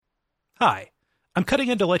Hi. I'm cutting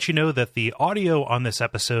in to let you know that the audio on this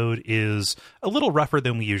episode is a little rougher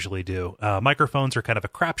than we usually do. Microphones are kind of a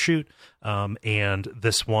crapshoot, and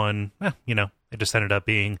this one, it just ended up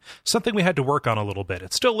being something we had to work on a little bit.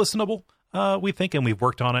 It's still listenable, we think, and we've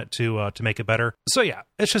worked on it to make it better. So yeah,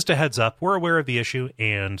 it's just a heads up. We're aware of the issue,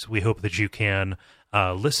 and we hope that you can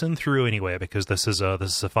listen through anyway, because this is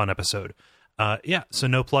a fun episode. So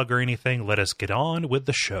no plug or anything. Let us get on with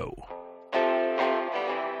the show.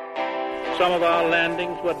 Some of our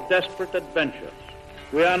landings were desperate adventures.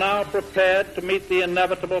 We are now prepared to meet the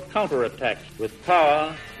inevitable counterattacks with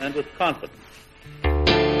power and with confidence.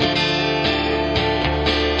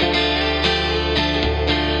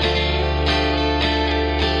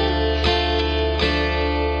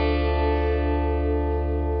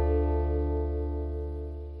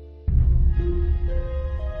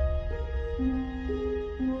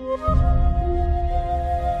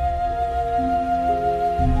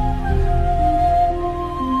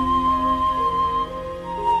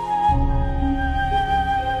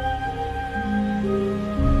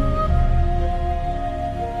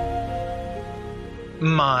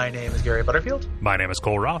 My name is Gary Butterfield. My name is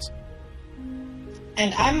Cole Ross.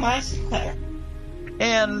 And I'm Maya Sinclair.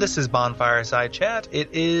 And this is Bonfire Side Chat. It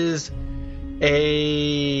is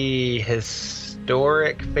a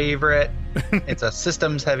historic favorite. It's a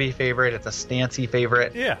systems-heavy favorite. It's a Stancy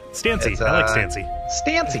favorite. Yeah, Stancy. I like Stancy.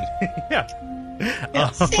 Stancy. Yeah.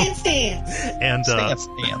 Stance. And,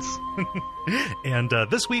 Stance. And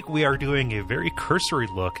this week we are doing a very cursory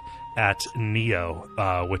look at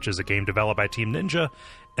Nioh, which is a game developed by Team Ninja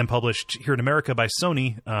and published here in America by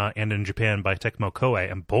Sony and in Japan by Tecmo Koei.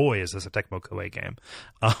 And boy, is this a Tecmo Koei game.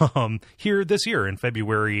 Here this year in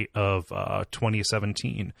February of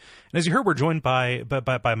 2017. And as you heard, we're joined by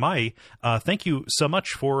Mai. Thank you so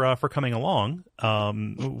much for coming along.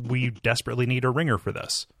 We desperately need a ringer for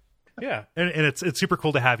this. Yeah, and it's super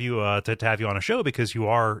cool to have you to have you on a show, because you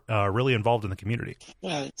are really involved in the community.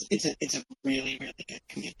 Well, it's a really, really good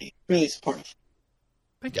community, really supportive.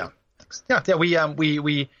 Thank you. Yeah.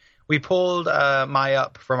 We pulled Mai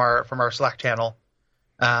up from our Slack channel,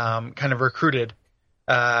 kind of recruited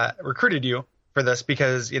you for this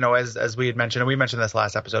because as we had mentioned, and we mentioned this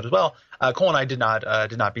last episode as well. Cole and I did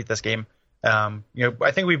not beat this game. I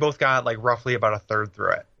think we both got like roughly about a third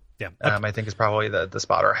through it. Yeah, I think is probably the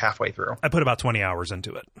spot, or halfway through. I put about 20 hours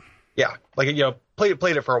into it. Yeah, played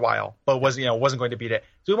it for a while, but wasn't going to beat it.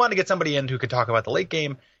 So we wanted to get somebody in who could talk about the late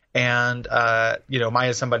game. And Maya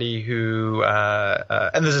is somebody who,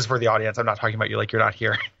 and this is for the audience. I'm not talking about you like you're not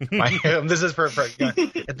here. This is for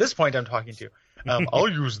at this point I'm talking to. I'll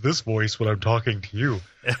use this voice when I'm talking to you.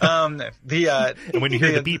 And when you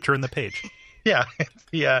hear the beep, turn the page. Yeah,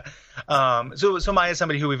 So Maya is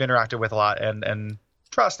somebody who we've interacted with a lot and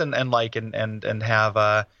trust and like and have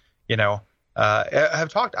I've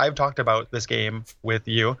talked about this game with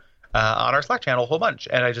you on our Slack channel a whole bunch,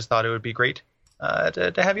 and I just thought it would be great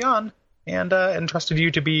to have you on and trusted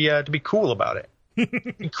you to be cool about it.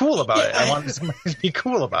 Be cool about it. I wanted somebody to be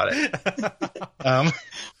cool about it.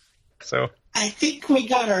 So I think we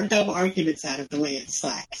got our dumb arguments out of the way in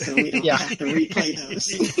Slack, so we don't have to replay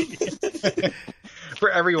those. For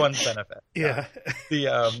everyone's benefit. Yeah.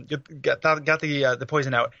 Got the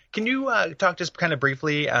poison out. Can you talk just kind of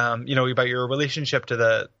briefly, about your relationship to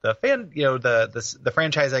the fan, the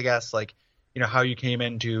franchise, I guess, like, how you came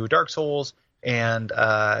into Dark Souls and,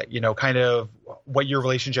 kind of what your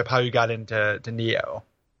relationship, how you got into Nioh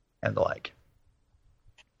and the like.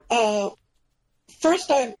 First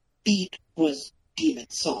I beat was Demon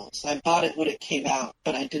Souls. I bought it when it came out,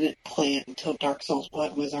 but I didn't play it until Dark Souls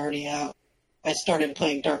 1 was already out. I started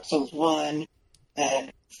playing Dark Souls 1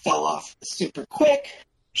 and fell off super quick,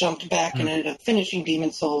 jumped back and ended up finishing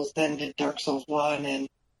Demon Souls, then did Dark Souls 1, and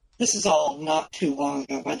this is all not too long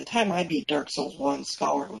ago. By the time I beat Dark Souls 1,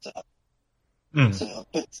 Scholar was up. So,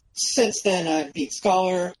 but since then, I've beat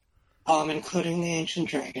Scholar, including the Ancient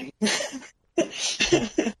Dragon.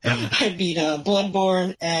 I beat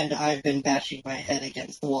Bloodborne, and I've been bashing my head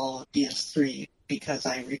against the wall of DS3 because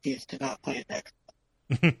I refuse to not play it next.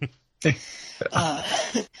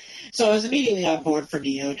 So I was immediately on board for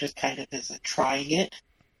Nioh, just kind of as a trying it.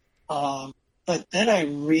 But then I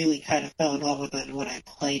really kind of fell in love with it when I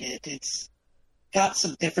played it. It's got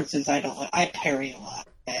some differences I parry a lot,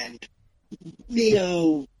 and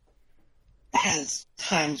Nioh has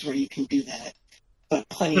times where you can do that, but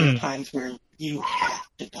plenty of times where you have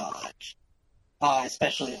to dodge,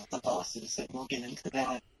 especially on the bosses, and we'll get into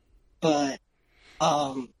that. But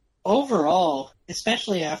overall,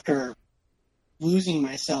 especially after losing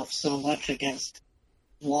myself so much against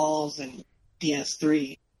walls and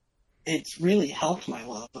DS3, it's really helped my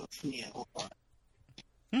love of Nioh.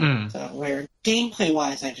 Mm. So where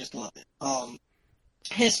gameplay-wise, I just love it.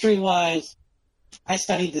 History-wise, I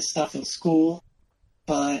studied this stuff in school,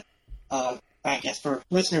 but I guess for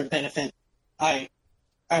listener benefit, I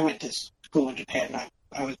went to school in Japan.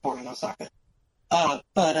 I was born in Osaka.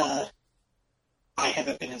 But I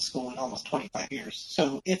haven't been in school in almost 25 years.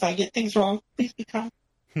 So if I get things wrong, please be kind.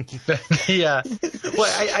 Yeah.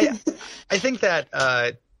 Well, I think that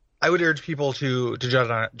I would urge people to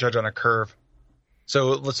judge on a curve.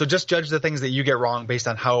 So just judge the things that you get wrong based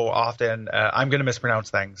on how often I'm going to mispronounce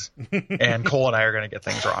things, and Cole and I are going to get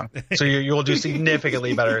things wrong. So you'll do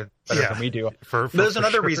significantly better than we do. There's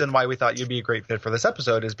another reason why we thought you'd be a great fit for this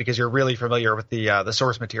episode is because you're really familiar with the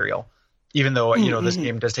source material, even though this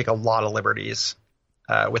game does take a lot of liberties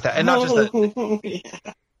with that, and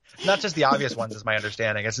not just the obvious ones, is my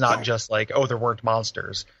understanding. It's not just like, oh, there weren't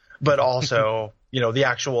monsters, but also the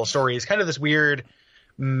actual story is kind of this weird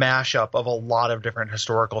mashup of a lot of different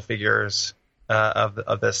historical figures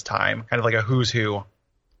of this time, kind of like a who's who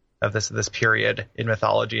of this period in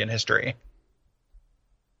mythology and history,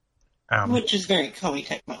 which is very Koei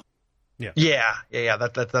Tecmo. Yeah.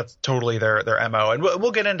 That's totally their MO, and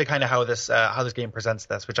we'll get into kind of how this game presents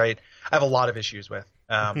this, which I have a lot of issues with.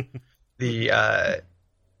 So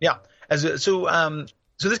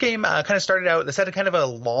this game kind of started out. This had kind of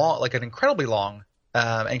an incredibly long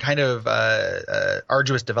and kind of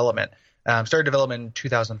arduous development. Started development in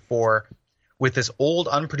 2004 with this old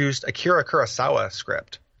unproduced Akira Kurosawa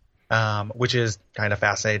script, which is kind of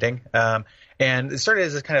fascinating. And it started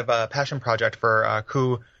as this kind of a passion project for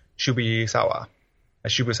Shibusawa.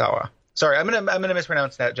 Sorry, I'm gonna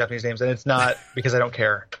mispronounce that Japanese names, and it's not because I don't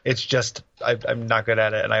care. It's just I'm not good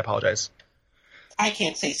at it, and I apologize. I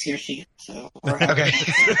can't say Sirshi, so okay.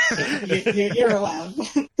 You're allowed.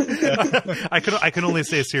 I can only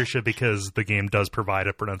say Saoirse because the game does provide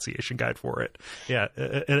a pronunciation guide for it. Yeah,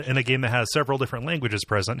 in a game that has several different languages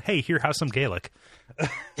present. Hey, here, have some Gaelic.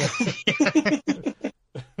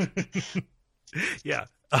 Yeah.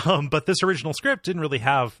 But this original script didn't really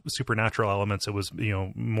have supernatural elements. It was,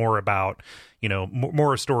 more about,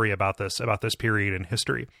 more a story about this period in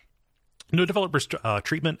history. No developer's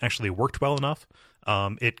treatment actually worked well enough.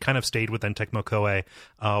 It kind of stayed within Tecmo Koei.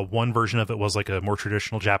 One version of it was like a more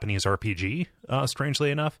traditional Japanese RPG, strangely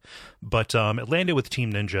enough. But it landed with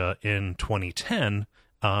Team Ninja in 2010.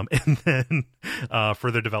 And then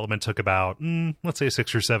further development took about, let's say,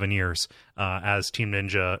 6 or 7 years as Team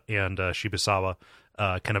Ninja and Shibusawa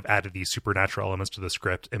kind of added these supernatural elements to the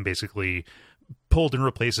script and basically pulled and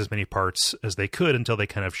replaced as many parts as they could until they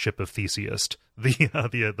kind of ship of Theseus the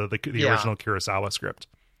original Kurosawa script.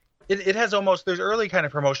 It has almost, there's early kind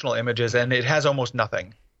of promotional images, and it has almost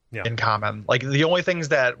nothing in common. Like the only things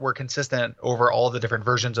that were consistent over all the different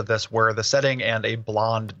versions of this were the setting and a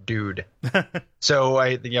blonde dude. So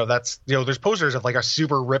there's posters of like a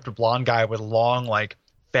super ripped blonde guy with long like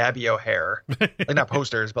Fabio hair, like not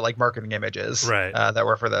posters, but like marketing images that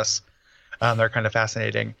were for this. They're kind of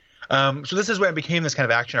fascinating. So this is when it became this kind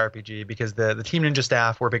of action RPG because the Team Ninja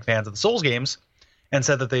staff were big fans of the Souls games and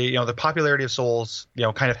said that the popularity of Souls,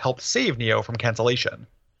 kind of helped save Nioh from cancellation.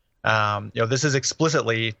 This is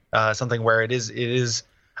explicitly something where it is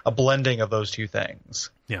a blending of those two things.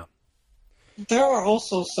 Yeah. There are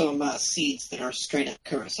also some seeds that are straight up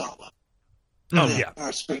Kurosawa. Oh, yeah.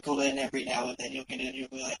 Are sprinkled in every now and then. You'll get in and you'll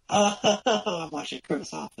be like, I'm watching a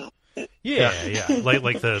Kurosawa film. Yeah.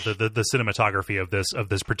 Like the cinematography of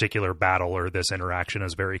this particular battle or this interaction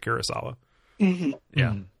is very Kurosawa. Mm-hmm. Yeah.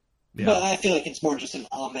 Mm-hmm. Yeah. But I feel like it's more just an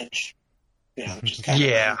homage. Just kind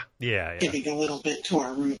of giving a little bit to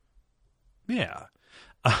our root. Yeah.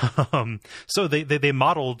 So they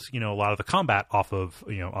modeled, a lot of the combat off of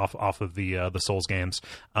the Souls games.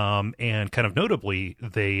 And kind of notably,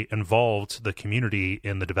 they involved the community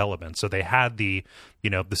in the development. So they had the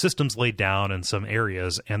systems laid down in some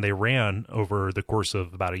areas, and they ran over the course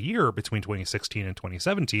of about a year between 2016 and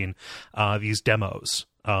 2017, these demos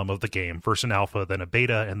of the game, first an alpha, then a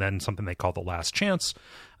beta, and then something they call the last chance.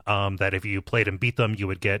 That if you played and beat them, you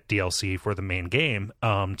would get DLC for the main game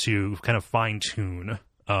to kind of fine tune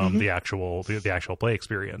the actual play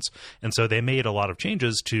experience. And so they made a lot of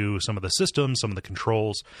changes to some of the systems, some of the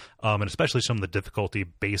controls, and especially some of the difficulty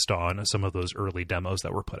based on some of those early demos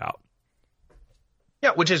that were put out.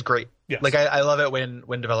 Yeah, which is great. Yes. Like I love it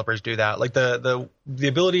when developers do that. Like the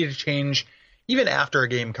ability to change even after a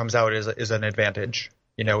game comes out is an advantage.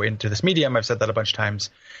 Into this medium. I've said that a bunch of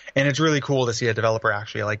times, and it's really cool to see a developer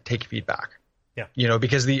actually like take feedback. Yeah.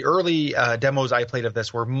 Because the early demos I played of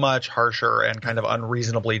this were much harsher and kind of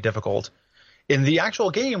unreasonably difficult. in the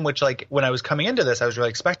actual game, which like when I was coming into this, I was really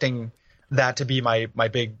expecting that to be my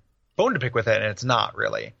big bone to pick with it, and it's not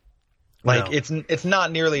really. Like it's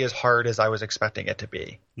not nearly as hard as I was expecting it to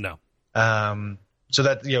be. No. So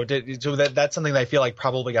that that's something that I feel like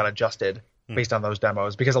probably got adjusted based on those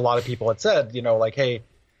demos, because a lot of people had said, like, hey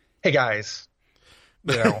guys,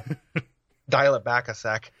 dial it back a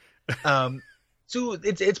sec. So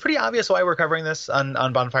it's pretty obvious why we're covering this on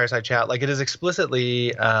Bonfireside Chat. Like, it is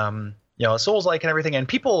explicitly Souls-like and everything, and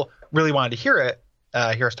people really wanted to hear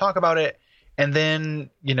us talk about it. And then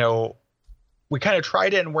we kind of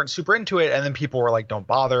tried it and weren't super into it, and then people were like, don't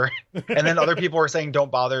bother. And then other people were saying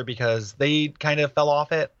don't bother because they kind of fell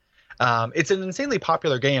off it. It's an insanely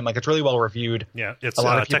popular game. Like, it's really well reviewed. Yeah, it's a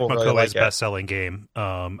lot of people really like best-selling game,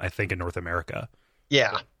 I think, in North America.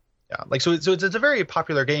 Yeah. Like, so it's a very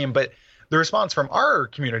popular game, but the response from our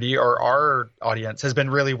community or our audience has been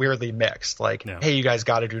really weirdly mixed. Like, hey, you guys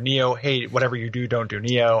got to do Nioh. Hey, whatever you do, don't do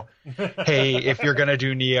Nioh. Hey, if you're going to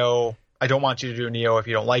do Nioh, I don't want you to do Nioh if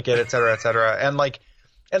you don't like it, et cetera, et cetera. And like,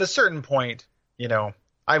 at a certain point,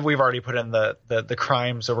 we've already put in the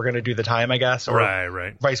crime, so we're going to do the time, I guess, or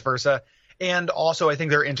right. vice versa. And also, I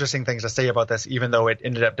think there are interesting things to say about this, even though it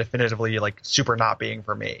ended up definitively like super not being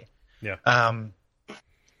for me. Yeah.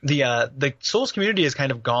 The Souls community has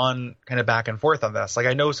kind of gone kind of back and forth on this. Like,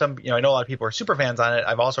 I know I know a lot of people are super fans on it.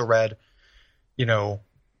 I've also read,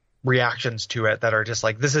 reactions to it that are just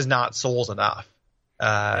like, this is not Souls enough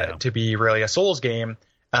to be really a Souls game.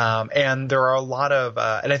 And there are a lot of,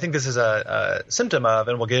 and I think this is a symptom of,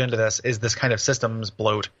 and we'll get into this, is this kind of systems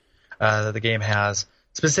bloat that the game has.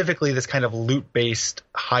 Specifically, this kind of loot-based,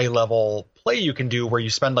 high-level play you can do where you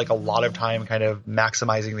spend like a lot of time kind of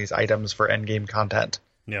maximizing these items for endgame content.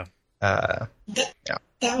 Yeah. That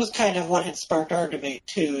was kind of what had sparked our debate,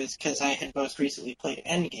 too, is because I had most recently played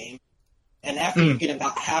Endgame. And after you get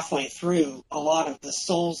about halfway through, a lot of the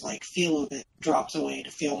Souls-like feel of it drops away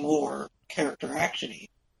to feel more character action-y.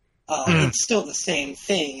 It's still the same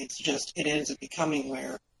thing. It's just it ends up becoming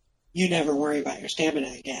where you never worry about your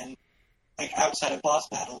stamina again. Like, outside of boss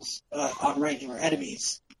battles, on regular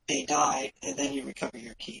enemies, they die, and then you recover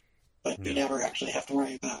your key. But you never actually have to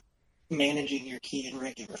worry about managing your key in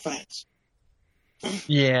regular fights.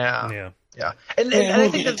 Yeah. And I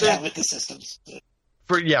think that with the systems.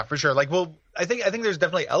 For sure. Like, well, I think there's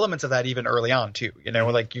definitely elements of that even early on too.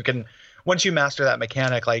 Like, you can, once you master that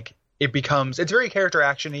mechanic, like, it's very character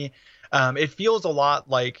action-y. It feels a lot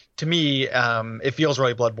like, to me, it feels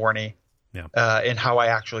really Bloodborne-y in how I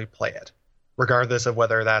actually play it, regardless of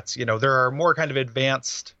whether that's, there are more kind of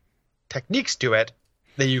advanced techniques to it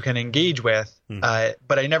that you can engage with.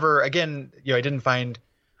 But I never, again, I didn't find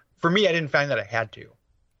that I had to,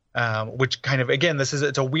 which kind of, again,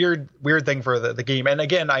 it's a weird thing for the game. And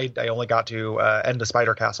again, I only got to end the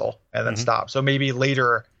Spider Castle and then stop. So maybe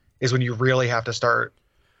later is when you really have to start,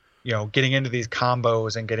 getting into these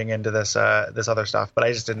combos and getting into this other stuff. But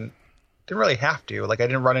I just didn't really have to. Like, I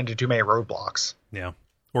didn't run into too many roadblocks. Yeah.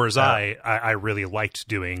 Whereas I really liked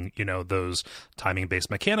doing, those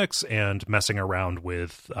timing-based mechanics and messing around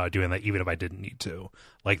with doing that, even if I didn't need to.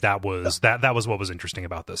 Like, that was what was interesting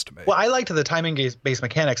about this to me. Well, I liked the timing-based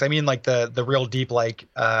mechanics. I mean, like the real deep, like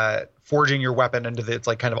forging your weapon into its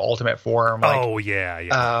like kind of ultimate form. Like,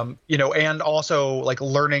 and also like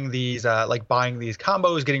learning these, like buying these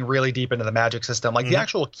combos, getting really deep into the magic system. Like the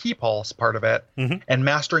actual key pulse part of it, and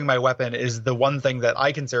mastering my weapon is the one thing that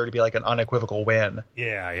I consider to be like an unequivocal win.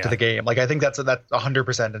 To the game. Like, I think that's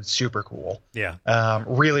 100% and super cool. Yeah.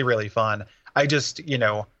 Really, really fun. I just,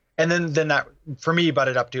 and then that for me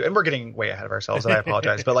butted up to, and we're getting way ahead of ourselves, and I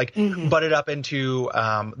apologize, but like butted up into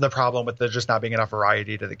the problem with there just not being enough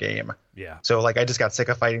variety to the game. Yeah. So like, I just got sick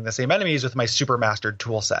of fighting the same enemies with my super mastered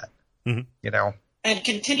tool set. And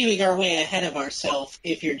continuing our way ahead of ourselves,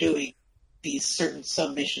 if you're doing these certain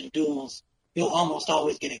submission duels, you'll almost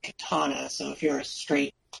always get a katana. So if you're a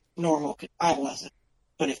straight normal, I wasn't.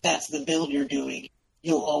 But if that's the build you're doing,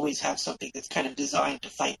 you'll always have something that's kind of designed to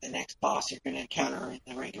fight the next boss you're going to encounter in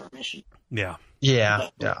the regular mission. Yeah.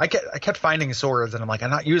 I kept finding swords, and I'm like,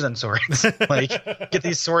 I'm not using swords. Like, get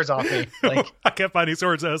these swords off me. Like, I kept finding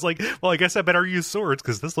swords, and I was like, well, I guess I better use swords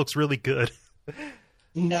because this looks really good.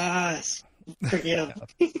 Nice. Forget them.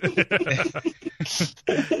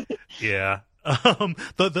 Yeah.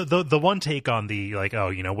 The one take on the like,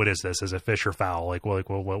 oh, what is this? Is it fish or fowl? Like, well,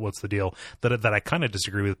 what's the deal? That I kind of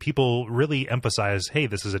disagree with. People really emphasize, hey,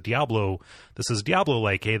 this is Diablo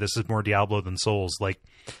like, hey, this is more Diablo than Souls. Like,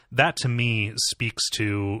 that to me speaks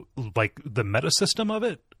to like the meta system of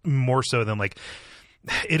it more so than like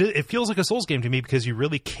it feels like a Souls game to me, because you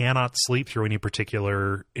really cannot sleep through any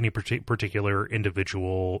particular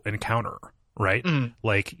individual encounter. right?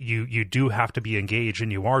 Like you do have to be engaged,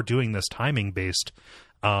 and you are doing this timing based.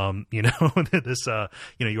 This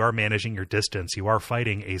you are managing your distance. You are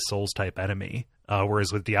fighting a Souls type enemy.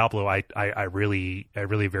 Whereas with Diablo, I really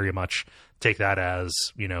very much take that as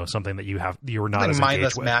something that you're not as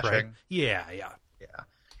engaged with. Mashing. Right? Yeah.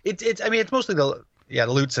 It's I mean it's mostly the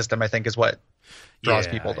loot system I think is what draws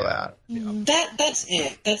people to that. Yeah. That's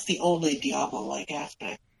it. That's the only Diablo-like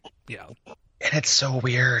aspect. Yeah. And it's so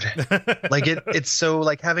weird. Like it's so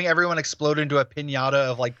like having everyone explode into a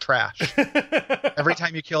piñata of like trash. Every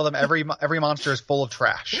time you kill them, every monster is full of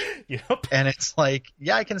trash. Yep. And it's like,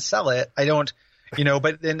 yeah, I can sell it. I don't,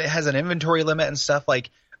 but then it has an inventory limit and stuff.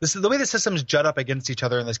 Like this is the way the systems jut up against each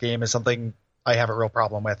other in this game is something I have a real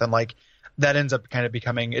problem with. And like that ends up kind of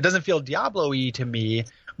becoming, it doesn't feel Diablo-y to me,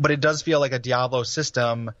 but it does feel like a Diablo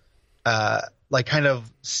system, like kind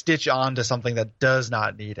of stitch on to something that does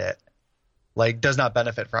not need it. Like does not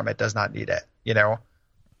benefit from it, does not need it, Yeah.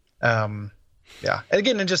 And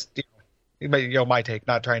again, and just my take,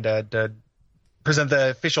 not trying to present the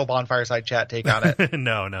official Bonfireside chat take on it.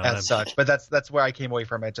 no, as such. But that's where I came away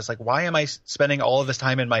from it. Just like, why am I spending all of this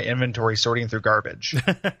time in my inventory sorting through garbage?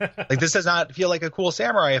 Like this does not feel like a cool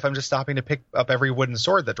samurai if I'm just stopping to pick up every wooden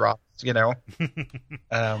sword that drops. There are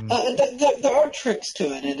tricks to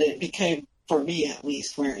it, and it became, for me at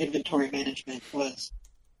least, where inventory management was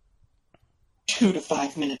 2 to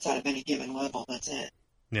 5 minutes out of any given level. That's it.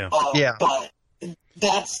 Yeah. But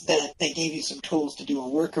that's that they gave you some tools to do a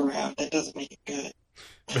workaround. That doesn't make it good.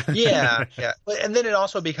 Yeah. And then it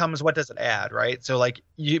also becomes, what does it add, right? So like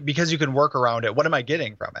because you can work around it, what am I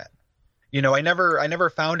getting from it? I never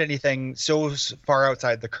found anything so far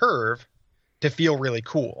outside the curve to feel really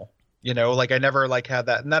cool. Like I never like had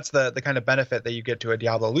that, and that's the kind of benefit that you get to a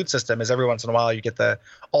Diablo loot system is every once in a while you get the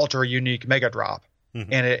ultra unique mega drop.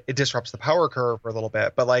 Mm-hmm. And it disrupts the power curve for a little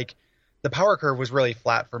bit, but like the power curve was really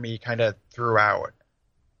flat for me kind of throughout.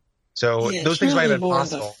 So those things might have been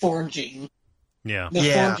possible. The forging,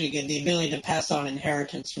 forging and the ability to pass on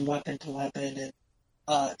inheritance from weapon to weapon,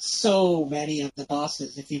 and so many of the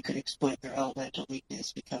bosses, if you could exploit their elemental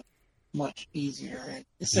weakness, become much easier. And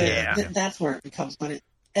so that's where it becomes. But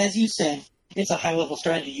as you said, it's a high level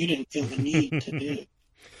strategy you didn't feel the need to do.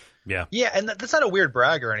 Yeah, and that's not a weird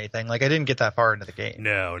brag or anything. Like I didn't get that far into the game.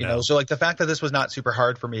 No. So like the fact that this was not super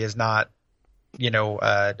hard for me is not,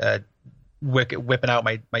 whipping out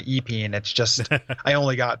my EP, and it's just I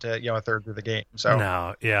only got to a third through the game. So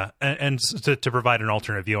no, yeah, and to provide an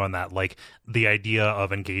alternate view on that, like the idea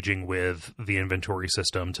of engaging with the inventory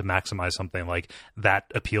system to maximize something like that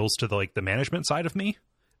appeals to the management side of me.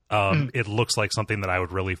 It looks like something that I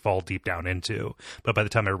would really fall deep down into. But by the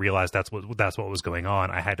time I realized that's what was going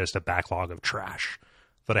on, I had just a backlog of trash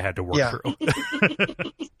that I had to work through.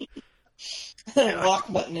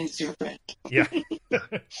 Lock button is your friend. Yeah.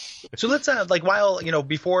 So let's while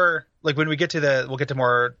before when we get to we'll get to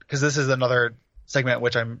more, because this is another segment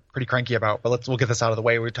which I'm pretty cranky about, but we'll get this out of the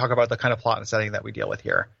way. We talk about the kind of plot and setting that we deal with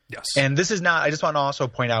here. Yes. And this is not, I just want to also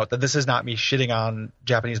point out that this is not me shitting on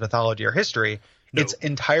Japanese mythology or history. No. It's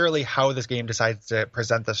entirely how this game decides to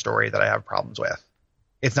present the story that I have problems with.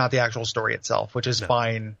 It's not the actual story itself, which is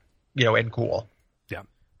fine, and cool. Yeah.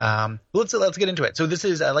 Let's get into it. So this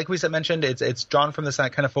is, like we mentioned, it's drawn from this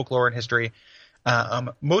kind of folklore and history.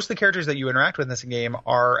 Most of the characters that you interact with in this game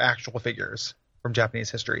are actual figures from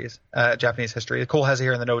Japanese history. Cole has it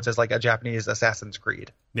here in the notes as like a Japanese Assassin's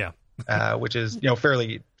Creed. Yeah. Which is,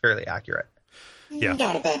 fairly accurate. Yeah.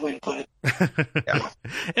 Not a bad way to put it. Yeah.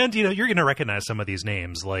 And, you're going to recognize some of these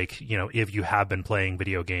names. Like, if you have been playing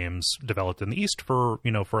video games developed in the East for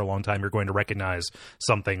a long time, you're going to recognize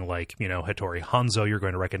something like, Hattori Hanzo. You're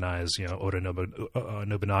going to recognize, Oda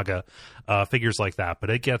Nobunaga, figures like that. But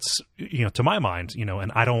it gets, to my mind,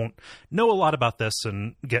 and I don't know a lot about this,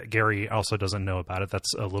 and Gary also doesn't know about it.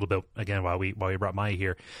 That's a little bit, again, why we brought Mai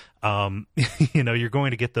here. You're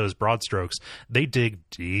going to get those broad strokes. They dig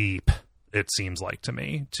deep, it seems like to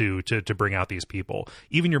me, to bring out these people.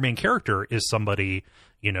 Even your main character is somebody,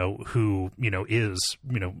 who, is,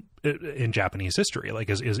 in Japanese history, like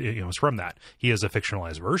is from that. He is a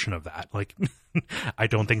fictionalized version of that. Like, I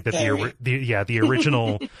don't think that the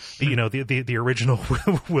original, the original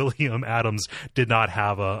William Adams did not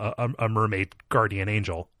have a mermaid guardian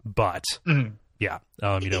angel, but yeah,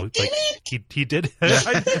 like he did.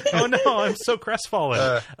 Oh no, I'm so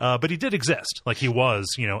crestfallen. But he did exist. Like he was,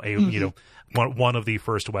 one of the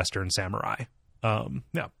first Western samurai.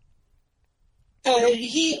 Yeah.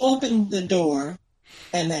 He opened the door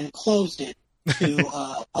and then closed it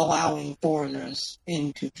to allowing foreigners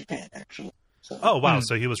into Japan. Actually. So, oh wow!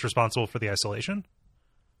 So he was responsible for the isolation.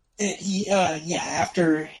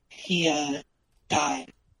 After he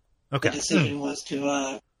died, Okay. the decision was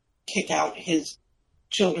to kick out his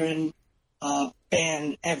children,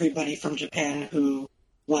 ban everybody from Japan who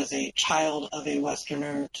was a child of a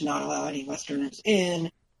Westerner, to not allow any Westerners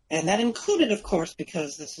in. And that included, of course,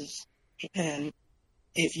 because this is Japan,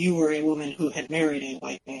 if you were a woman who had married a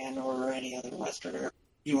white man or any other Westerner,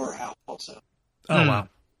 you were out also. Oh, wow.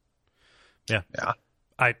 Yeah. Yeah.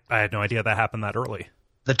 I had no idea that happened that early.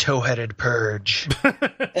 The toe-headed purge.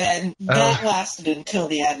 And that lasted until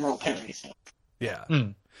the Admiral Perry. So. Yeah.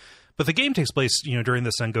 But the game takes place, during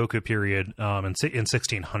the Sengoku period in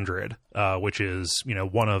 1600, which is,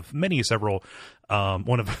 one of many several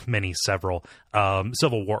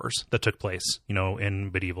civil wars that took place,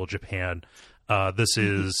 in medieval Japan. This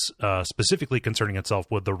is specifically concerning itself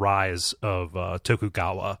with the rise of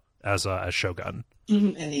Tokugawa as shogun.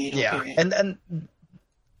 And the Edo period.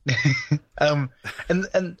 And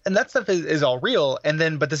that stuff is all real.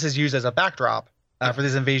 But this is used as a backdrop for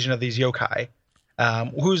this invasion of these yokai.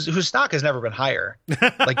 Whose stock has never been higher.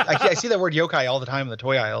 Like I see that word yokai all the time in the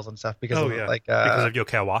toy aisles and stuff because because of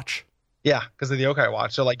Yokai Watch. Yeah, because of the Yokai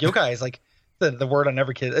Watch. So like yokai is like the word on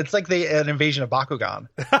every kid. It's like an invasion of Bakugan.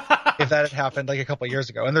 If that had happened like a couple of years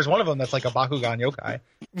ago, and there's one of them that's like a Bakugan yokai.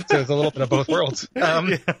 So it's a little bit of both worlds.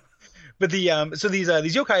 But these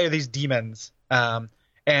yokai are these demons and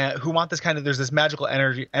who want this kind of, there's this magical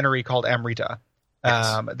entity called Amrita.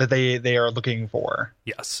 That they are looking for.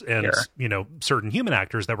 Yes, and certain human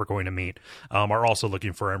actors that we're going to meet are also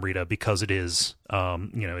looking for Amrita because it is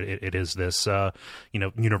it is this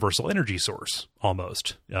universal energy source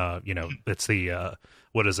almost. It's the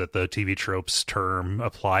what is it, the TV tropes term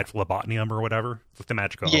applied, phlebotomium or whatever, it's the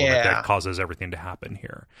magical element that causes everything to happen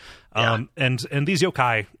here. And these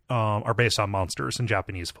yokai are based on monsters in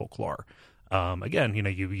Japanese folklore. Again,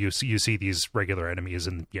 you see these regular enemies,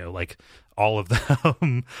 and like all of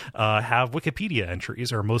them have Wikipedia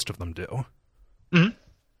entries, or most of them do. Mm-hmm.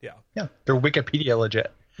 Yeah, they're Wikipedia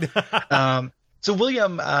legit. So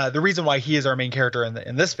William, the reason why he is our main character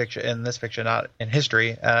in this fiction, not in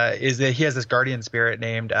history, is that he has this guardian spirit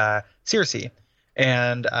named Circe,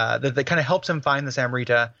 and that kind of helps him find this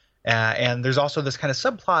Amrita. And there's also this kind of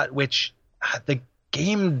subplot which the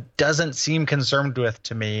game doesn't seem concerned with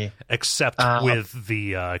to me, except with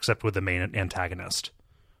the main antagonist.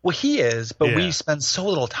 Well, he is, but we spend so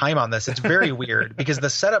little time on this. It's very weird because the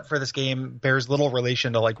setup for this game bears little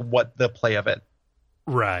relation to like what the play of it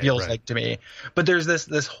feels like to me. But there's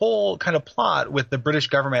this whole kind of plot with the British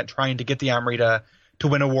government trying to get the Amrita to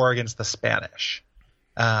win a war against the Spanish,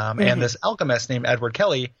 and this alchemist named Edward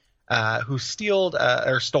Kelly. Who stole. Wow,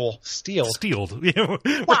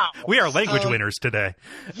 we are language winners today.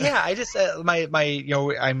 Yeah, I just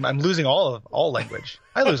I'm losing all language.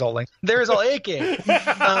 I lose all language. There is all aching.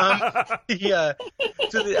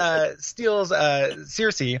 Steals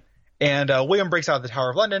Circe, and William breaks out of the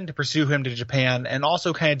Tower of London to pursue him to Japan, and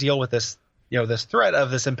also kind of deal with this this threat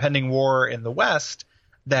of this impending war in the West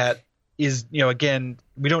that is again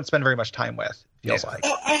we don't spend very much time with. Feels like.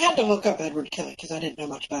 Oh, I had to look up Edward Kelly because I didn't know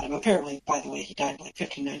much about him. Apparently, by the way, he died in like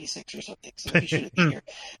 1596 or something, so he shouldn't be here.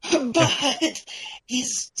 But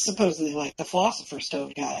he's supposedly like the Philosopher's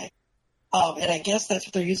Stone guy. And I guess that's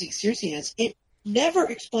what they're using Circe as. It never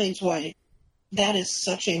explains why that is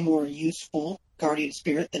such a more useful guardian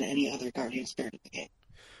spirit than any other guardian spirit in the game.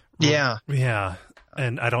 Yeah. Yeah.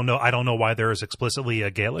 And I don't know why there is explicitly a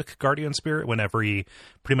Gaelic guardian spirit when pretty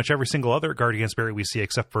much every single other guardian spirit we see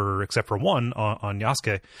except for one on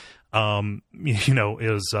Yasuke,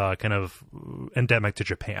 is kind of endemic to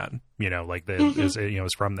Japan.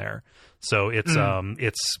 Is from there. So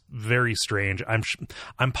it's very strange.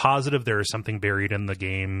 I'm positive there is something buried in the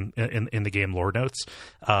game in the game lore notes,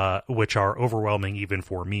 which are overwhelming even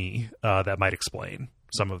for me. That might explain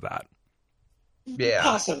some of that. Yeah,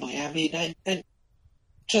 possibly. I mean, I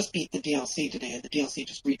just beat the DLC today, and the DLC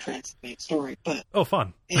just retrans the main story. But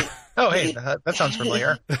fun! That sounds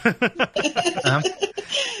familiar. But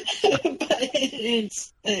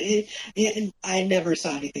I never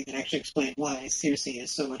saw anything that actually explained why Circe is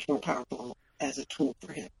so much more powerful as a tool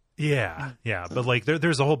for him. Yeah. But like,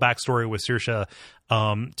 there's a whole backstory with Circe,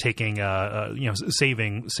 taking,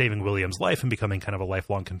 saving William's life and becoming kind of a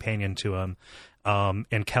lifelong companion to him.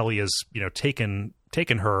 And Kelly has, taken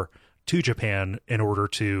her to Japan in order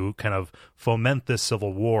to kind of foment this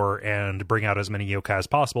civil war and bring out as many yokai as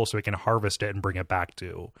possible so he can harvest it and bring it back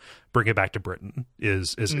to Britain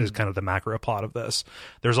is kind of the macro plot of this.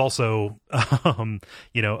 There's also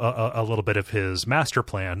you know, a little bit of his master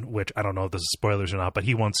plan, which I don't know if this is spoilers or not, but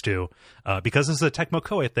he wants to because this is a Tecmo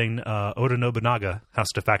Koei thing, Oda Nobunaga has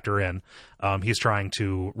to factor in. He's trying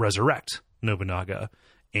to resurrect Nobunaga.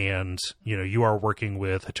 And, you know, you are working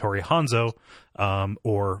with Hattori Hanzo,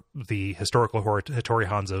 or the historical Hattori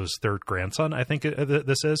Hanzo's third grandson, I think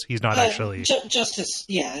this is. He's not actually... Justice,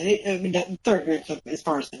 yeah. I mean, third grandson as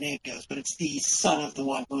far as the name goes, but it's the son of the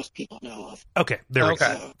one most people know of. Okay, there we go.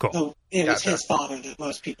 So, cool. So it was his father that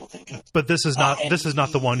most people think of. But this is not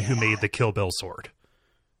the one who made the Kill Bill sword.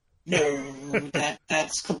 No,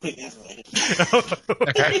 that's completely unrelated.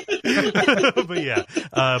 Okay. But yeah,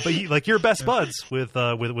 but you're best buds with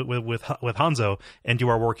Hanzo, and you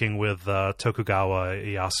are working with Tokugawa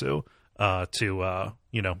Ieyasu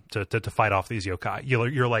to fight off these yokai.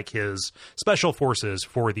 You're like his special forces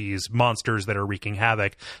for these monsters that are wreaking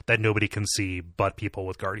havoc that nobody can see but people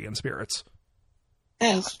with guardian spirits.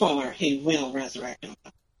 And spoiler, he will resurrect him.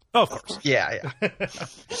 Oh, of course. Yeah.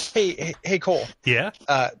 Hey, Cole. Yeah?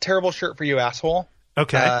 Terrible shirt for you, asshole.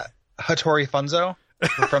 Okay. Hattori Funzo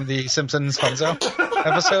from the Simpsons Funzo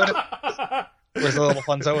episode. Where's the little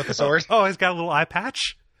Funzo with the sword? Oh, he's got a little eye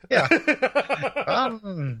patch? Yeah.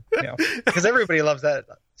 Because everybody loves that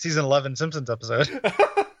season 11 Simpsons episode.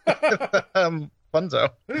 Funzo.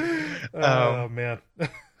 Oh, man.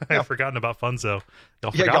 I've forgotten about Funzo.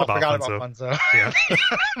 Y'all forgot about Funzo. Yeah.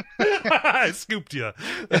 I scooped you.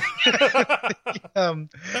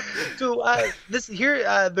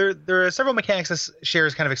 There are several mechanics this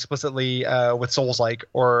shares kind of explicitly with Souls-like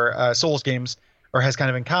or Souls games, or has kind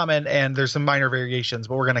of in common, and there's some minor variations,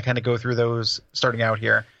 but we're going to kind of go through those starting out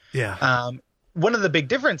here. Yeah. One of the big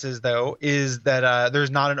differences, though, is that there's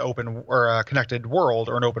not an open or a connected world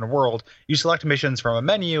or an open world. You select missions from a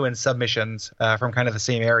menu and submissions from kind of the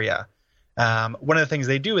same area. One of the things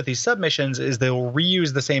they do with these submissions is they'll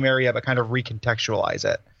reuse the same area but kind of recontextualize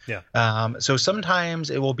it. Yeah. So sometimes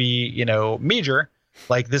it will be, major,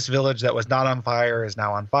 like this village that was not on fire is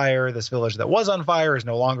now on fire. This village that was on fire is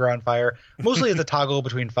no longer on fire. Mostly it's a toggle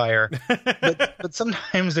between fire. But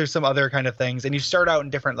sometimes there's some other kind of things. And you start out in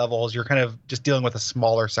different levels. You're kind of just dealing with a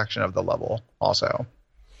smaller section of the level also.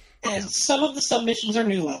 And some of the submissions are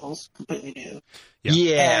new levels, completely new.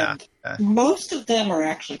 Yeah. And most of them are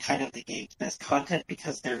actually kind of the game's best content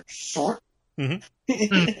because they're short.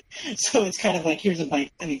 Mm-hmm. So it's kind of like, here's a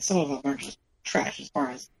bite. I mean, some of them are just trash as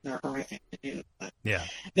far as they're horrific to do, but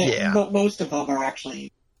most of them are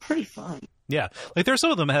actually pretty fun. Yeah, like there's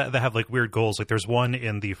some of them that have like weird goals. Like there's one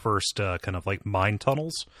in the first kind of like mine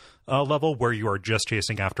tunnels level where you are just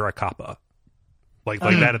chasing after a kappa. Like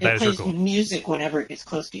that is your goal. Music whenever it gets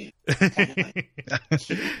close to you. Kind of like.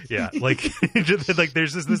 Yeah, like like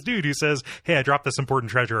there's this dude who says, "Hey, I dropped this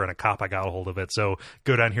important treasure and a cop I got a hold of it. So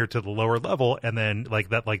go down here to the lower level." And then like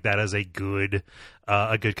that is a good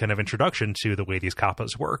kind of introduction to the way these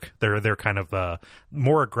kappas work. They're kind of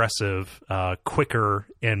more aggressive, quicker,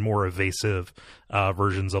 and more evasive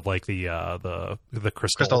versions of like the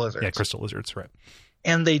crystal lizards. Yeah, crystal lizards, right?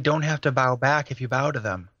 And they don't have to bow back if you bow to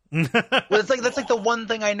them. Well, it's like that's like the one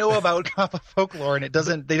thing I know about Kappa folklore, and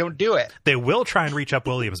they don't do it. They will try and reach up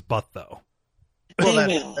William's butt, though.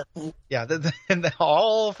 Well, and they're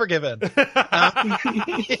all forgiven.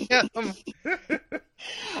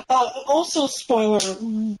 Also, spoiler: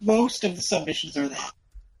 most of the submissions are that.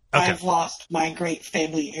 Okay. I've lost my great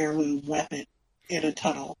family heirloom weapon in a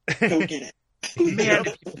tunnel. Go get it. Man,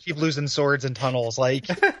 people keep losing swords in tunnels. Like,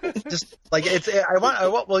 just like I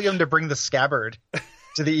want William to bring the scabbard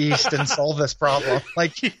to the east and solve this problem.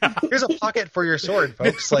 Like, here's a pocket for your sword,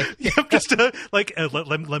 folks. Like, just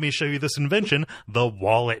let me show you this invention: the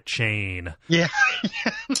wallet chain. Yeah,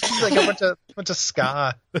 like a bunch of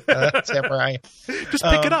ska samurai. Just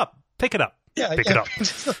pick it up. Pick it up. Yeah, pick it up.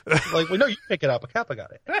 Like, well, no, you pick it up. A kappa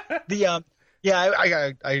got it. The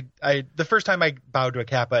first time I bowed to a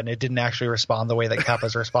kappa and it didn't actually respond the way that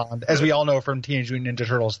kappas respond, as we all know from Teenage Mutant Ninja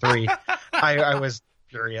Turtles 3, I was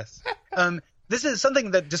furious. This is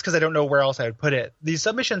something that, just because I don't know where else I would put it, these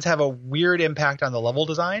submissions have a weird impact on the level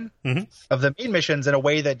design of the main missions in a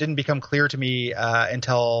way that didn't become clear to me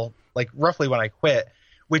until like roughly when I quit,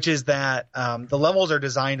 which is that the levels are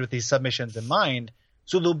designed with these submissions in mind.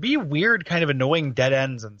 So there'll be weird kind of annoying dead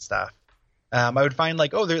ends and stuff. I would find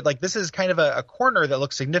like, this is kind of a corner that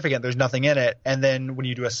looks significant. There's nothing in it. And then when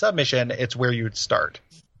you do a submission, it's where you would start.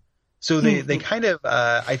 So they kind of,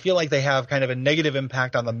 I feel like they have kind of a negative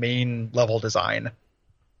impact on the main level design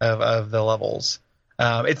of the levels.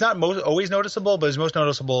 It's not always noticeable, but it's most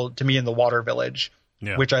noticeable to me in the water village,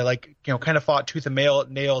 which I kind of fought tooth and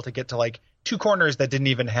nail to get to like 2 corners that didn't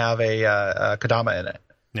even have a Kodama in it.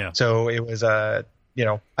 Yeah. So it was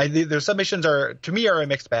there's some missions are a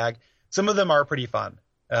mixed bag. Some of them are pretty fun.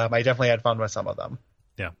 I definitely had fun with some of them.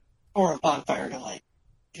 Yeah. Or a bonfire delight.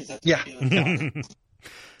 That's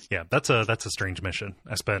Yeah, that's a strange mission.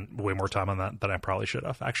 I spent way more time on that than I probably should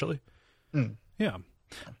have, actually. Yeah.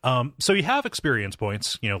 So you have experience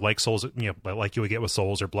points, like souls, like you would get with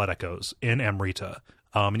souls or blood echoes in Amrita.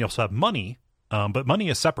 And you also have money, but money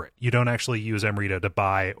is separate. You don't actually use Amrita to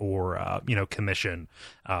buy or, commission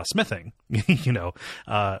smithing,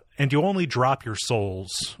 and you only drop your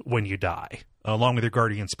souls when you die, along with your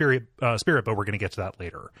guardian spirit, but we're going to get to that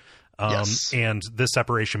later. Yes. And this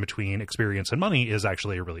separation between experience and money is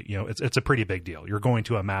actually a really, it's a pretty big deal. You're going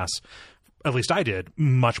to amass, at least I did,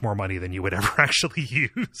 much more money than you would ever actually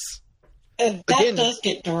use. And that does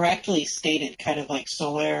get directly stated, kind of like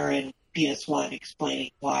Solaire and PS1 explaining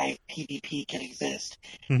why PvP can exist,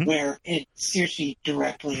 where it seriously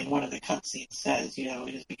directly in one of the cutscenes says,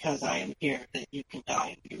 it is because I am here that you can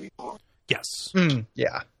die and be reborn. Yes.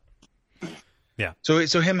 Yeah. Yeah.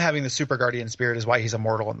 So him having the super guardian spirit is why he's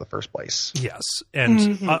immortal in the first place. Yes.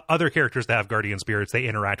 And other characters that have guardian spirits, they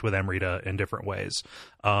interact with Amrita in different ways.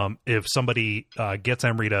 If somebody gets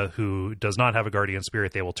Amrita who does not have a guardian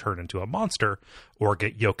spirit, they will turn into a monster or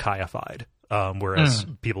get yokaiified. Whereas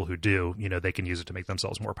people who do, they can use it to make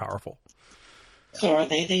themselves more powerful. So are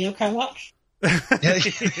they the yokai watch? It's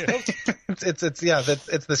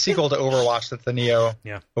the sequel to Overwatch. That's the Nioh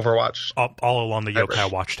Overwatch. All along the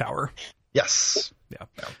yokai watchtower. Yes. Yeah.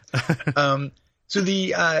 So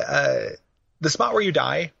the spot where you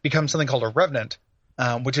die becomes something called a revenant,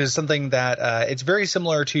 which is something that it's very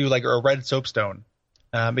similar to like a red soapstone.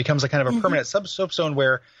 Becomes a kind of a permanent soapstone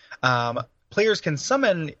where players can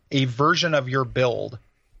summon a version of your build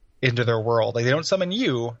into their world. Like they don't summon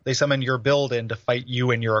you, they summon your build in to fight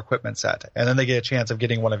you and your equipment set, and then they get a chance of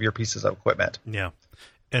getting one of your pieces of equipment. Yeah.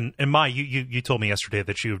 And Mai, you told me yesterday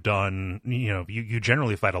that you've done, you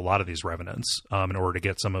generally fight a lot of these revenants in order to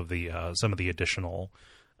get some of the additional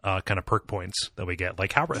kind of perk points that we get.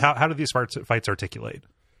 Like how do these fights articulate?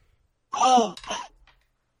 A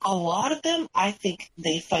lot of them, I think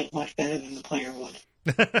they fight much better than the player would,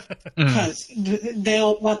 because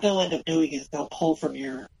what they'll end up doing is they'll pull from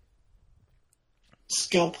your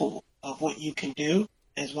skill pool of what you can do,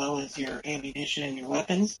 as well as your ammunition and your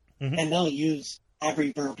weapons, and they'll use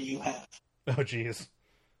every verb you have. Oh, jeez.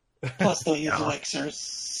 Plus, they'll use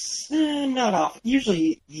elixirs. Not often.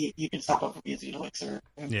 Usually, you can stop them from using elixir,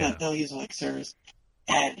 but they'll use elixirs.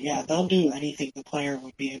 And, they'll do anything the player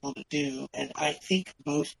would be able to do. And I think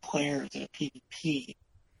most players in a PvP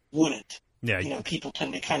wouldn't. Yeah. People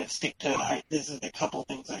tend to kind of stick to, this is a couple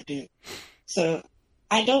things I do. So,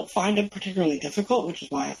 I don't find them particularly difficult, which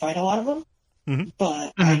is why I fight a lot of them.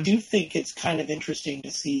 But I do think it's kind of interesting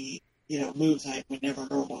to see moves I would never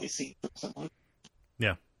normally see from someone.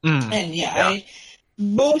 Yeah. And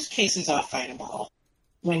most cases I'll fight them all.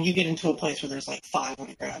 When you get into a place where there's like 5 on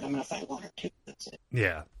the ground, I'm going to fight 1 or 2. That's it.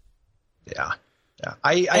 Yeah.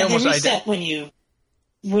 I almost they reset when you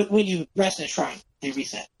rest in a shrine. They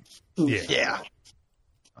reset. Yeah.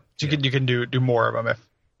 So you can do more of them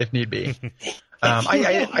if need be.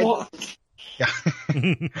 I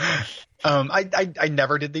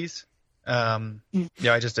never did these. I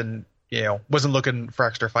just didn't. Wasn't looking for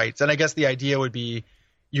extra fights. And I guess the idea would be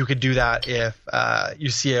you could do that if you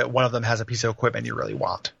see one of them has a piece of equipment you really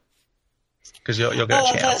want. Because you'll get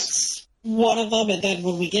a chance. That's one of them. And then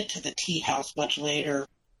when we get to the tea house much later,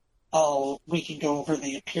 we can go over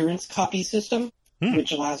the appearance copy system,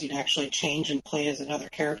 which allows you to actually change and play as another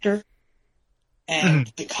character.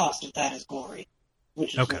 And the cost of that is glory,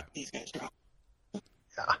 which is what these guys drop.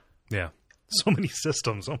 Yeah. So many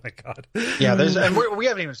systems. Oh my god. Yeah, and we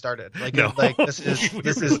haven't even started. This is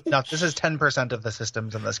 10% of the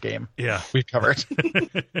systems in this game. Yeah, we've covered.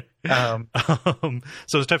 So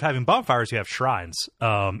instead of having bonfires, you have shrines.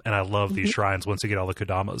 And I love these shrines once you get all the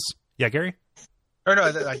Kodamas. Yeah, Gary? Or no,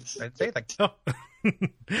 I'd say like. Oh.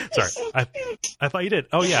 Sorry, I thought you did.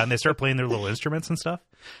 Oh yeah, and they start playing their little instruments and stuff.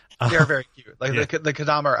 They're very cute. Like the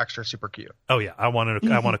Kodama are extra super cute. Oh yeah, I want a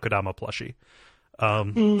Kodama plushie.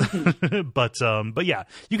 But yeah,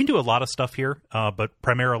 you can do a lot of stuff here, but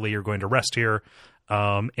primarily you're going to rest here,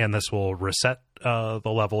 and this will reset the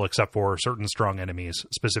level except for certain strong enemies,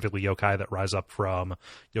 specifically yokai that rise up from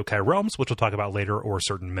yokai realms, which we'll talk about later, or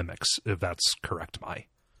certain mimics, if that's correct, Mai.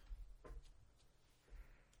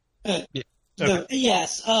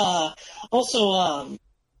 Yes. Also,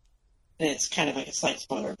 it's kind of like a slight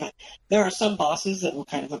spoiler, but there are some bosses that will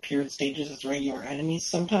kind of appear in stages as regular enemies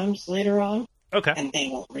sometimes later on. Okay. And they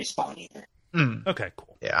won't respawn either. Okay,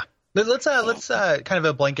 cool. Yeah. Let's kind of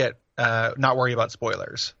a blanket, not worry about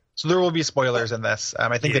spoilers. So there will be spoilers in this.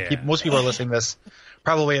 I think that most people are listening to this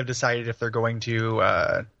probably have decided if they're going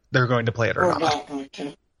to play it or not. Going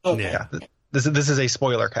to. Okay. Yeah. This is a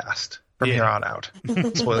spoiler cast from here on out.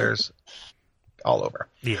 Spoilers all over.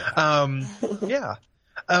 Yeah. Yeah.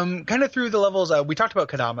 Kind of through the levels, we talked about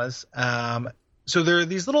Kodamas. So there are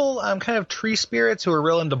these little kind of tree spirits who are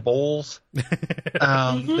real into bowls.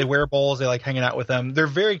 They wear bowls. They like hanging out with them. They're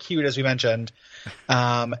very cute, as we mentioned.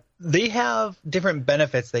 They have different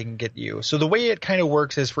benefits they can get you. So the way it kind of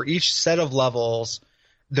works is for each set of levels,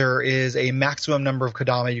 there is a maximum number of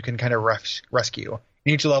Kodama you can kind of rescue.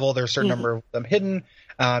 In each level, there's a certain number of them hidden.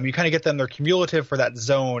 You kind of get them. They're cumulative for that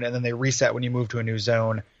zone, and then they reset when you move to a new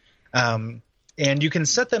zone. And you can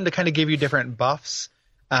set them to kind of give you different buffs.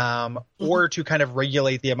 Or to kind of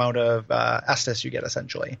regulate the amount of Estus you get,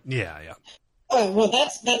 essentially. Yeah. Well,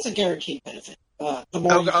 that's a guaranteed benefit. The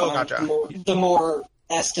more gotcha. the more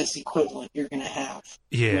Estus equivalent you're going to have.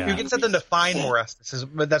 Yeah. You can set them to find more Estus,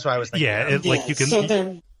 but that's what I was thinking. Yeah, you can. So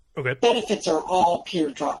their Okay. benefits are all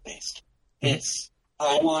pure drop based. It's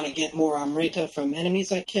I want to get more Amrita from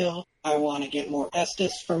enemies I kill. I want to get more Estus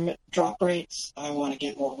from drop rates. I want to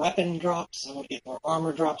get more weapon drops. I want to get more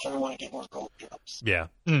armor drops, or I want to get more gold drops. Yeah.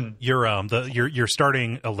 Your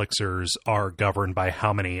starting elixirs are governed by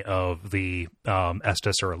how many of the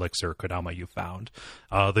Estus or elixir Kodama you found.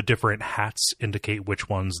 The different hats indicate which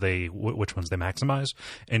ones they maximize,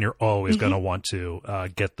 and you're always going to want to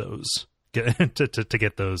get those to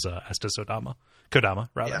get those Estus Kodama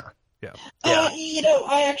rather. Yeah.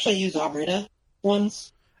 I actually use Amrita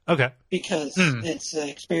ones. Okay. Because it's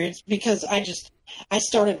experience. Because I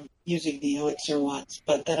started using the elixir ones,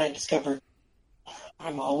 but then I discovered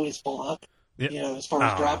I'm always full up. Yep. As far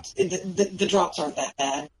as drops, the drops aren't that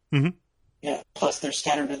bad. Mm-hmm. Yeah. Plus, they're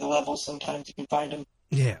scattered in the levels. Sometimes you can find them.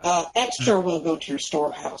 Yeah. Extra will go to your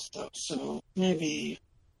storehouse though, so maybe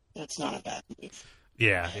that's not a bad move.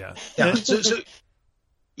 Yeah. So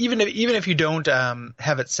even if you don't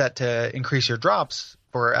have it set to increase your drops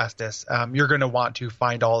for Estus, you're going to want to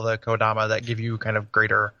find all the Kodama that give you kind of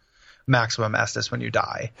greater maximum Estus when you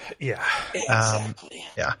die. Yeah. Exactly.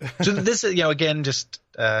 Yeah. So this is, again, just,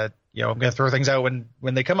 I'm going to throw things out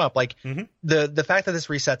when they come up. Like the fact that this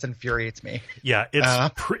resets infuriates me. Yeah.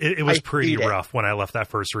 It was pretty rough when I left that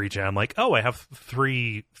first region. I'm like, oh, I have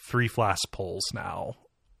three flask pulls now.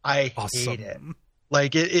 I hate it.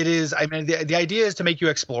 Like it is. I mean, the idea is to make you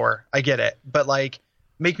explore. I get it, but like,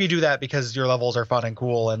 make me do that because your levels are fun and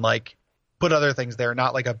cool, and like, put other things there,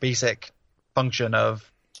 not like a basic function of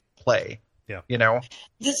play. Yeah.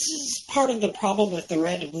 This is part of the problem with the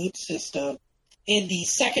random loot system. In the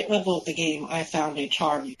second level of the game, I found a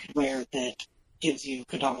charm you could wear that gives you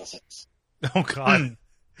Kodama sets. Oh God.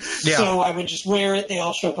 Yeah. So I would just wear it. They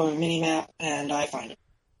all show up on a mini map, and I find them.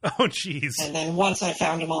 Oh jeez. And then once I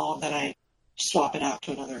found them all, then I swap it out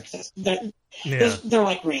to another access. They're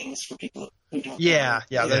like rings for people who don't. Yeah.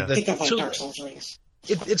 Think of like Dark Souls rings.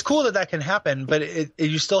 It's cool that can happen, but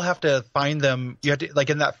you still have to find them. You have to, like,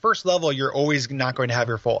 in that first level, you're always not going to have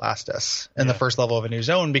your full Estus in the first level of a new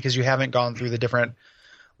zone because you haven't gone through the different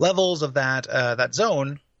levels of that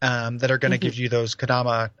zone that are going to give you those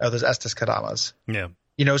Kodama, those Estus Kodamas. Yeah.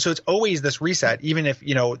 So it's always this reset, even if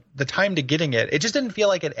the time to getting it just didn't feel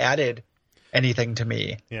like it added anything to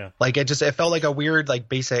me. Yeah. Like it felt like a weird, like,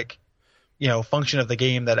 basic, function of the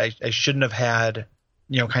game that I shouldn't have had,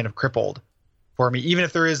 kind of crippled for me. Even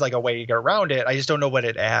if there is like a way to get around it, I just don't know what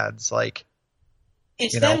it adds. Like,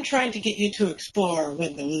 it's them trying to get you to explore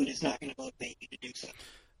when the loot is not going to motivate you to do so.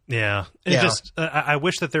 Yeah. I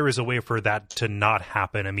wish that there was a way for that to not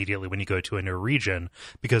happen immediately when you go to a new region,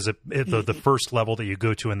 because the first level that you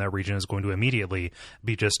go to in that region is going to immediately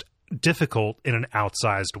be just difficult in an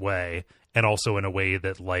outsized way, and also in a way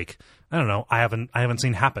that, like, I don't know, I haven't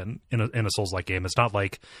seen happen in a Souls-like game. It's not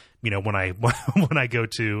like, when I go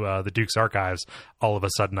to the Duke's Archives, all of a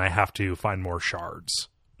sudden I have to find more shards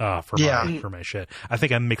for my shit. I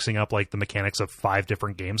think I'm mixing up like the mechanics of 5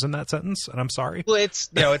 different games in that sentence, and I'm sorry. Well, it's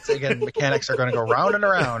again, mechanics are going to go round and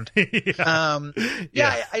around. I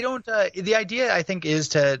don't. The idea, I think, is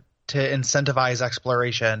to incentivize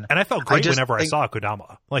exploration. And I felt great whenever I saw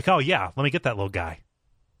Kodama. Like, oh yeah, let me get that little guy.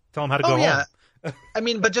 Tell him how to go home. I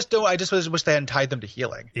mean, but I just wish they hadn't tied them to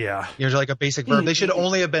healing. Yeah. Like a basic verb. They should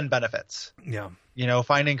only have been benefits. Yeah.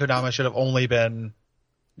 Finding Kodama should have only been,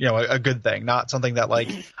 a good thing, not something that, like,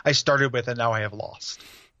 I started with and now I have lost.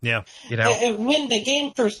 Yeah. And when the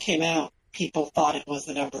game first came out, people thought it was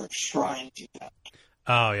the number of shrines you found.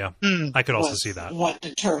 Oh, yeah. I could also see that. What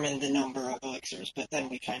determined the number of elixirs, but then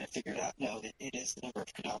we kind of figured out, no, it is the number of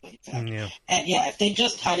Kodama you found. Yeah. And yeah, if they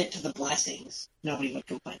just tied it to the blessings, nobody would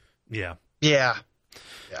complain. Yeah. Yeah.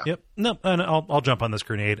 Yep. No, and I'll jump on this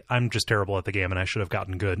grenade. I'm just terrible at the game, and I should have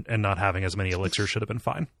gotten good, and not having as many elixirs should have been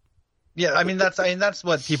fine. Yeah, I mean that's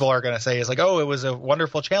what people are going to say is like, oh, it was a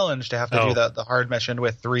wonderful challenge to have to do the hard mission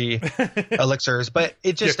with 3 elixirs, but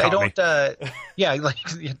it just I don't. No,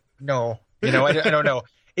 I don't know.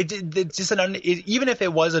 It's just even if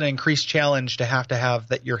it was an increased challenge to have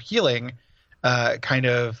that your healing kind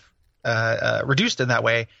of reduced in that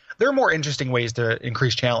way. There are more interesting ways to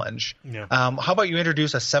increase challenge. Yeah. How about you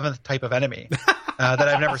introduce a 7th type of enemy that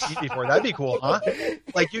I've never seen before? That'd be cool, huh?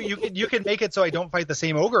 Like you can make it so I don't fight the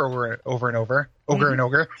same ogre over and over, ogre and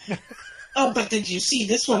ogre. Oh, but did you see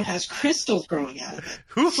this one has crystals growing out of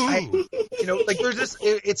it? There's this.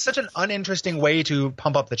 It's such an uninteresting way to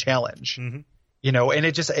pump up the challenge. Mm-hmm. And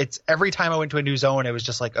it's every time I went to a new zone, it was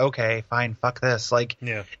just like, okay, fine, fuck this. Like,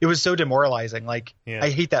 it was so demoralizing. Like, I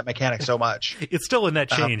hate that mechanic so much. It's still a net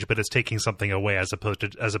change, but it's taking something away as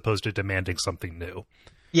opposed to demanding something new.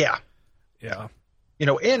 Yeah. Yeah.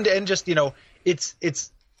 And just,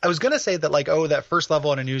 it's, I was going to say that like, oh, that first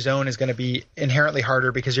level in a new zone is going to be inherently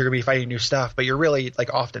harder because you're going to be fighting new stuff, but you're really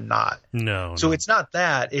like often not. No. So it's not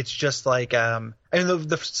that. It's just like,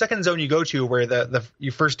 the second zone you go to where you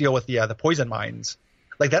first deal with the poison mines,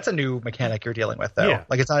 like that's a new mechanic you're dealing with though. Yeah.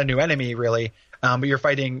 Like it's not a new enemy really, but you're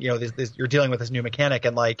fighting, you're dealing with this new mechanic,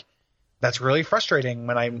 and like that's really frustrating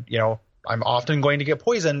when I'm often going to get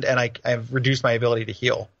poisoned and I've reduced my ability to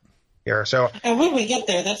heal here. So, and when we get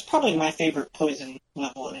there, that's probably my favorite poison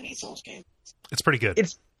level in any Souls game. It's pretty good.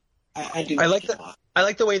 I do. I like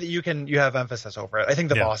the way that you have emphasis over it. I think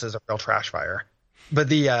the boss is a real trash fire,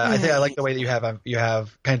 but I think I like the way that you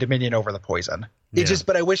have kind of dominion over the poison.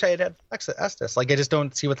 But I wish I had Estus. Like I just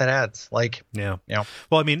don't see what that adds. Like Well,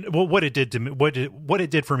 I mean, what it did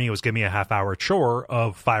for me was give me a half-hour chore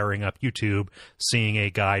of firing up YouTube, seeing a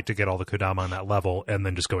guide to get all the Kodama on that level, and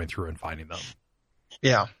then just going through and finding them.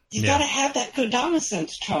 Yeah. You gotta have that Kodama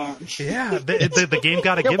sense charm. Yeah, the game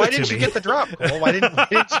gotta give it to me. Why didn't you get the drop, Cole? Why didn't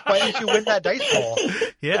you win that dice roll?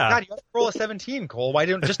 Yeah. God, you have to roll a 17, Cole. Why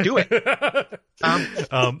didn't just do it?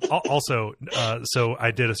 Also, so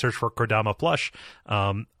I did a search for Kodama plush.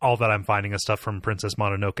 All that I'm finding is stuff from Princess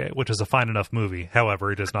Mononoke, which is a fine enough movie.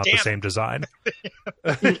 However, it is not the same design.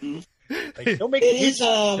 Like, it is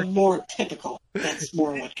more typical. That's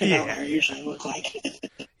more what Kodama usually look like.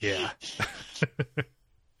 Yeah.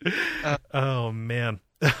 Oh man.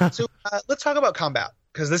 So let's talk about combat,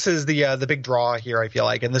 because this is the big draw here, I feel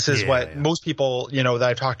like, and this is what most people that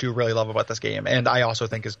I've talked to really love about this game, and I also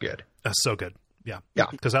think is good. So good. Yeah.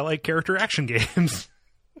 Because I like character action games.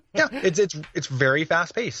 Yeah, it's very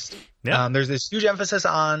fast paced. Yeah. There's this huge emphasis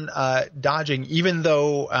on dodging, even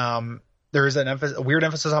though there is a weird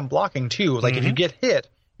emphasis on blocking too. Like if you get hit,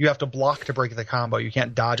 you have to block to break the combo. You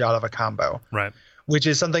can't dodge out of a combo. Right. Which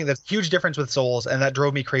is something that's a huge difference with Souls, and that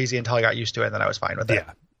drove me crazy until I got used to it, and then I was fine with it.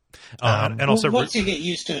 Yeah. And also, once you get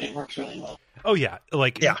used to it, it works really well. Oh, yeah.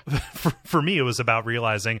 Like, for me, it was about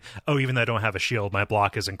realizing, even though I don't have a shield, my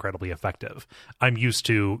block is incredibly effective. I'm used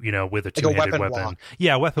to, with a two-handed weapon. Block.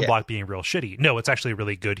 Yeah, weapon block being real shitty. No, it's actually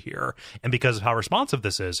really good here. And because of how responsive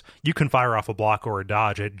this is, you can fire off a block or a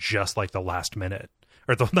dodge at just like the last minute.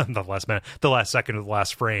 Or the last minute, the last second of the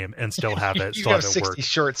last frame, and still have it. You have 60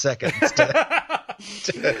 short seconds. This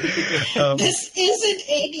isn't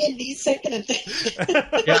AD&D second edition.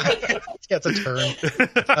 It's a turn.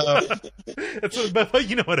 But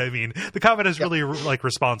you know what I mean. The combat is really like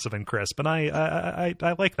responsive and crisp, and I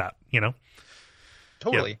like that.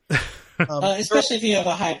 Totally. Especially if you have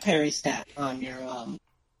a high parry stat on your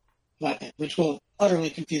weapon, which will utterly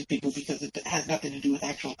confuse people because it has nothing to do with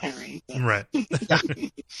actual parrying. But. Right.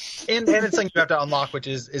 And it's something you have to unlock, which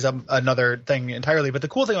is another thing entirely. But the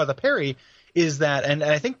cool thing about the parry is that, and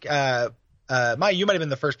I think, Maya, you might have been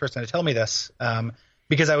the first person to tell me this,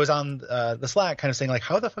 because I was on the Slack kind of saying, like,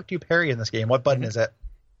 how the fuck do you parry in this game? What button is it?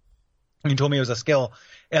 And you told me it was a skill.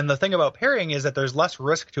 And the thing about parrying is that there's less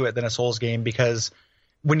risk to it than a Souls game, because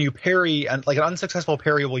when you parry, and like an unsuccessful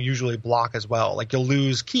parry will usually block as well. Like you'll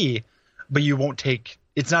lose ki, but you won't take.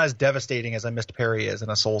 It's not as devastating as a missed parry is in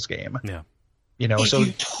a Souls game. Yeah, if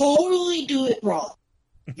you totally do it wrong,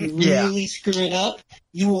 you really screw it up,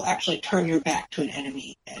 you will actually turn your back to an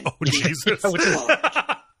enemy. And Jesus! That's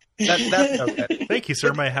no good. Thank you,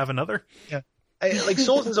 sir. May I have another? Yeah. Like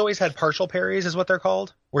Souls has always had partial parries, is what they're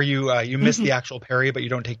called, where you miss the actual parry but you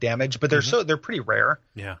don't take damage. But they're pretty rare.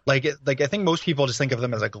 Yeah. Like I think most people just think of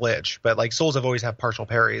them as a glitch, but like Souls have always had partial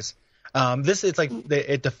parries. This it's like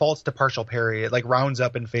it defaults to partial parry. It like rounds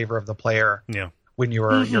up in favor of the player. Yeah. When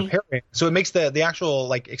you're parrying, so it makes the actual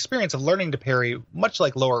like experience of learning to parry much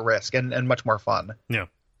like lower risk and much more fun. Yeah.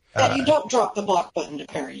 And you don't drop the block button to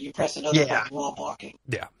parry. You press another button while blocking.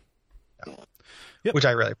 Yeah. Yep. Which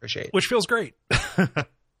I really appreciate. Which feels great.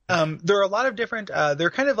 There are a lot of different,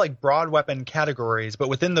 they're kind of like broad weapon categories, but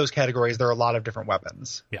within those categories, there are a lot of different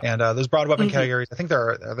weapons. Yeah. And those broad weapon categories, I think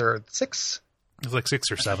there are 6. It's like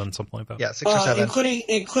 6 or 7, something like that. Yeah, 6 or 7.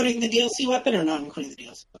 Including the DLC weapon or not including the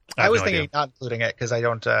DLC weapon? I was thinking not including it because I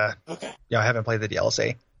don't, I haven't played the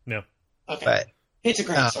DLC. No. Okay. But, it's a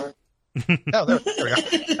great sword. Oh, there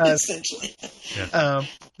we go. Essentially. Yeah.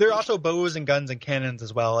 There are also bows and guns and cannons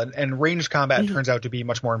as well, and ranged combat turns out to be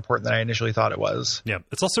much more important than I initially thought it was. Yeah,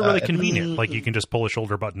 it's also really convenient. Like you can just pull a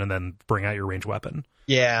shoulder button and then bring out your ranged weapon.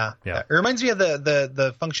 Yeah. It reminds me of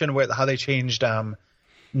the function with how they changed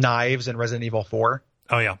knives in Resident Evil 4.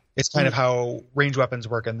 Oh yeah, it's kind of how range weapons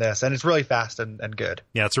work in this, and it's really fast and good.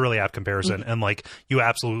 Yeah, it's a really apt comparison, and like you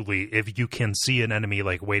absolutely, if you can see an enemy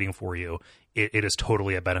like waiting for you, it is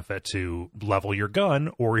totally a benefit to level your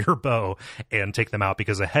gun or your bow and take them out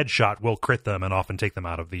because a headshot will crit them and often take them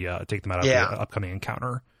out of the the upcoming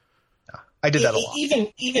encounter. I did that a lot.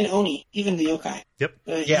 Even Oni, even the yokai. Yep.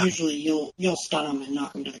 Usually you'll stun them and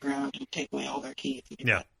knock them to the ground and take away all their ki if you do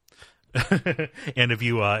that. And if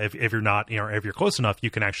you if you're not, if you're close enough, you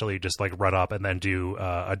can actually just like run up and then do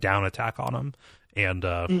a down attack on him, and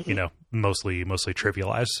mostly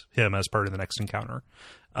trivialize him as part of the next encounter.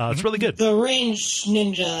 It's really good. The ranged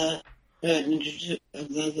ninja,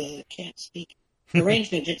 can't speak. The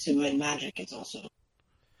ranged ninjutsu and magic is also.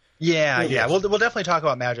 Yeah. We'll definitely talk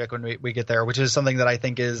about magic when we get there, which is something that I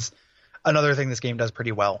think is another thing this game does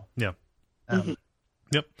pretty well. Yeah.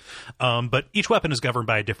 Yep. But each weapon is governed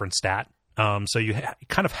by a different stat. So you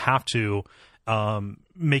kind of have to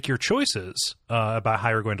make your choices about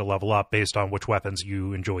how you're going to level up based on which weapons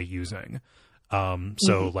you enjoy using.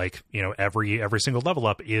 Like, every single level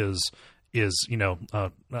up is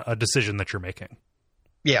a decision that you're making.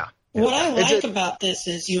 Yeah. What I like about this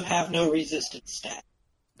is you have no resistance stat.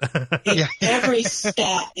 Every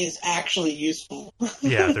stat is actually useful.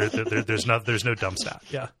 Yeah, there's no dumb stat.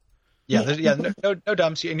 Yeah. No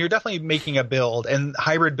dumps, and you're definitely making a build, and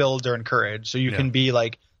hybrid builds are encouraged. So you can be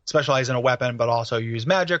like specialize in a weapon, but also use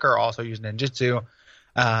magic or also use ninjutsu,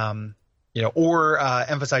 or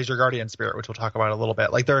emphasize your guardian spirit, which we'll talk about a little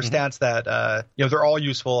bit. Like there are stats that they're all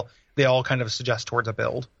useful. They all kind of suggest towards a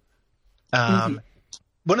build.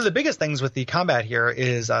 One of the biggest things with the combat here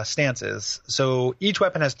is stances. So each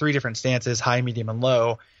weapon has 3 different stances: high, medium, and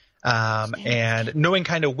low. And knowing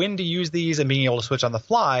kind of when to use these and being able to switch on the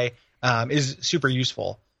fly is super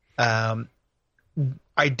useful.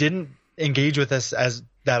 I didn't engage with this as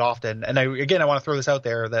that often. And I want to throw this out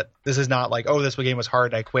there that this is not like, oh, this game was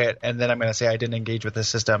hard and I quit. And then I'm going to say I didn't engage with this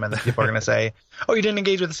system. And then people are going to say, oh, you didn't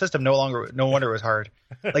engage with the system. No wonder it was hard.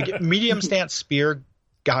 Like medium stance spear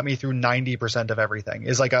got me through 90% of everything.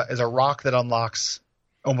 Is a rock that unlocks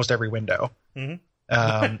almost every window. So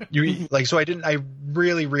I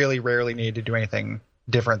really, really rarely need to do anything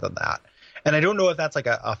different than that. And I don't know if that's like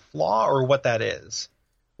a flaw or what that is.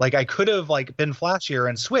 Like I could have like been flashier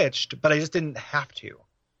and switched, but I just didn't have to.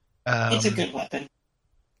 It's a good weapon.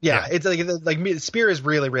 Yeah, it's like spear is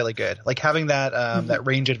really, really good. Like having that that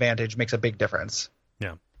range advantage makes a big difference.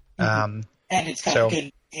 Yeah. And it's got a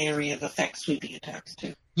good area of effect sweeping attacks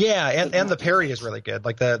too. Yeah, and the parry is really good.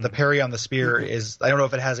 Like the parry on the spear is, I don't know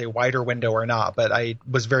if it has a wider window or not, but I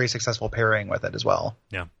was very successful parrying with it as well.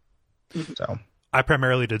 Yeah. So I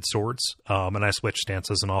primarily did swords, and I switched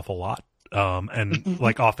stances an awful lot. And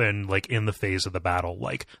like often like in the phase of the battle,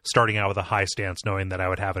 like starting out with a high stance, knowing that I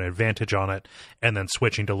would have an advantage on it, and then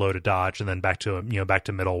switching to low to dodge, and then back to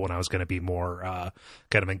middle when I was going to be more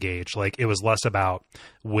kind of engaged. Like it was less about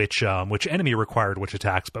which enemy required which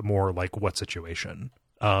attacks, but more like what situation.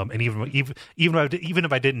 And even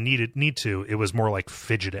if I didn't need to, it was more like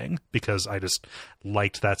fidgeting because I just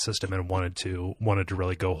liked that system and wanted to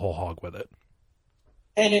really go whole hog with it.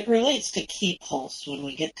 And it relates to key pulse when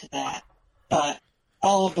we get to that. But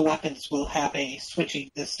all of the weapons will have a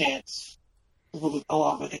switching the stance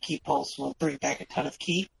along with a key pulse will bring back a ton of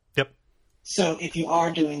ki. Yep. So if you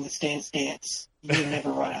are doing the stance, you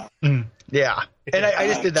never run out. Yeah. And I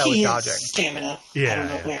just did that with dodging. Stamina. Yeah. I don't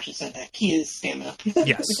know if we actually said that. Ki is stamina.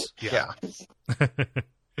 Yes. Yeah.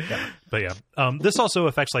 But this also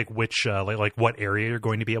affects like which like what area you're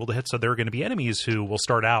going to be able to hit. So there are going to be enemies who will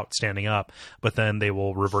start out standing up, but then they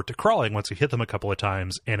will revert to crawling once you hit them a couple of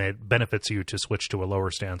times, and it benefits you to switch to a lower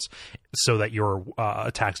stance so that your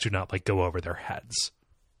attacks do not like go over their heads.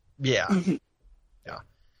 Yeah. Yeah.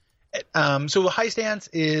 So high stance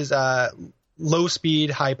is low speed,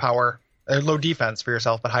 high power, low defense for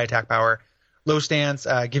yourself, but high attack power. Low stance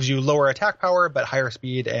gives you lower attack power, but higher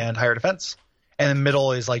speed and higher defense. And then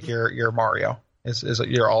middle is like your Mario, is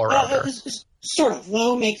your all arounder. Sort of.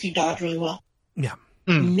 Low makes you dodge really well. Yeah.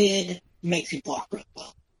 Mid makes you block really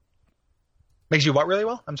well. Makes you what really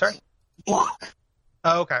well? I'm sorry? Block.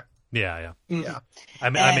 Oh, okay. Yeah. Yeah. I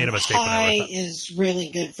made a mistake when I high wrote that. is really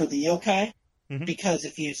good for the yokai, Mhm. because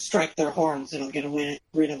if you strike their horns, it'll get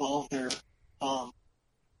rid of all of their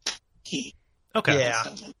ki. Okay. Yeah.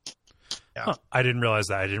 Huh. I didn't realize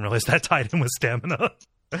that. I didn't realize that tied in with stamina.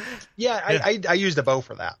 Yeah, I used a bow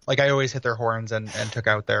for that. Like I always hit their horns and took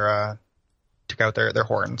out their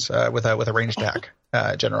horns with a ranged attack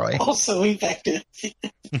generally. Also effective.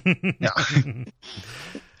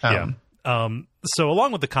 Yeah. So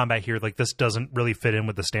along with the combat here, like this doesn't really fit in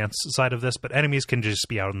with the stance side of this, but enemies can just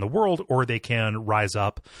be out in the world, or they can rise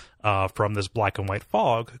up from this black and white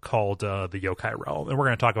fog called the yokai realm. And we're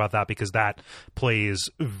going to talk about that because that plays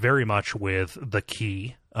very much with the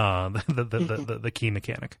key, the key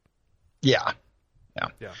mechanic. Yeah.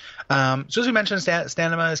 So as we mentioned,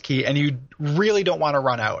 stamina is key, and you really don't want to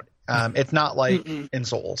run out. It's not like in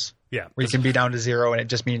Souls. Yeah, where you can be down to 0 and it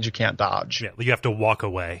just means you can't dodge. Yeah, you have to walk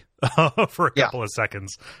away for a couple of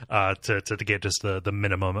seconds to get just the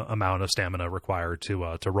minimum amount of stamina required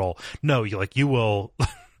to roll. No, you will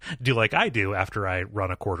do like I do after I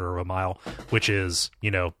run a quarter of a mile, which is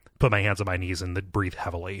put my hands on my knees and breathe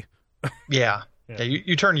heavily. Yeah.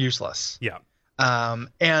 You turn useless. Yeah.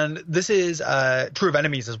 And this is true of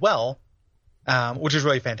enemies as well, which is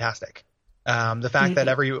really fantastic. The fact that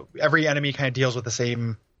every enemy kind of deals with the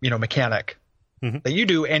same mechanic that you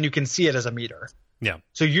do, and you can see it as a meter. Yeah.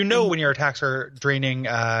 So when your attacks are draining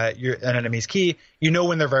an enemy's ki,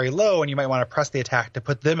 when they're very low, and you might want to press the attack to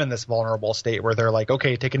put them in this vulnerable state where they're like,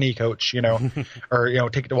 okay, take a knee, coach, or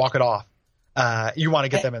take it to walk it off. You want to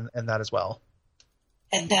get them in that as well.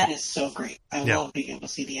 And that is so great. I love being able to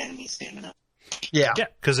see the enemy stamina. Yeah. Yeah,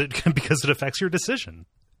 because it affects your decision.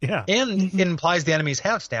 Yeah. And it implies the enemies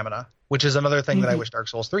have stamina, which is another thing that I wish Dark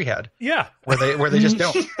Souls 3 had. Yeah. Where they just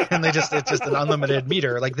don't. And it's just an unlimited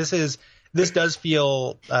meter. Like this does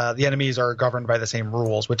feel the enemies are governed by the same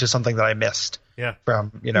rules, which is something that I missed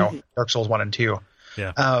from, Dark Souls 1 and 2.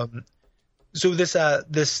 Yeah. So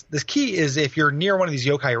this key is if you're near one of these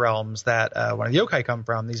yokai realms that one of the yokai come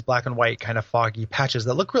from, these black and white kind of foggy patches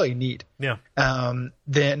that look really neat. Yeah.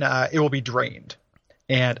 Then it will be drained.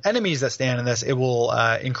 And enemies that stand in this, it will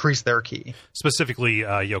increase their ki. Specifically,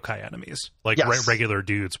 yokai enemies. Like regular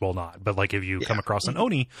dudes will not. But like if you come across an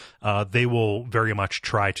Oni, they will very much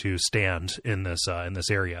try to stand in this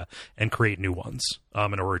area and create new ones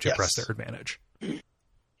in order to press their advantage.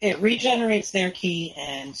 It regenerates their ki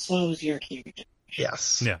and slows your ki regeneration.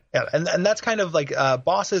 Yes. Yeah. And that's kind of like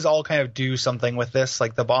bosses all kind of do something with this.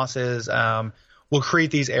 Like the bosses will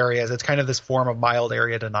create these areas. It's kind of this form of mild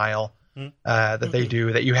area denial. That they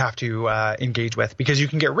do that you have to engage with, because you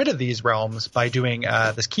can get rid of these realms by doing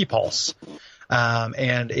this ki pulse.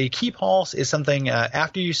 And a ki pulse is something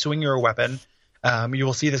after you swing your weapon, you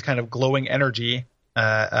will see this kind of glowing energy,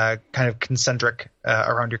 kind of concentric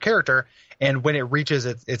around your character. And when it reaches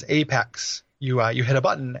its apex, you hit a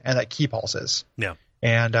button and that ki pulses. Yeah.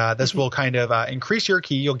 And this will kind of increase your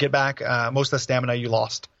ki. You'll get back most of the stamina you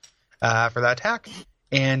lost for that attack,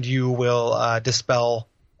 and you will dispel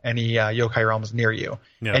any yokai realms near you.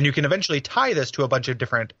 Yeah. And you can eventually tie this to a bunch of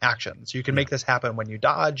different actions. You can make this happen when you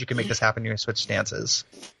dodge. You can make this happen when you switch stances.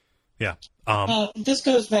 Yeah. This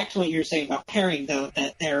goes back to what you were saying about pairing, though,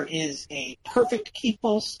 that there is a perfect ki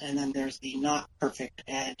pulse, and then there's the not perfect,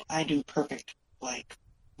 and I do perfect like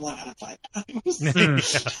 1 out of 5 times.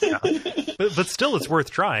 But still, it's worth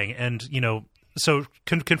trying. And, so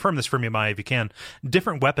confirm this for me, Maya, if you can.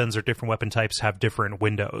 Different weapons or different weapon types have different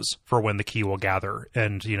windows for when the key will gather,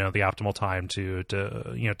 and the optimal time to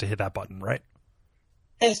hit that button, right?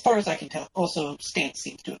 As far as I can tell. Also, stance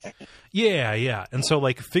seems to affect it. Yeah. And so,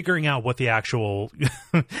 like, figuring out what the actual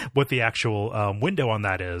window on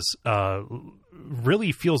that is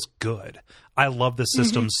really feels good. I love this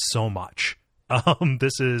system so much.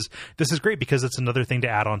 This is great because it's another thing to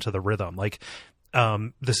add on to the rhythm. Like,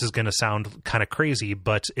 this is going to sound kind of crazy,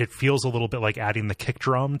 but it feels a little bit like adding the kick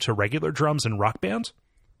drum to regular drums in Rock Band.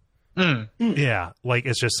 Yeah, like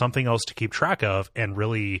it's just something else to keep track of, and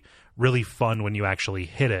really, really fun when you actually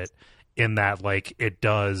hit it. In that, like, it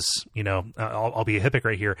does, I'll be a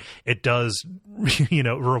hypocrite here. It does,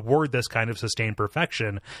 reward this kind of sustained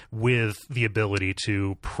perfection with the ability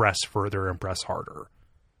to press further and press harder.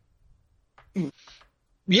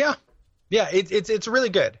 Yeah, it's really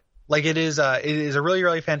good. Like it is a really,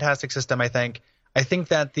 really fantastic system. I think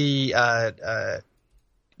that the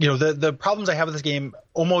the problems I have with this game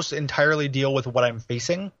almost entirely deal with what I'm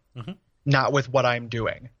facing, not with what I'm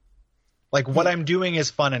doing. Like what I'm doing is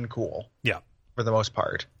fun and cool. Yeah. For the most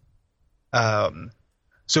part.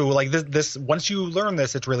 So like this once you learn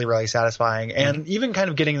this, it's really, really satisfying. And even kind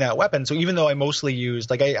of getting that weapon. So even though I mostly used,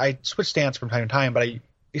 like I switch stance from time to time, but I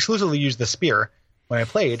exclusively used the spear when I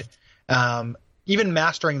played. Even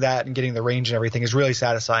mastering that and getting the range and everything is really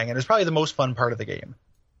satisfying. And it's probably the most fun part of the game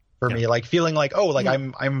for me. Like feeling like,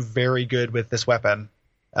 I'm very good with this weapon,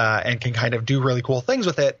 and can kind of do really cool things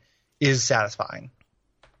with it is satisfying.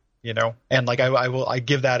 You know, and like I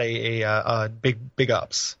give that a big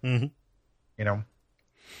ups. You know.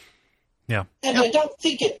 Yeah. And I don't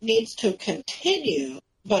think it needs to continue,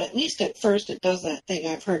 but at least at first it does that thing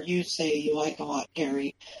I've heard you say you like a lot,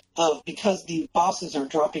 Gary, of because the bosses are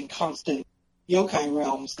dropping constant yokai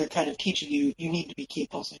realms, they're kind of teaching you need to be key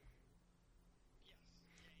pulsing.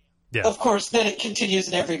 Yeah. Of course, then it continues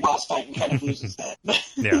in every boss fight and kind of loses that.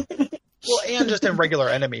 Yeah. Well, and just in regular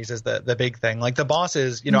enemies is the big thing. Like the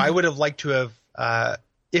bosses, I would have liked to have,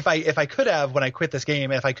 if I could have, when I quit this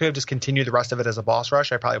game, if I could have just continued the rest of it as a boss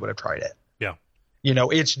rush, I probably would have tried it. Yeah.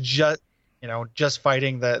 It's just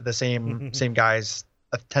fighting the same guys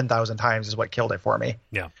 10,000 times is what killed it for me.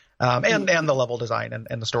 Yeah. And the level design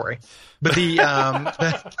and the story. But the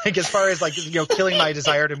like as far as like killing my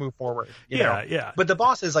desire to move forward. You know? Yeah. But the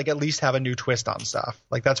bosses like at least have a new twist on stuff.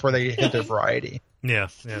 Like that's where they hit their variety. Yeah.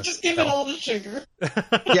 Just give it all the sugar.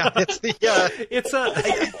 Yeah, it's the it's a.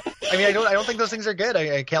 I mean, I don't think those things are good.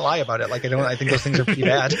 I can't lie about it. Like I think those things are pretty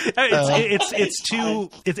bad. It's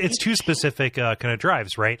too specific kind of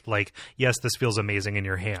drives, right? Like, yes, this feels amazing in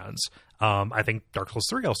your hands. I think Dark Souls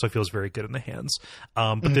 3 also feels very good in the hands.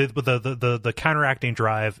 But the counteracting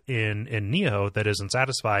drive in Nioh that isn't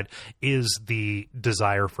satisfied is the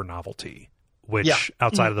desire for novelty, which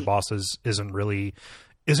outside of the bosses isn't really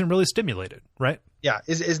stimulated, right? Yeah,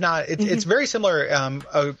 is not. It's very similar.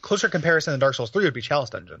 A closer comparison than Dark Souls 3 would be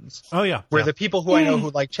Chalice Dungeons. Oh yeah, where the people who I know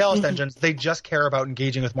who like Chalice Dungeons, they just care about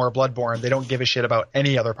engaging with more Bloodborne. They don't give a shit about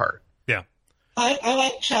any other part. Yeah, I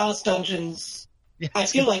like Chalice Dungeons. Yeah. I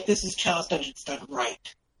feel like this is Chalice Dungeons done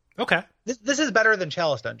right. Okay, this is better than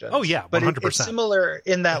Chalice Dungeons. Oh yeah, 100%. But it's similar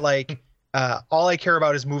in that like. All I care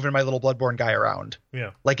about is moving my little Bloodborne guy around.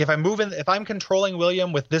 Yeah. Like if I'm controlling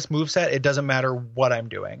William with this moveset, it doesn't matter what I'm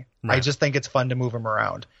doing. Right. I just think it's fun to move him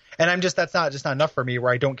around. And that's not enough for me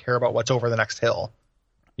where I don't care about what's over the next hill.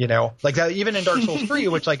 Like that, even in Dark Souls 3,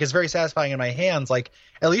 which like is very satisfying in my hands, like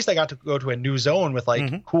at least I got to go to a new zone with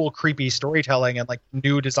like cool, creepy storytelling and like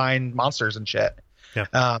new design monsters and shit.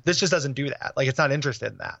 Yeah. This just doesn't do that. Like it's not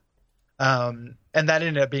interested in that. And that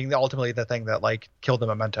ended up being ultimately the thing that like killed the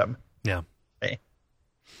momentum. Yeah.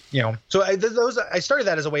 So I started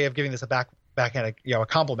that as a way of giving this a backhand, a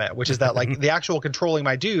compliment, which is that like the actual controlling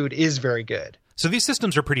my dude is very good. So these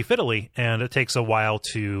systems are pretty fiddly, and it takes a while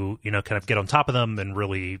to, kind of get on top of them and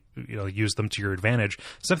really, use them to your advantage.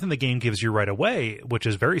 Something the game gives you right away, which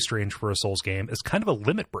is very strange for a Souls game, is kind of a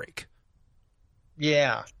limit break.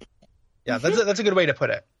 Yeah. Yeah, that's a good way to put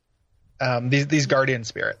it. These guardian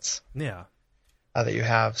spirits. Yeah. That you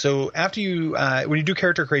have. So after you, when you do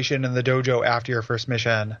character creation in the dojo after your first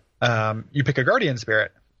mission, you pick a guardian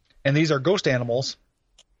spirit, and these are ghost animals.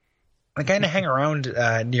 They kind of hang around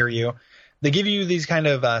near you. They give you these kind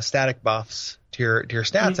of static buffs to your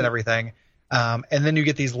stats and everything, and then you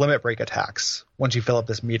get these limit break attacks once you fill up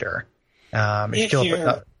this meter. If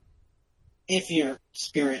your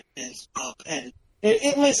spirit is up, and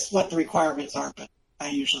it lists what the requirements are, but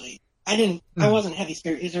I wasn't a heavy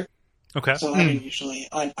spirit user. Okay. So I didn't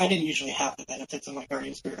usually have the benefits of my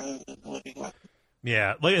guardian spirit other than the living weapon.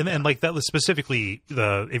 Yeah, and like that was specifically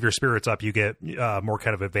if your spirit's up, you get more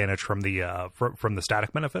kind of advantage from the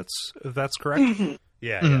static benefits. If that's correct. Mm-hmm.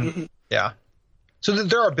 Yeah. Yeah. So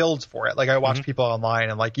there are builds for it. Like I watch people online,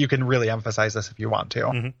 and like you can really emphasize this if you want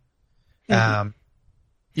to.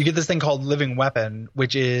 You get this thing called living weapon,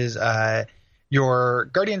 which is your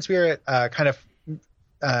guardian spirit kind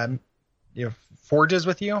of forges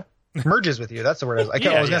with you. Merges with you. That's the word.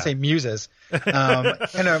 I was going to say muses.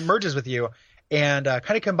 Kind of merges with you and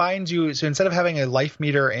kind of combines you. So instead of having a life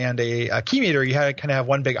meter and a key meter, you kind of have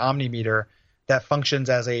one big omni meter that functions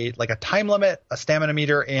as a time limit, a stamina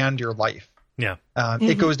meter, and your life. Yeah.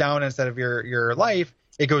 It goes down instead of your life.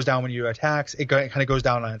 It goes down when you do attacks. It kind of goes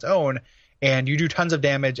down on its own, and you do tons of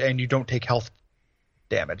damage, and you don't take health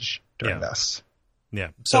damage during this.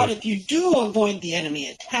 Yeah. So but if you do avoid the enemy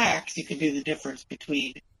attacks, you can do the difference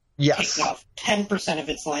between taking off 10% of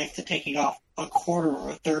its life to taking off a quarter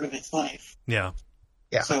or a third of its life. Yeah.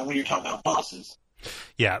 Yeah. So when you're talking about bosses.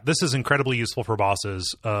 Yeah, this is incredibly useful for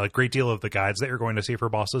bosses. A great deal of the guides that you're going to see for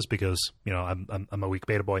bosses, because I'm a weak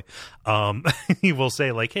beta boy. He will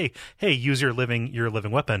say like, hey, use your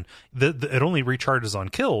living weapon. It only recharges on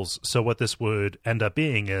kills. So what this would end up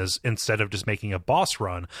being is, instead of just making a boss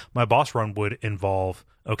run, my boss run would involve,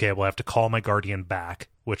 okay, well, I have to call my guardian back,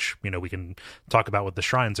 which we can talk about with the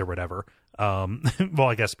shrines or whatever. Well,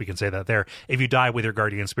 I guess we can say that there. If you die with your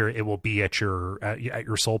guardian spirit, it will be at your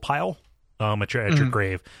soul pile. At your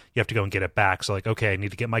grave. You have to go and get it back. So like, okay, I need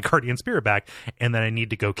to get my guardian spirit back, and then I need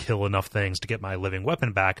to go kill enough things to get my living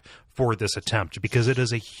weapon back for this attempt, because it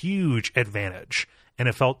is a huge advantage. And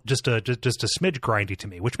it felt just a smidge grindy to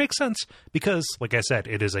me, which makes sense because, like I said,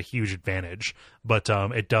 it is a huge advantage, but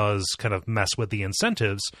it does kind of mess with the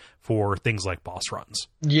incentives for things like boss runs.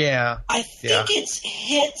 Yeah. I think it's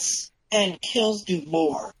hits and kills do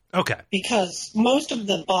more. Okay. Because most of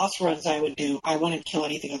the boss runs I would do, I wouldn't kill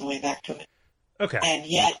anything on the way back to it. Okay. And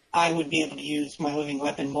yet, I would be able to use my living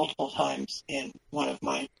weapon multiple times in one of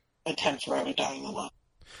my attempts where I would die a lot.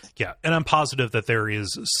 Yeah, and I'm positive that there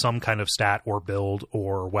is some kind of stat or build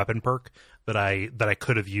or weapon perk that I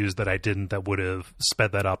could have used that I didn't, that would have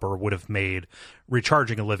sped that up or would have made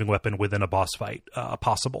recharging a living weapon within a boss fight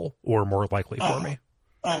possible or more likely for me.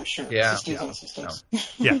 I'm sure. Yeah. Systems.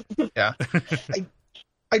 Yeah. Yeah.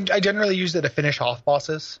 I generally used it to finish off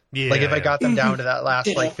bosses. Yeah, like if I yeah. got them down to that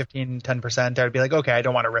last like 15-10%, I would be like, okay, I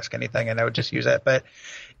don't want to risk anything, and I would just use it. But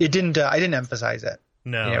it didn't. I didn't emphasize it.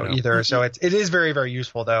 No. Either. So it is very, very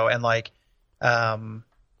useful though, and like,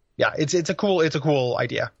 it's a cool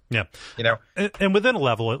idea. Yeah. And within a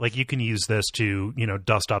level, like you can use this to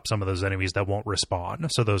dust up some of those enemies that won't respawn.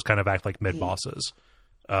 So those kind of act like mid bosses.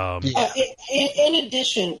 In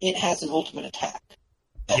addition, it has an ultimate attack.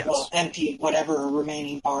 That will Yes. empty whatever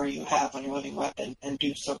remaining bar you have on your living weapon and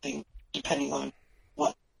do something depending on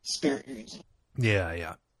what spirit you're using.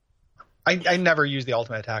 Yeah. I never used the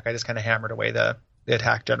ultimate attack. I just kind of hammered away the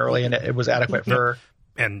attack generally, and it was adequate for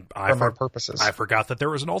our purposes. I forgot that there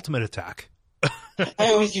was an ultimate attack.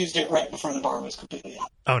 I always used it right before the bar was completely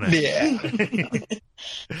up. Oh, nice. Yeah.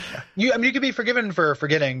 You could be forgiven for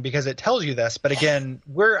forgetting because it tells you this, but again,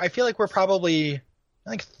 I feel like we're probably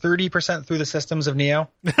like 30% through the systems of Nioh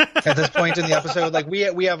at this point in the episode. Like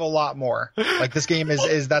we have a lot more. Like this game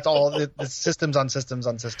is that's all the systems on systems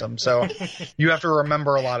on systems. So you have to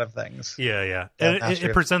remember a lot of things. Yeah. And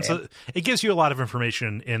it presents it gives you a lot of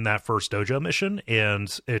information in that first dojo mission,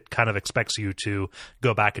 and it kind of expects you to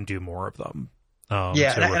go back and do more of them. And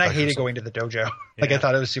I hated going to the dojo. Like Yeah. I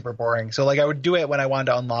thought it was super boring. So like I would do it when I wanted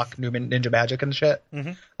to unlock new ninja magic and shit.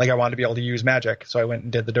 Mm-hmm. Like I wanted to be able to use magic, so I went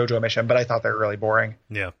and did the dojo mission. But I thought they were really boring.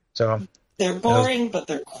 Yeah. So they're boring, but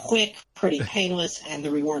they're quick, pretty painless, and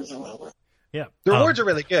the rewards are well worth. Yeah. The rewards are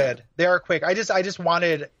really good. They are quick. I just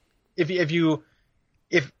wanted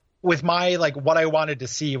if with my like what I wanted to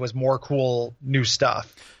see was more cool new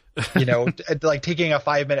stuff. Like taking a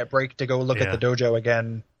 5-minute break to go look at the dojo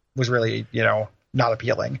again was really not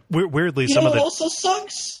appealing. Weirdly, It also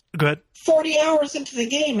sucks. Go ahead. 40 hours into the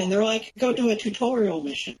game, and they're like, go do a tutorial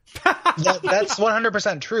mission. That's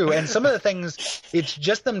 100% true. And some of the things, it's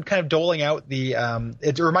just them kind of doling out the.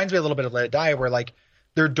 It reminds me a little bit of Let It Die, where like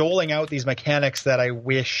they're doling out these mechanics that I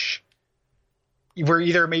wish were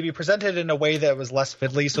either maybe presented in a way that was less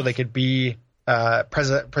fiddly, so they could be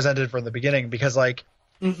presented from the beginning. Because like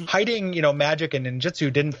hiding, magic and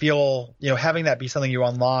ninjutsu didn't feel, having that be something you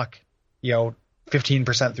unlock,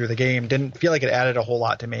 15% through the game didn't feel like it added a whole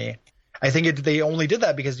lot to me. I think they only did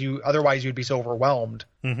that because otherwise you'd be so overwhelmed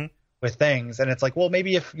with things. And it's like, well,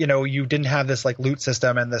 maybe if, you didn't have this like loot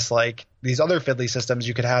system and this like these other fiddly systems,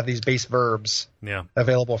 you could have these base verbs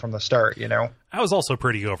available from the start, I was also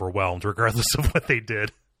pretty overwhelmed regardless of what they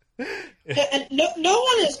did. And no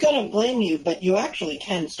one is going to blame you, but you actually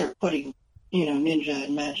can start putting, ninja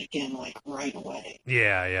and magic in like right away.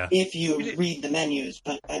 Yeah. If you read the menus,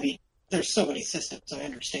 but I mean, there's so many systems. I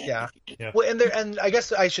understand. Yeah. Well, and I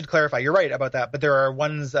guess I should clarify. You're right about that, but there are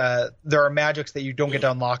ones. There are magics that you don't get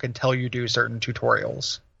to unlock until you do certain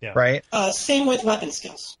tutorials. Yeah. Right. Same with weapon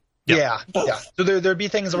skills. Yeah. Both. Yeah. So there'd be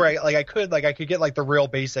things where I could get like the real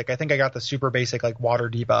basic. I think I got the super basic like water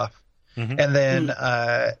debuff. And then,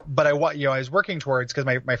 but I was working towards,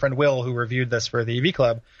 because my friend Will, who reviewed this for the EV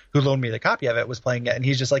Club, who loaned me the copy of it, was playing it, and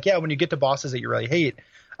he's just like, yeah, when you get to bosses that you really hate,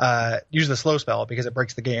 use the slow spell because it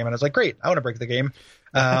breaks the game. And I was like, great, I want to break the game.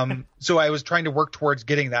 So I was trying to work towards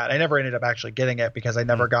getting that. I never ended up actually getting it because I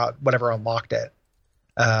never got whatever unlocked it.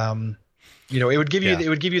 It would give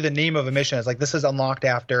you the name of a mission. It's like, this is unlocked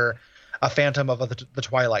after a Phantom of the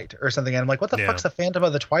Twilight or something. And I'm like, what the fuck's a Phantom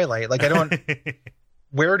of the Twilight? Like, I don't.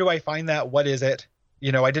 Where do I find that? What is it?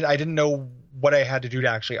 I didn't know what I had to do to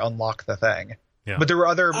actually unlock the thing. Yeah. But there were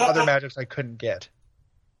other magics I couldn't get.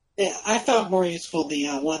 Yeah, I found more useful the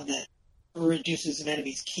one that reduces an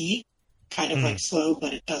enemy's ki, kind of like slow,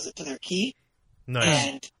 but it does it to their ki. Nice.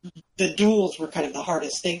 And the duels were kind of the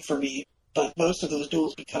hardest thing for me, but most of those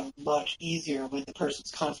duels become much easier when the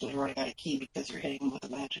person's constantly running out of ki because you're hitting them with a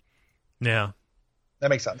magic. Yeah. That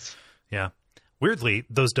makes sense. Yeah. Weirdly,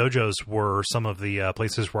 those dojos were some of the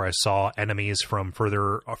places where I saw enemies from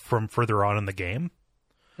further on in the game.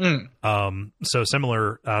 So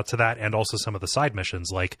similar to that, and also some of the side missions,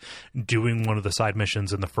 like doing one of the side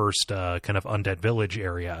missions in the first kind of undead village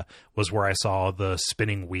area was where I saw the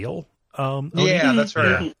spinning wheel. Yeah, that's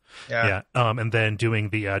right. Yeah. And then doing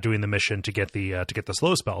the mission to get the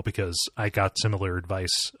slow spell, because I got similar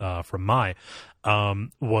advice from Mai,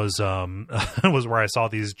 was where I saw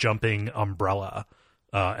these jumping umbrella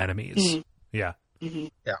enemies. Yeah.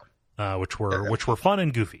 Yeah. Which were fun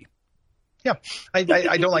and goofy. Yeah, I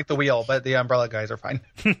don't like the wheel, but the umbrella guys are fine.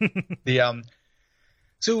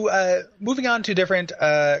 So moving on to different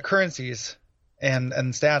currencies and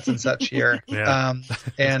stats and such here. Yeah.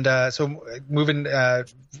 So moving the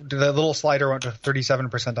little slider went to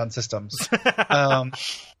 37% on systems.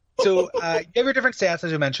 So you have your different stats,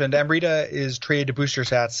 as you mentioned. Amrita is traded to boost your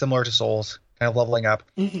stats, similar to Souls, kind of leveling up.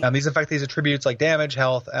 These affect these attributes like damage,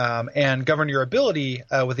 health, and govern your ability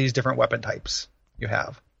with these different weapon types you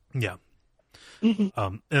have. Yeah.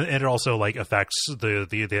 And it also like affects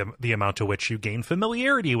the amount to which you gain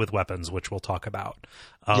familiarity with weapons, which we'll talk about.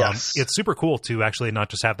 Yes. It's super cool to actually not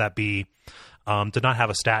just have that be to not have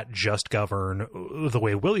a stat just govern the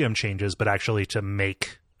way William changes, but actually to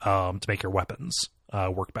make your weapons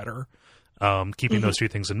work better. Keeping those two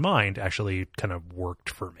things in mind actually kind of worked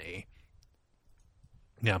for me.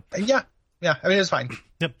 Yeah. I mean, it's fine.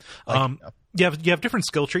 Yep. You have different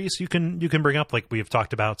skill trees you can bring up, like we've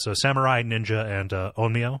talked about. So Samurai, Ninja, and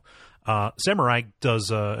Onmyo. Samurai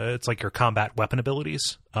does it's like your combat weapon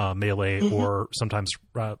abilities, melee, or sometimes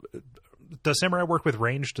does Samurai work with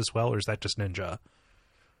ranged as well, or is that just Ninja?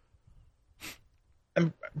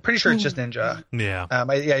 I'm pretty sure it's just Ninja.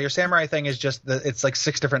 Yeah. Your Samurai thing is just it's like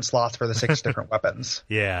 6 different slots for the 6 different weapons.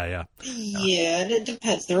 Yeah, and it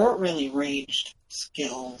depends. There aren't really ranged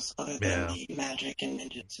skills other than the magic and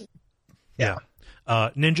ninjutsu. Yeah.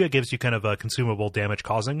 Ninja gives you kind of consumable damage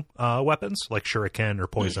causing weapons like shuriken or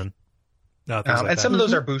poison. Things like and that. some of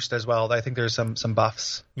those are boost as well. I think there's some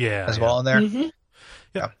buffs as well in there.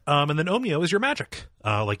 Yeah. And then Onmyo is your magic.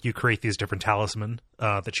 Like you create these different talisman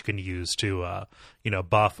that you can use to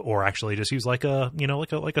buff, or actually just use like a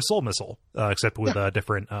soul missile, except with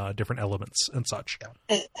different elements and such.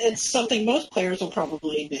 And something most players will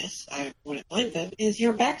probably miss, I wouldn't blame them, is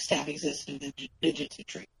your backstabbing system in ninjutsu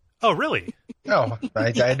tree. Oh, really? Oh,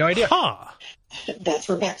 I had no idea. Huh. That's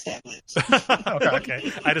where backstab lives.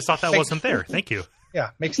 Okay. I just thought that wasn't there. Thank you.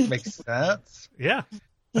 Yeah, makes sense. Yeah.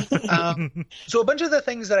 So a bunch of the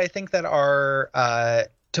things that I think that are,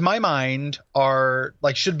 to my mind, are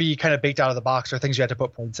like should be kind of baked out of the box, are things you have to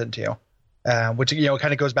put points into, which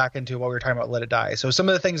kind of goes back into what we were talking about. Let It Die. So some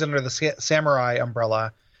of the things under the Samurai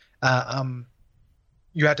umbrella,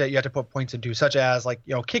 you have to put points into, such as like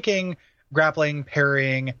kicking, grappling,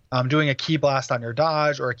 parrying, doing a key blast on your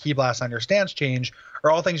dodge or a key blast on your stance change, are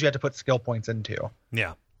all things you have to put skill points into.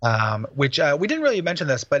 Yeah. Which we didn't really mention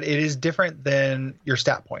this, but it is different than your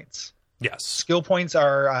stat points. Yes. Skill points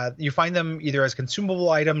are you find them either as consumable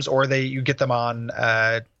items, or you get them on.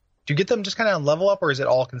 Do you get them just kind of on level up, or is it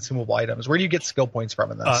all consumable items? Where do you get skill points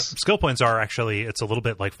from in this? Skill points are actually, it's a little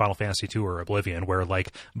bit like Final Fantasy II or Oblivion, where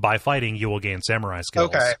like by fighting you will gain samurai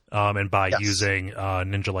skills, and by using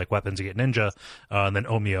ninja-like weapons you get ninja, and then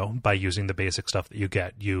Onmyo, by using the basic stuff that you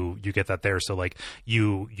get that there. So like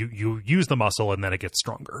you use the muscle and then it gets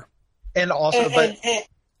stronger. And also, and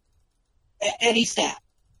any stat,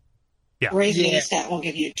 raising any stat will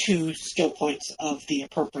give you 2 skill points of the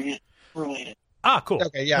appropriate related. Ah, cool.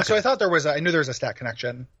 Okay, yeah. Okay. So I thought I knew there was a stat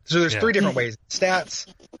connection. So there's 3 different ways: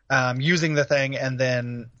 stats, using the thing, and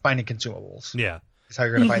then finding consumables. Yeah, is how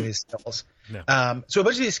you're going to find these skills. Yeah. So a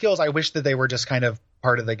bunch of these skills, I wish that they were just kind of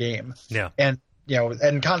part of the game. Yeah. And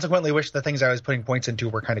and consequently, wish the things I was putting points into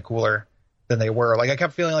were kind of cooler than they were. Like I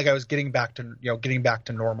kept feeling like I was getting back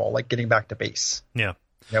to normal, like getting back to base. Yeah.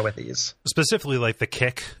 With these, specifically like the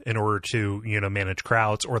kick in order to manage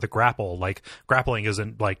crowds, or the grapple. Like grappling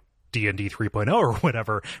isn't like D&D 3.0 or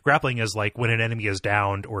whatever. Grappling is like when an enemy is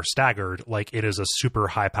downed or staggered, like it is a super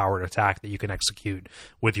high powered attack that you can execute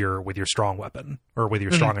with your strong weapon or with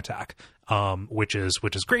your strong attack, which is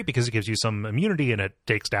great because it gives you some immunity and it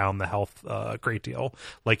takes down the health a great deal.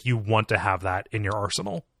 Like you want to have that in your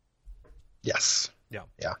arsenal. Yes. Yeah.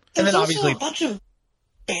 And There's then obviously also a bunch of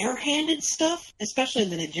barehanded stuff, especially in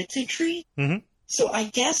the ninjutsu tree. Mm-hmm. So I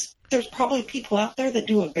guess there's probably people out there that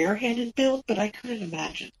do a barehanded build, but I couldn't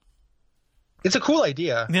imagine. it's a cool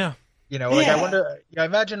idea. Yeah. Like I Yeah. wonder. I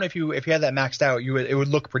imagine if you had that maxed out, it would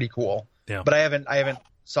look pretty cool. Yeah. But I haven't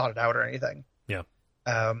sought it out or anything. Yeah.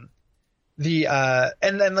 And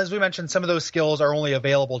then as we mentioned, some of those skills are only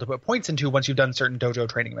available to put points into once you've done certain dojo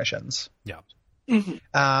training missions. Yeah. Mm-hmm.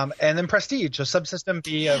 And then prestige, so subsystem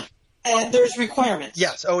B of And there's requirements.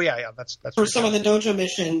 yes. Oh yeah. That's For some of the dojo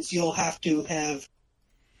missions, you'll have to have,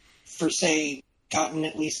 for say, gotten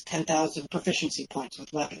at least 10,000 proficiency points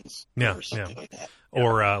with weapons. Yeah, Or something like that.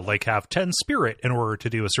 Or like have 10 spirit in order to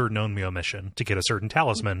do a certain Nioh mission to get a certain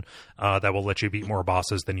talisman that will let you beat more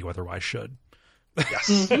bosses than you otherwise should. yes.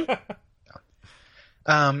 Mm-hmm.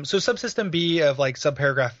 So subsystem B of like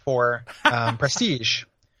subparagraph 4, prestige.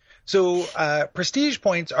 So prestige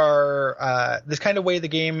points are this kind of way the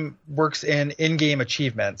game works in-game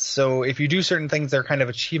achievements. So if you do certain things that are kind of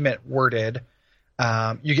achievement worded,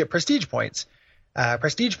 you get prestige points.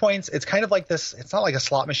 Prestige points, it's kind of like this. It's not like a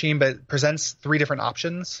slot machine, but it presents 3 different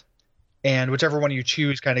options, and whichever one you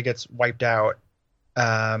choose kind of gets wiped out.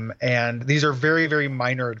 And these are very, very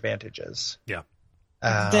minor advantages. Yeah.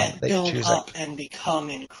 That you build choose, up and become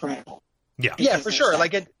incredible. Yeah. Yeah, Because for they're sure.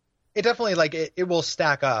 stacked. Like it definitely like it will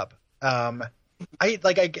stack up. I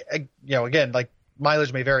again, like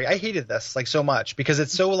mileage may vary. I hated this like so much because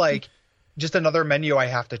it's so like just another menu I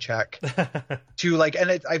have to check to like,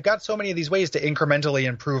 and I've got so many of these ways to incrementally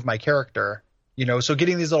improve my character, so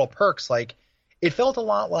getting these little perks, like it felt a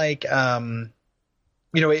lot like,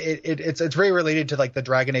 it's very related to like the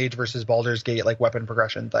Dragon Age versus Baldur's Gate, like weapon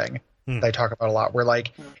progression thing that I talk about a lot, where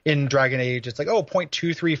like in Dragon Age, it's like,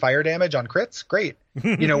 0.23 fire damage on crits. Great.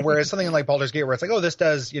 Whereas something like Baldur's Gate where it's like, this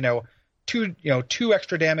does, 2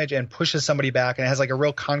 extra damage and pushes somebody back. And it has like a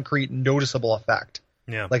real concrete noticeable effect.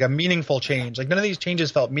 Yeah. Like a meaningful change. Like none of these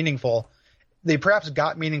changes felt meaningful. They perhaps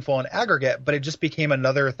got meaningful in aggregate, but it just became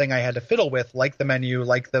another thing I had to fiddle with, like the menu,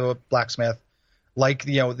 like the blacksmith, like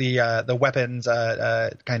the weapons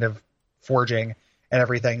kind of forging and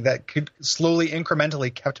everything that could slowly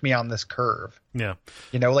incrementally kept me on this curve. Yeah.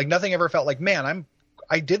 Like nothing ever felt like, man,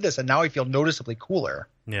 I did this and now I feel noticeably cooler.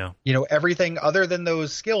 Yeah. Everything other than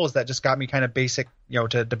those skills that just got me kind of basic,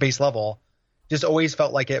 to base level, just always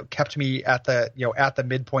felt like it kept me at the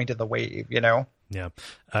midpoint of the wave, Yeah.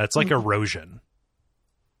 It's like erosion.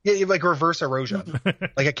 Yeah, like reverse erosion,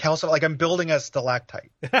 like a calcium, like I'm building a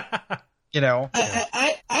stalactite.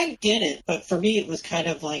 I get it, but for me it was kind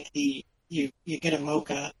of like you get a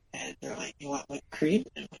mocha and they're like, you want whipped cream?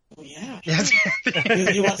 And I'm like, oh yeah.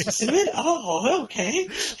 You want some cinnamon? Oh, okay.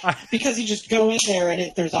 Because you just go in there and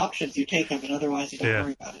if there's options, you take them, and otherwise you don't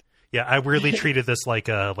worry about it. Yeah, I really treated this like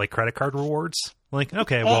credit card rewards. Like,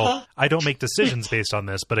 okay, well, I don't make decisions based on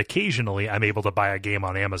this, but occasionally I'm able to buy a game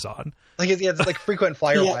on Amazon. Like it's like frequent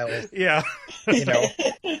flyer miles. Yeah.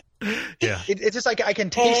 Yeah. It's just like I can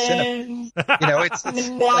taste cinnamon. It's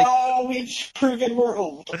now we've proven we're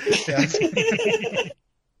old.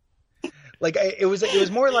 Like it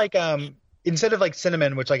was more like instead of like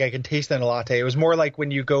cinnamon, which like I can taste in a latte, it was more like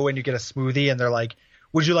when you go and you get a smoothie and they're like,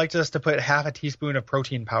 would you like us to put half a teaspoon of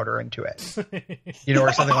protein powder into it?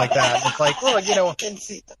 Or something like that. It's like, well,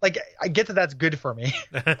 like I get that that's good for me.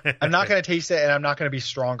 I'm not going to taste it and I'm not going to be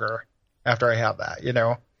stronger after I have that,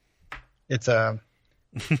 It's Yeah,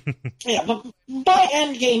 but by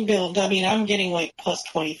end game build, I mean, I'm getting like plus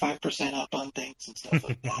 25% up on things and stuff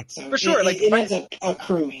like that. So for sure, it ends up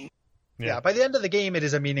accruing. Yeah, by the end of the game, it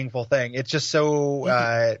is a meaningful thing. It's just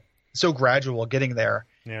so so gradual getting there.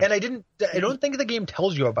 Yeah. And I don't think the game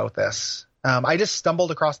tells you about this. I just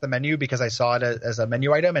stumbled across the menu because I saw it as a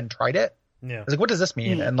menu item and tried it. Yeah. I was like, what does this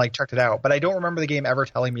mean? And like checked it out. But I don't remember the game ever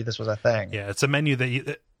telling me this was a thing. Yeah, it's a menu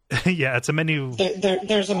that it's a menu.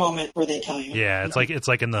 There's a moment where they tell you. Yeah, it's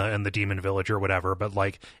like in the Demon Village or whatever, but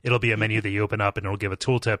like it'll be a menu that you open up and it'll give a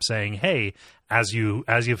tooltip saying, "Hey, as you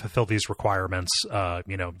fulfill these requirements,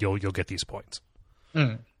 you'll get these points."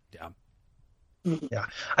 Mm. Yeah. Yeah.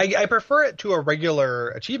 I prefer it to a regular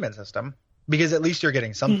achievement system because at least you're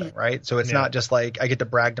getting something, right? So it's not just like I get to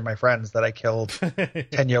brag to my friends that I killed 10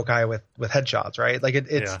 yokai with headshots, right? Like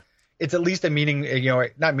it's at least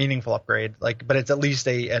a not meaningful upgrade, but it's at least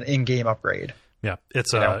an in-game upgrade. Yeah,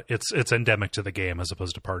 it's endemic to the game as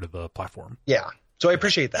opposed to part of the platform. Yeah, so I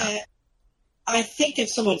appreciate that. I think if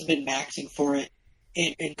someone's been maxing for it,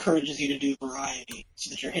 it encourages you to do variety so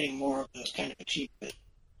that you're hitting more of those kind of achievements.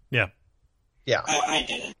 Yeah. Yeah, I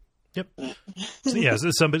didn't. Yep. So yeah,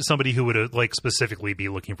 somebody who would like specifically be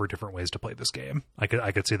looking for different ways to play this game. I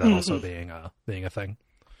could see that also being a thing.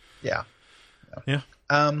 Yeah.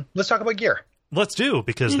 Let's talk about gear. Let's do,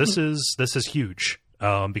 because this is huge.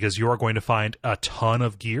 Because you are going to find a ton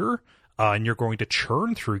of gear, and you're going to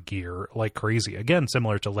churn through gear like crazy. Again,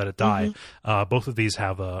 similar to Let It Die. Both of these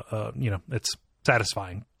have it's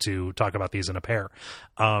satisfying to talk about these in a pair,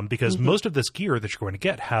 because most of this gear that you're going to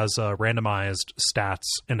get has randomized stats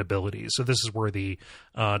and abilities. So this is where the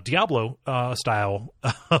Diablo style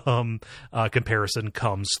comparison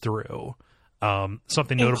comes through.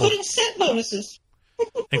 Something notable, including set bonuses.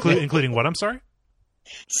 including what? I'm sorry.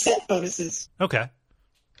 Set bonuses. Okay.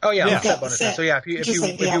 Oh yeah, Set bonuses. set. So yeah, if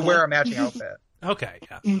you wear a matching outfit. Okay.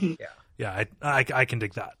 Yeah. Yeah. I can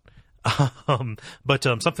dig that. But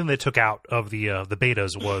something they took out of the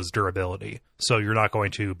betas was durability. So you're not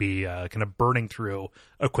going to be kind of burning through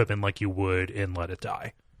equipment like you would in Let It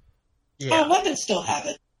Die. Yeah. Weapons still have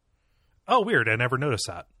it. Oh, weird. I never noticed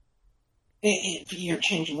that. If you're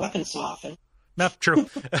changing weapons so often. No, true.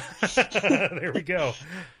 There we go.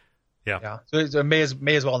 Yeah. So it may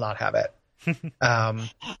as well not have it.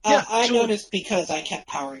 I noticed because I kept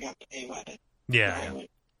powering up a weapon. Yeah. I would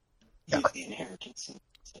use the inheritance and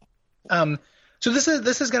stuff. So this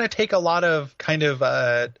is going to take a lot of kind of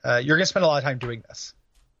you're going to spend a lot of time doing this.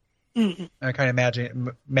 Kind of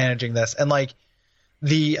managing this, and like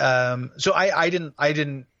the so I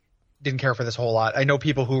didn't care for this a whole lot. I know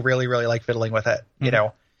people who really like fiddling with it, you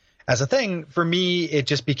know, as a thing. For me, it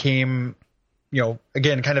just became,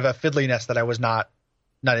 again, kind of a fiddliness that I was not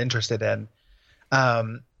interested in.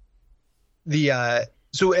 So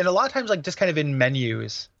and a lot of times, like, just kind of in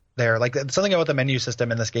menus there, like something about the menu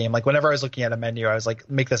system in this game, like whenever I was looking at a menu, I was like,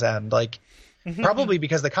 make this end, like probably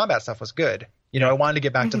because the combat stuff was good. I wanted to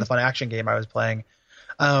get back to the fun action game I was playing.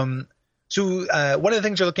 So one of the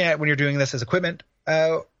things you're looking at when you're doing this is equipment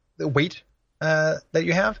weight that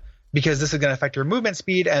you have, because this is going to affect your movement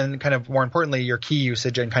speed and kind of more importantly, your key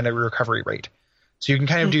usage and kind of recovery rate. So you can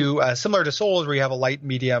kind of do similar to Souls, where you have a light,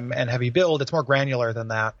 medium, and heavy build. It's more granular than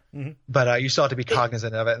that, but you still have to be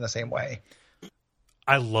cognizant of it in the same way.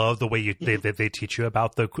 I love the way they teach you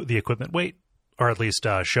about the equipment weight, or at least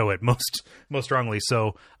show it most strongly.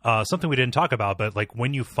 So something we didn't talk about, but like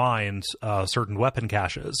when you find certain weapon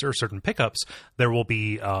caches or certain pickups, there will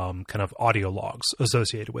be kind of audio logs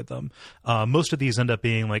associated with them. Most of these end up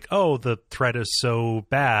being like, oh, the threat is so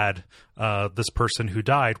bad, this person who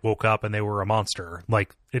died woke up and they were a monster.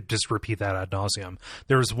 Like, it just repeat that ad nauseum.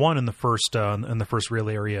 There was one in the first real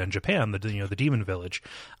area in Japan, the demon village.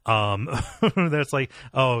 That's like,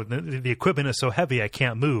 oh, the equipment is so heavy I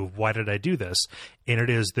can't move. Why did I do this? And it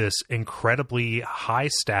is this incredibly high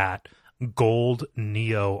stat gold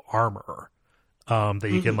Nioh armor that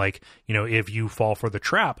you can, like, if you fall for the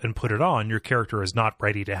trap and put it on, your character is not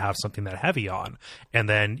ready to have something that heavy on, and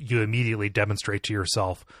then you immediately demonstrate to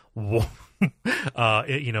yourself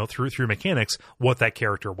through mechanics what that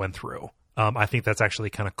character went through. I think that's actually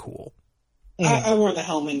kind of cool. I wore the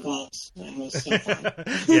helmet and gloves. It was so fun.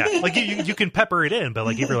 Yeah, like you can pepper it in, but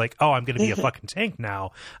like if you're like, oh, I'm going to be a fucking tank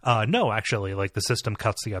now, no, actually, like the system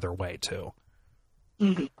cuts the other way too.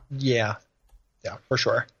 Yeah, for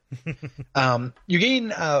sure. You gain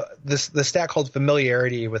the stat called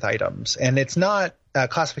familiarity with items, and it's not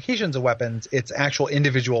classifications of weapons; it's actual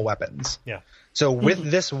individual weapons. Yeah. So with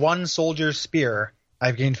this one soldier's spear,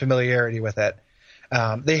 I've gained familiarity with it.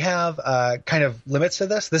 They have kind of limits to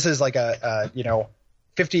this. This is like a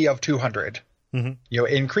 50 of 200. It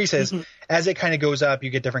increases as it kind of goes up. You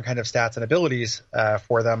get different kind of stats and abilities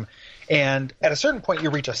for them, and at a certain point, you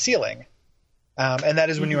reach a ceiling. And that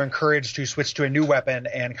is when you're encouraged to switch to a new weapon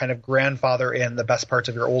and kind of grandfather in the best parts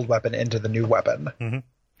of your old weapon into the new weapon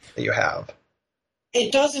that you have.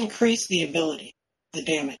 It does increase the ability, the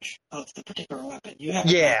damage of the particular weapon. You have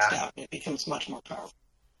it maxed out, and it becomes much more powerful.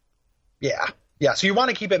 Yeah. So you want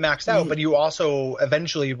to keep it maxed out, but you also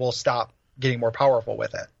eventually will stop getting more powerful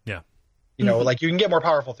with it. Yeah. Like you can get more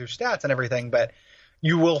powerful through stats and everything, but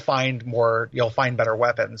you will find you'll find better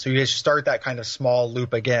weapons. So you just start that kind of small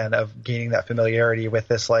loop again of gaining that familiarity with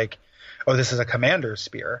this, like, oh, this is a commander's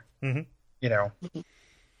spear, Yeah.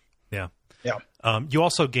 Yeah. You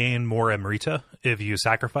also gain more Emerita if you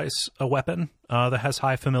sacrifice a weapon that has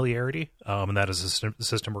high familiarity, and that is a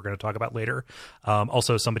system we're going to talk about later.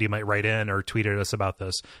 Also, somebody might write in or tweet at us about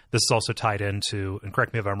this. This is also tied into, and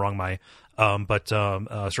correct me if I'm wrong,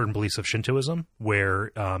 certain beliefs of Shintoism,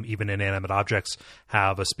 where even inanimate objects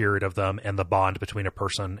have a spirit of them, and the bond between a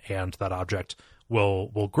person and that object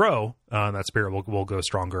will grow, and that spirit will go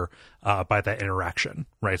stronger by that interaction,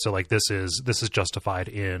 right? So, like, this is justified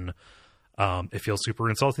in. It feels super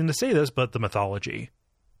insulting to say this, but the mythology.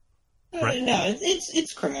 Right? No,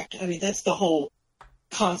 it's correct. I mean, that's the whole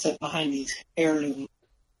concept behind these heirloom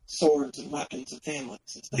swords and weapons and families.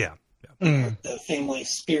 Is that Yeah. the family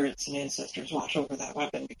spirits and ancestors watch over that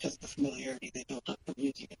weapon because of the familiarity they built up from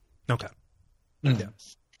using it. Okay. Yeah.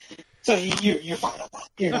 So you're fine on that.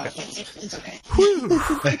 You're not offensive. It's okay.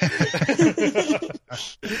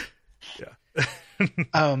 Yeah.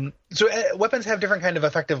 So weapons have different kind of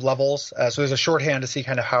effective levels. So there's a shorthand to see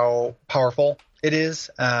kind of how powerful it is.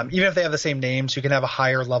 Even if they have the same names, you can have a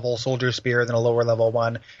higher level soldier spear than a lower level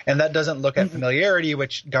one. And that doesn't look at familiarity,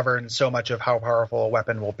 which governs so much of how powerful a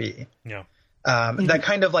weapon will be. Yeah. That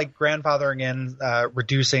kind of like grandfathering in,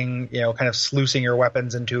 reducing, kind of sluicing your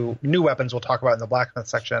weapons into new weapons we'll talk about in the blacksmith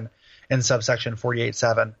section in subsection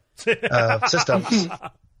 48.7 of systems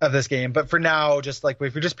of this game. But for now, just like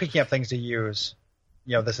if you're just picking up things to use,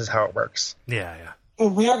 this is how it works. Yeah, yeah. Well,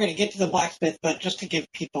 we are going to get to the blacksmith, but just to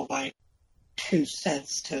give people my 2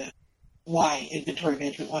 cents to why inventory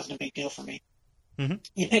management wasn't a big deal for me. Mm-hmm.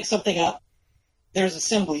 You pick something up, there's a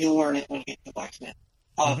symbol, you'll learn it when you get to the blacksmith,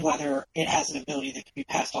 of whether it has an ability that can be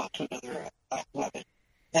passed on to another weapon.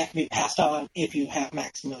 That can be passed on if you have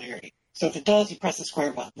max familiarity. So if it does, you press the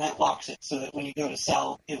square button. That locks it so that when you go to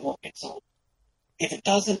sell, it won't get sold. If it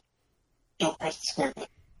doesn't, don't press the square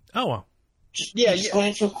button. Oh, well. Just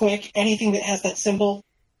glance real quick. Anything that has that symbol,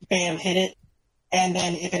 bam, hit it. And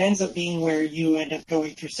then if it ends up being where you end up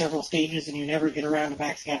going through several stages and you never get around to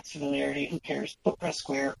maxing out its familiarity, who cares? Press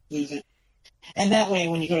square, lose it. And that way,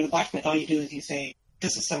 when you go to the blacksmith, all you do is you say,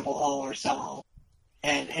 disassemble all or sell all.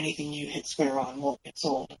 And anything you hit square on won't get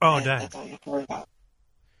sold. Oh, and dang. That's all you have to worry about.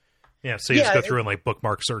 Yeah, so you just go through and like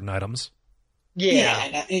bookmark certain items.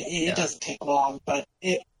 Yeah, it doesn't take long, but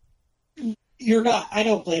you're not. I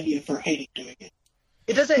don't blame you for hating doing it.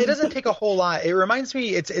 It doesn't take a whole lot. It reminds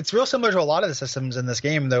me, it's real similar to a lot of the systems in this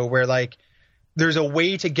game, though, where like there's a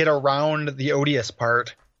way to get around the odious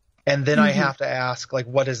part, and then I have to ask like,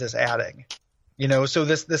 what is this adding? So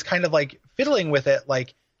this kind of like fiddling with it,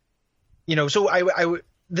 like, so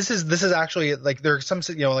this is actually like there's some,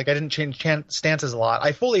 like I didn't change stances a lot.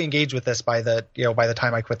 I fully engaged with this by the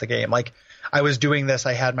time I quit the game. Like I was doing this,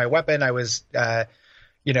 I had my weapon, I was,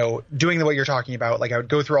 doing what you're talking about. Like I would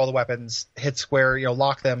go through all the weapons, hit square,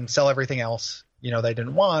 lock them, sell everything else, that I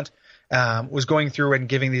didn't want. Was going through and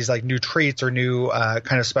giving these like new traits or new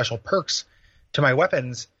kind of special perks to my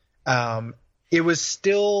weapons. It was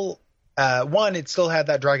still it still had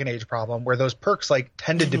that Dragon Age problem where those perks like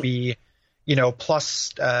tended to be,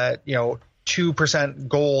 plus 2%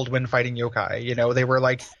 gold when fighting yokai. They were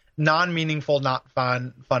like non-meaningful, not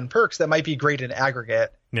fun perks that might be great in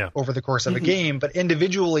aggregate over the course of a game, but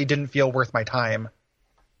individually didn't feel worth my time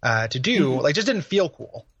to do. Like just didn't feel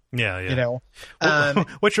cool. Yeah.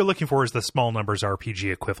 What you're looking for is the small numbers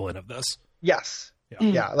RPG equivalent of this. Yes.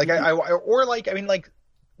 Yeah. Like again,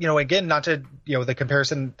 not to, the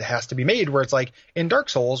comparison has to be made where it's like in Dark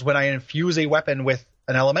Souls, when I infuse a weapon with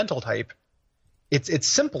an elemental type, it's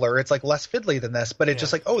simpler. It's like less fiddly than this, but it's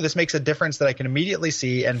just like, oh, this makes a difference that I can immediately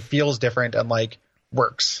see and feels different and like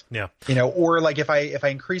works. Yeah. Or like if I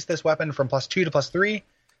increase this weapon from +2 to +3,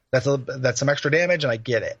 that's some extra damage and I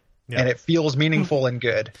get it. Yeah. And it feels meaningful and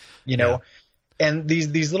good, and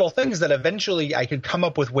these little things that eventually I could come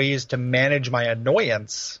up with ways to manage my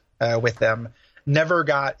annoyance with them never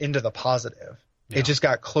got into the positive. Yeah. It just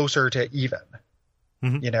got closer to even.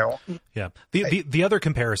 Yeah. The other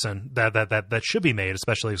comparison that should be made,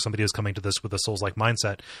 especially if somebody is coming to this with a Souls-like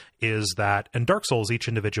mindset, is that in Dark Souls, each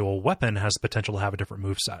individual weapon has the potential to have a different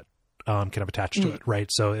moveset. Kind of attached to it, right?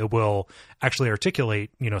 So it will actually articulate,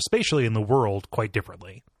 spatially in the world quite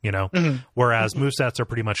differently, whereas movesets are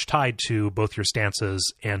pretty much tied to both your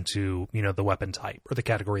stances and to, the weapon type or the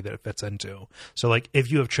category that it fits into. So like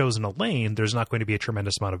if you have chosen a lane, there's not going to be a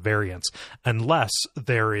tremendous amount of variance unless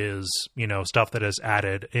there is, stuff that is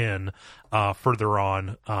added in further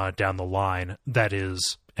on down the line that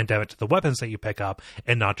is endemic to the weapons that you pick up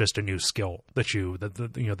and not just a new skill that you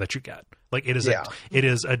get. Like it is it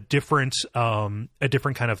is a different kind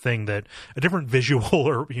of thing, that a different visual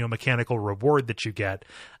or mechanical reward that you get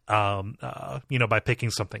by picking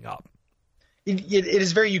something up. It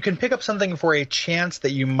is you can pick up something for a chance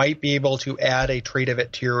that you might be able to add a trait of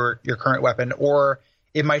it to your current weapon, or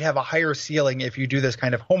it might have a higher ceiling if you do this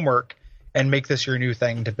kind of homework and make this your new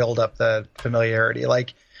thing to build up the familiarity.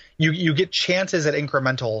 Like you get chances at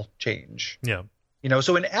incremental change. Yeah.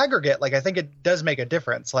 So in aggregate, like I think it does make a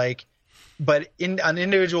difference. Like, but on an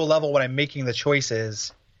individual level, when I'm making the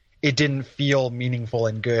choices, it didn't feel meaningful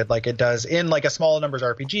and good like it does in like a small numbers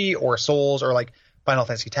RPG or Souls or like Final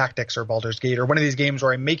Fantasy Tactics or Baldur's Gate or one of these games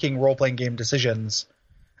where I'm making role-playing game decisions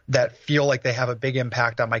that feel like they have a big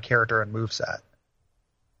impact on my character and moveset.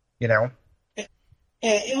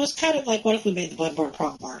 Yeah, it was kind of like, what if we made the Bloodborne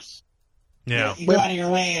prong bars? Yeah. You go out of your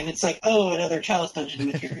way, and it's like, oh, another Chalice Dungeon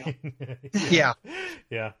material. Yeah.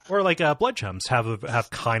 Yeah. Or like Blood Gems have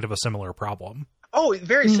kind of a similar problem. Oh,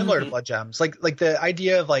 very similar to Blood Gems. Like the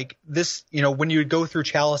idea of like this, when you go through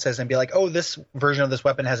chalices and be like, oh, this version of this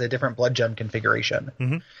weapon has a different Blood Gem configuration.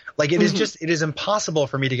 Mm-hmm. Like it is impossible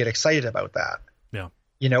for me to get excited about that. Yeah.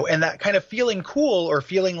 And that kind of feeling cool or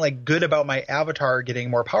feeling like good about my avatar getting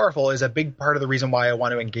more powerful is a big part of the reason why I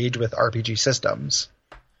want to engage with RPG systems.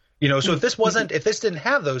 So if this didn't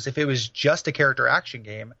have those, if it was just a character action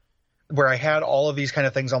game where I had all of these kind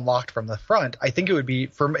of things unlocked from the front, I think it would be,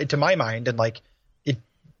 to my mind, and like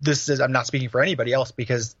I'm not speaking for anybody else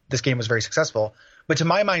because this game was very successful, but to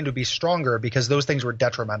my mind it would be stronger because those things were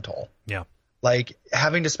detrimental. Yeah. Like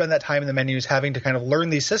having to spend that time in the menus, having to kind of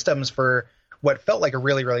learn these systems for what felt like a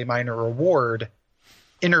really, really minor reward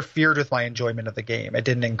interfered with my enjoyment of the game. It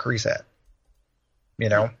didn't increase it,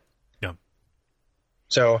 Yeah.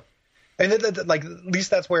 So, and like at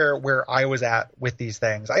least that's where I was at with these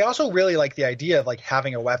things. I also really like the idea of like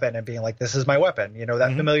having a weapon and being like, this is my weapon.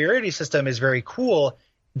 That familiarity system is very cool,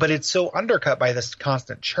 but it's so undercut by this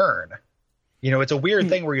constant churn. It's a weird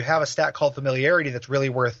thing where you have a stat called familiarity that's really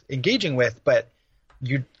worth engaging with, but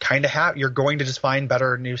you kind of you're going to just find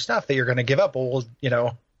better new stuff that you're going to give up. Old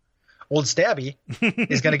Stabby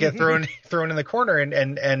is going to get thrown in the corner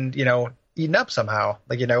and eaten up somehow.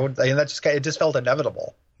 Like, it just felt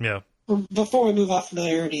inevitable. Yeah. Before we move off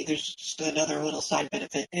familiarity, there's just another little side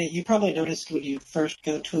benefit. You probably noticed when you first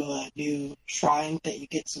go to a new shrine that you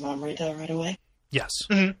get some Amrita right away. Yes.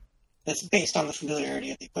 Mm-hmm. That's based on the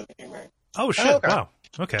familiarity of the equipment you're wearing. Oh, shit. Okay. Wow.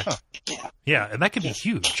 Okay. Huh. Yeah, and that can be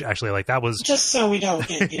huge, actually. Like, that was... Just so we don't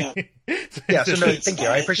get, Yeah, so no, thank you.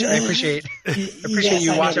 I appreciate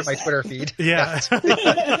you watching my Twitter feed. Yeah.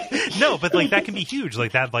 No, but, like, that can be huge.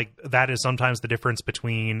 Like, that is sometimes the difference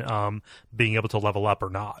between being able to level up or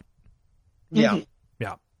not. Yeah.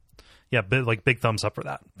 Yeah. Yeah, big thumbs up for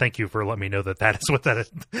that. Thank you for letting me know that is what that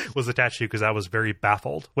was attached to, because I was very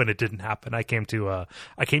baffled when it didn't happen. I came to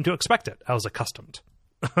expect it. I was accustomed.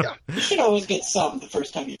 Yeah. You should always get some the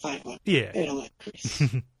first time you find one. Yeah. It'll increase.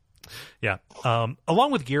 Yeah.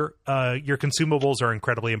 Along with gear, your consumables are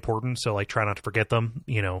incredibly important, so like try not to forget them.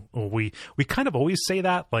 We kind of always say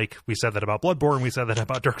that. Like we said that about Bloodborne, we said that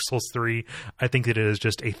about Dark Souls 3. I think that it is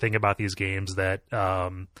just a thing about these games that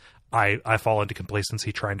I fall into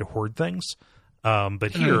complacency trying to hoard things.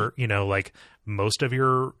 But here, like most of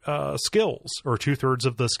your skills, or 2/3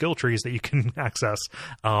 of the skill trees that you can access,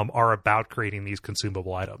 are about creating these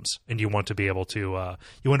consumable items, and you want to be able to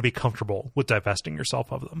be comfortable with divesting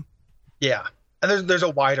yourself of them. Yeah, and there's a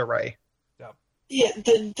wide array. Yeah,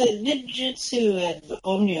 the ninjutsu and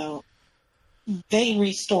Nioh, they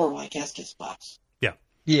restore like Estus spots.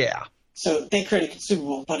 Yeah. So they create a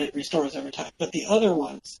consumable, but it restores every time. But the other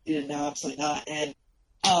ones, no, absolutely not. And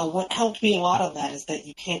what helped me a lot on that is that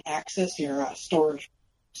you can't access your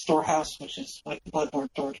storehouse, which is like the Bloodborne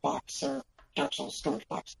storage box or Dark Souls storage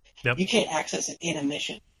box. Yep. You can't access it in a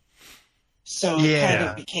mission. So it kind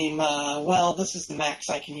of became, this is the max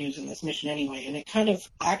I can use in this mission anyway. And it kind of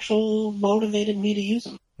motivated me to use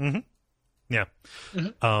them. Mm-hmm. Yeah.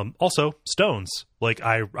 Mm-hmm. Also, stones. Like,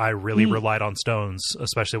 I really relied on stones,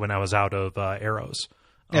 especially when I was out of arrows.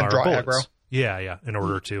 And draw aggro. Yeah, in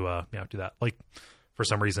order to do that. Like, for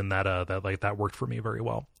some reason, that worked for me very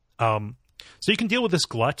well. So you can deal with this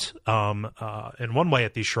glut in one way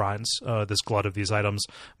at these shrines, this glut of these items,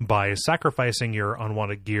 by sacrificing your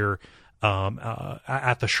unwanted gear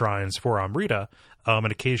at the shrines for Amrita.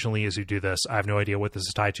 And occasionally as you do this, I have no idea what this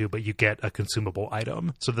is tied to, but you get a consumable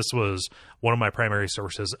item. So this was one of my primary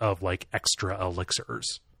sources of like extra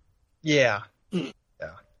elixirs. Yeah. Yeah.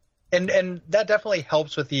 And that definitely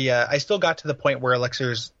helps with the, I still got to the point where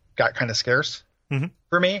elixirs got kind of scarce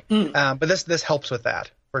for me. But this helps with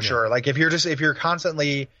that for sure. Like if you're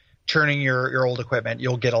constantly churning your old equipment,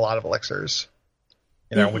 you'll get a lot of elixirs,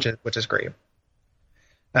 which is great.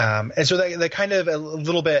 And so that kind of a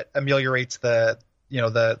little bit ameliorates the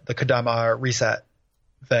Kodama reset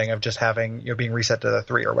thing of just having, being reset to the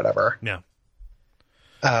 3 or whatever. Yeah.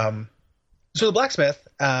 So the blacksmith,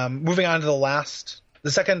 moving on to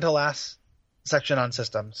the second to last section on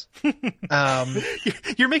systems.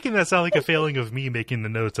 You're making that sound like a failing of me making the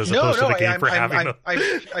notes as opposed to the game for having them. I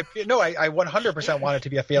 100% want it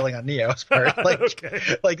to be a failing on Nioh's part.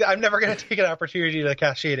 Like I'm never going to take an opportunity to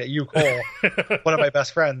cast shade at you, Cole, one of my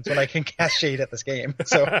best friends, when I can cast shade at this game.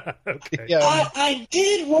 So I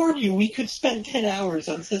did warn you we could spend 10 hours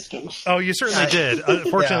on systems. Oh, you certainly did.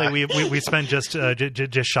 Unfortunately, we spent just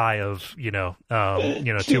shy of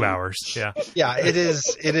 2 hours. Yeah. Yeah, it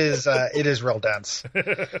is real dense.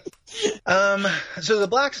 So the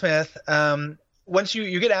blacksmith, once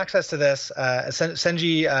you get access to this,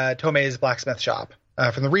 Senji Tomei's blacksmith shop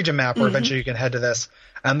from the region map, where eventually you can head to this.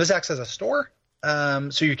 This acts as a store,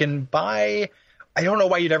 so you can buy. I don't know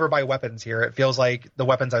why you'd ever buy weapons here. It feels like the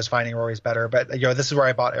weapons I was finding were always better, but this is where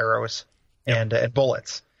I bought arrows and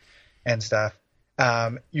bullets and stuff.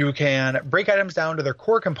 You can break items down to their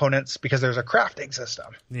core components because there's a crafting system.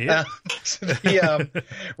 Yeah.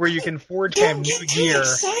 Where you can forge kind of new gear.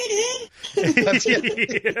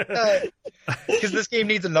 Because this game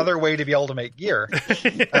needs another way to be able to make gear.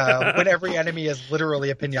 When every enemy is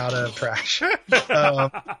literally a pinata of trash.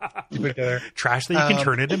 Trash that you can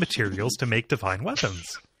turn into materials to make divine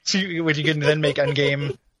weapons. Which you can then make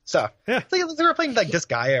endgame stuff. Yeah. It's like they were playing like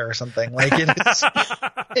Disgaea or something. Like it's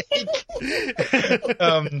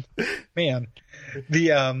man.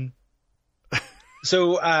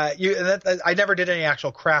 I never did any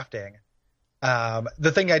actual crafting.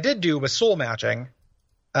 The thing I did do was soul matching,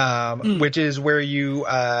 which is where you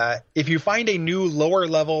if you find a new lower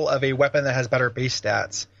level of a weapon that has better base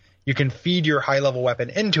stats, you can feed your high level weapon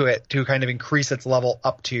into it to kind of increase its level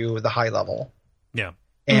up to the high level. Yeah.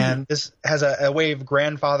 And this has a way of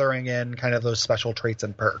grandfathering in kind of those special traits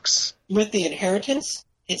and perks. With the inheritance,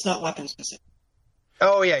 it's not weapon specific.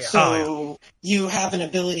 Oh, yeah. So you have an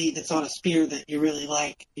ability that's on a spear that you really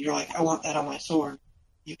like. You're like, I want that on my sword.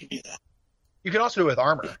 You can do that. You can also do it with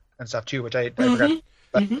armor and stuff, too, which I forgot.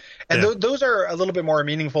 But, and those are a little bit more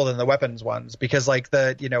meaningful than the weapons ones because, like,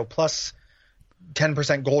 the, plus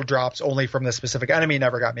 10% gold drops only from the specific enemy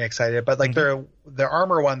never got me excited. But, like, the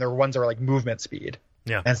armor one, the ones that are, like, movement speed.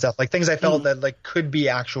 Yeah. And stuff like things I felt that like could be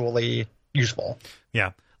actually useful.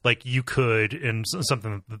 Yeah. Like you could, and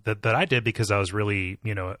something that I did because I was really,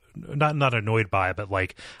 not annoyed by it, but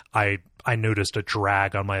like I noticed a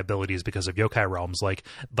drag on my abilities because of yokai realms. Like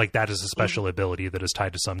that is a special ability that is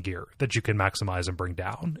tied to some gear that you can maximize and bring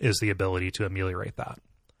down is the ability to ameliorate that.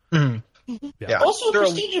 Yeah. Also a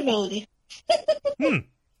prestige ability.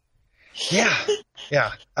 Yeah.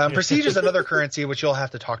 Prestige is another currency which you'll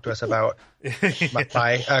have to talk to us about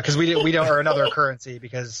because we don't, or another currency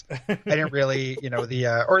because I didn't really,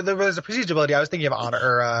 there was a prestige ability. I was thinking of honor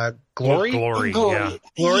or glory. Glory. Yeah.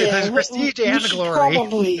 Glory. There's prestige and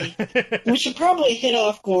glory. We should probably hit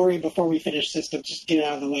off glory before we finish system, just to get it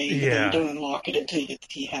out of the way. Yeah. Don't unlock it until you get the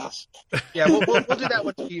tea house. Yeah, we'll do that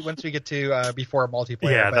once we get to before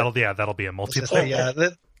multiplayer. Yeah, that'll be a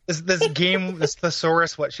multiplayer. This game, this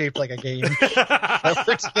thesaurus, what shaped like a game that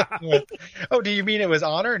we're dealing with. Oh, do you mean it was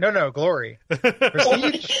honor? No, glory.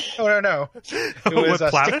 Prestige? Oh, no. It was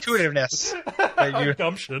stick-to-itiveness.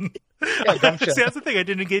 Gumption. Yeah, gumption. See, that's the thing. I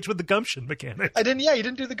didn't engage with the gumption mechanic. You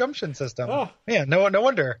didn't do the gumption system. Oh. Yeah, no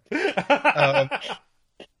wonder.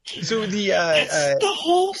 So that's the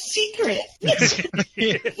whole secret. The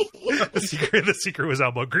secret was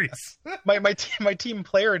Elmo Grease. My team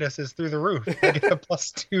playerness is through the roof. I get a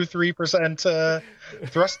plus 2-3%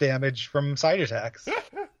 thrust damage from side attacks.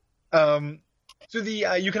 So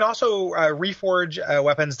you can also reforge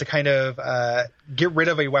weapons to kind of get rid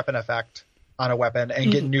of a weapon effect on a weapon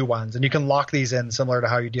and get new ones, and you can lock these in similar to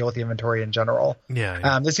how you deal with the inventory in general.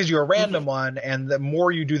 Yeah. This gives you a random one, and the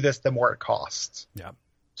more you do this, the more it costs. Yeah.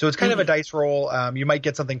 So it's kind of a dice roll. You might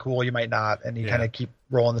get something cool, you might not, and you kind of keep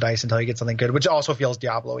rolling the dice until you get something good, which also feels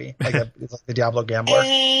Diablo-y, it's like the Diablo Gambler.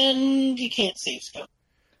 And you can't save stuff.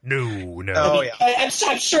 No. Oh, yeah. I'm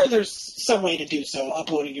sure there's some way to do so,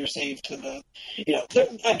 uploading your save to the,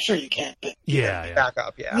 I'm sure you can, but back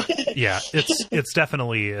up, yeah. It's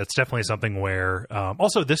definitely something where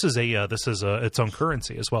also this is its own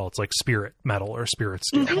currency as well. It's like spirit metal or spirit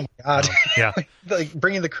steel. Oh my god, like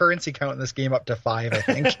bringing the currency count in this game up to 5, I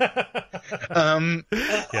think.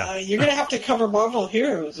 You're gonna have to cover Marvel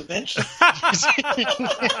Heroes eventually.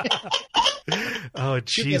 Oh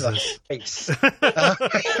Jesus!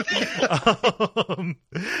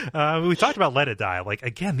 We talked about Let It Die. Like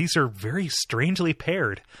again, these are very strangely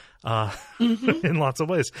paired in lots of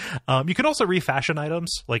ways. You can also refashion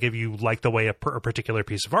items. Like if you like the way a particular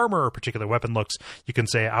piece of armor or a particular weapon looks, you can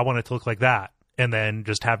say, I want it to look like that, and then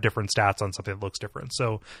just have different stats on something that looks different.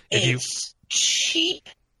 So if it's cheap,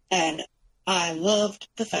 and I loved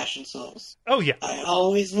the fashion souls. Oh yeah, I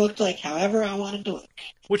always looked like however I wanted to look,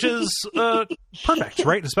 which is perfect,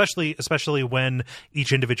 right? Especially when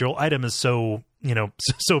each individual item is so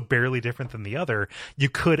so barely different than the other. You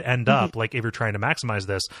could end up like if you're trying to maximize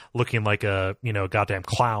this, looking like a goddamn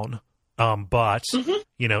clown. But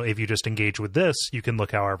if you just engage with this, you can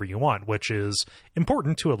look however you want, which is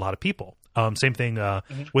important to a lot of people. Same thing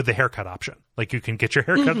with the haircut option. Like you can get your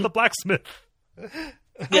haircut at the blacksmith.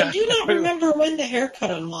 I do not remember when the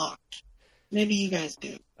haircut unlocked. Maybe you guys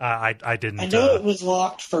do. I didn't. I know it was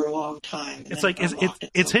locked for a long time. It's like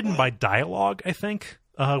it's hidden by dialogue, I think,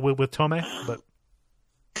 with Tome, but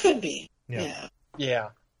could be. Yeah.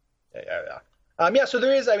 So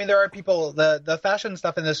there is. I mean, there are people. The fashion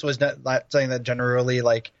stuff in this was not something that generally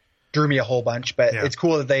like drew me a whole bunch, but it's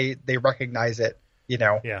cool that they recognize it. You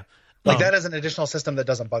know. Yeah. Like that is an additional system that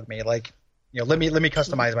doesn't bug me. Like, let me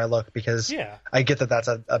customize my look because I get that that's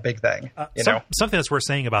a big thing. Something that's worth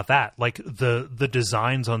saying about that, like the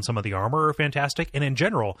designs on some of the armor are fantastic, and in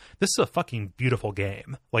general, this is a fucking beautiful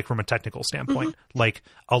game. Like from a technical standpoint, like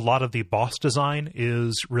a lot of the boss design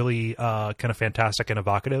is really kind of fantastic and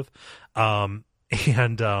evocative.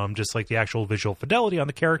 And just like the actual visual fidelity on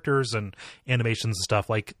the characters and animations and stuff,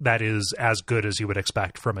 like that is as good as you would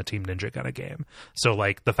expect from a Team Ninja kind of game. So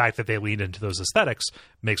like the fact that they lean into those aesthetics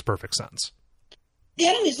makes perfect sense. The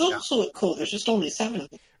enemies also look cool. There's just only 7 of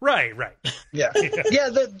them. Right. Yeah.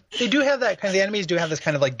 They do have that kind of, the enemies do have this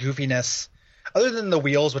kind of like goofiness, other than the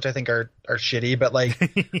wheels, which I think are shitty, but like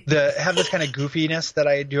have this kind of goofiness that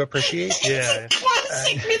I do appreciate. Yeah.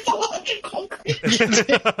 Classic mythological creatures.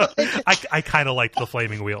 I kind of liked the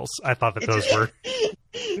flaming wheels. I thought that those were.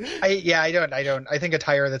 I don't. I think a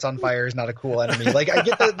tire that's on fire is not a cool enemy. Like I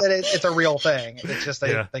get that it's a real thing. It's just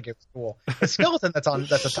I think it's cool. A skeleton that's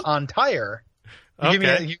on tire. You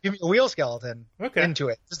give me a wheel skeleton into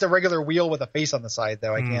it. Just a regular wheel with a face on the side,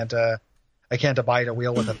 though. I can't abide a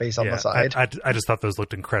wheel with a face on the side. I just thought those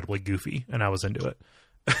looked incredibly goofy, and I was into it.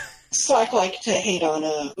 Slack like to hate on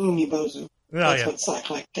Umibozu. That's what Slack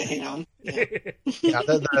like to hate on. Yeah,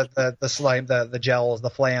 the slime, the gels,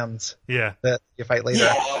 the flams. Yeah, that you fight later.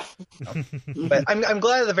 Yeah. But I'm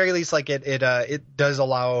glad at the very least, like it does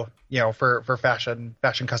allow for fashion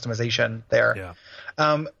customization there.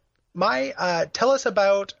 Yeah. Tell us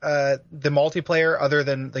about the multiplayer other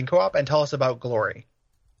than co-op, and tell us about Glory.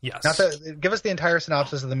 Yes. Give us the entire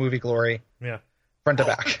synopsis of the movie Glory. Yeah. Front to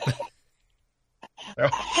back. I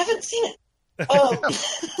haven't seen it.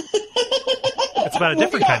 It's about a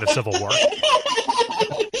different kind of civil war.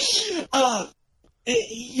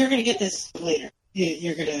 You're going to get this later.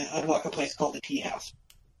 You're going to unlock a place called the Tea House.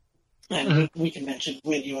 And we can mention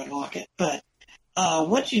when you unlock it. But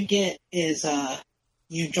what you get is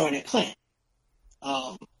you join a clan.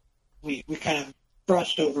 We kind of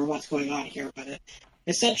brushed over what's going on here, but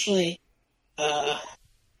essentially,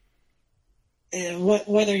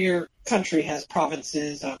 whether your country has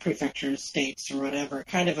provinces, prefectures, states, or whatever,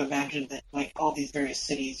 kind of imagine that like all these various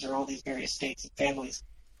cities or all these various states and families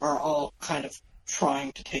are all kind of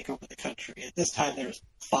trying to take over the country. At this time, there's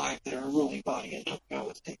 5 that are a ruling body, and Tokyo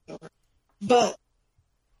was taken over. But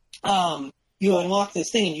you unlock this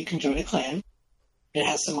thing, and you can join a clan. It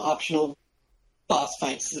has some optional boss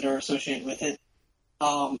fights that are associated with it.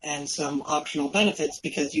 And some optional benefits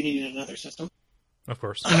because you needed another system. Of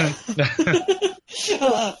course.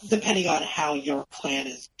 Depending on how your clan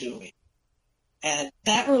is doing. And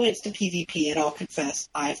that relates to PvP, and I'll confess,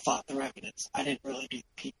 I fought the Revenants. I didn't really do the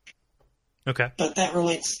PvP. Okay. But that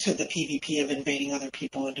relates to the PvP of invading other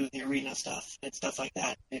people and doing the arena stuff and stuff like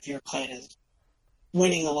that. If your clan is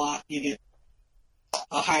winning a lot, you get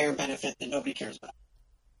a higher benefit that nobody cares about.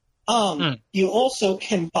 You also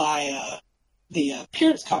can buy the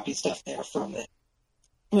appearance copy stuff there from it,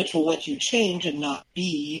 which will let you change and not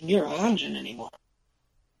be Nioh Anjin anymore.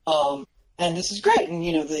 And this is great. And,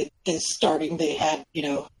 they had,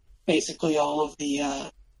 basically all of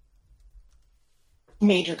the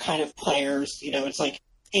major kind of players. It's like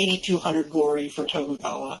 8,200 Glory for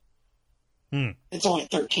Tokugawa. It's only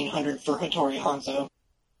 1,300 for Hattori Hanzo.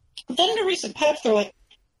 But then in a recent patch, they're like,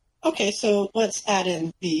 okay, so let's add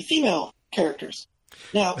in the female characters.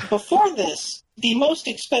 Now, before this, the most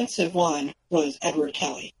expensive one was Edward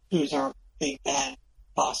Kelly, who's our big bad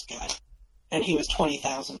boss guy, and he was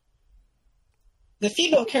 20,000. The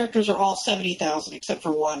female characters are all 70,000, except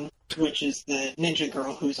for one, which is the ninja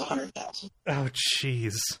girl, who's 100,000. Oh,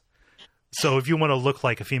 jeez. So if you want to look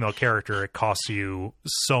like a female character, it costs you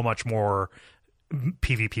so much more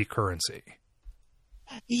PvP currency.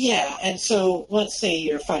 Yeah, and so let's say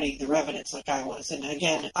you're fighting the Revenants like I was, and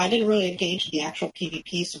again, I didn't really engage in the actual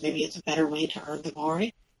PvP, so maybe it's a better way to earn the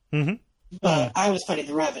glory. But I was fighting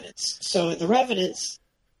the Revenants. So the Revenants,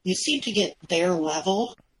 you seem to get their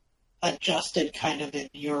level adjusted kind of in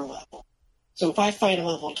your level. So if I fight a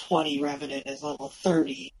level 20 Revenant as level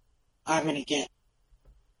 30, I'm going to get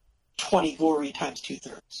 20 glory times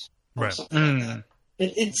 2/3. Right. Something like that.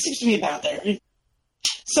 It seems to be about there.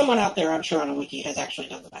 Someone out there, I'm sure on a wiki, has actually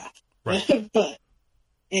done the math. Right. But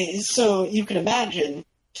so you can imagine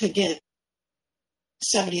to get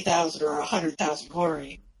 70,000 or 100,000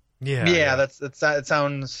 glory, Yeah. It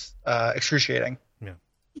sounds excruciating. Yeah.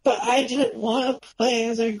 But I didn't want to play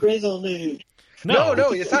as a grizzle dude. No,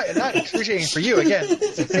 it's not excruciating for you. Again,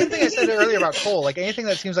 it's the same thing I said earlier about Cole. Like anything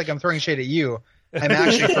that seems like I'm throwing shade at you, I'm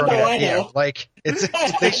actually throwing it at you. Like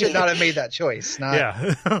they should not have made that choice.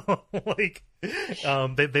 Yeah, like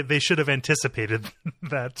they should have anticipated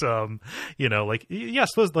that. Like yes,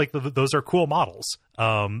 those are cool models.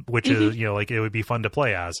 Which is like it would be fun to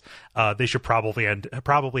play as. They should probably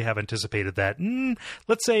have anticipated that.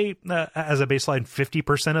 Let's say as a baseline,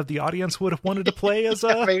 50% of the audience would have wanted to play as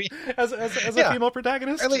a as a female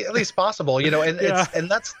protagonist. At least possible,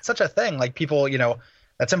 and that's such a thing. Like people,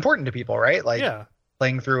 that's important to people, right? Like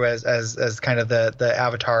playing through as kind of the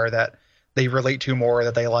avatar that they relate to more,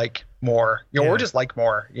 that they like more, or just like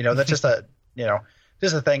more. That's just a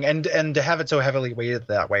just a thing. And to have it so heavily weighted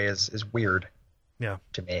that way is weird. Yeah,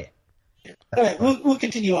 to me. All right, we'll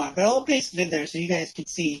continue on, but I'll paste it in there so you guys can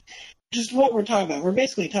see just what we're talking about. We're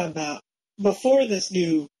basically talking about before this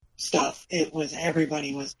new stuff. It was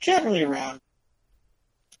everybody was generally around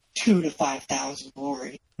 2,000 to 5,000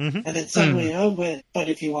 glory, and then suddenly, but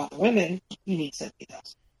if you want the women, you need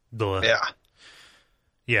 70,000.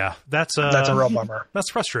 Yeah, that's a real bummer.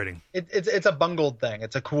 That's frustrating. It's a bungled thing.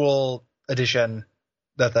 It's a cool addition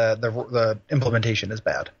that the implementation is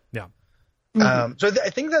bad. Yeah. So I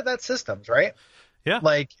think that's systems, right? Yeah.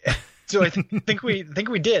 Like, so I think we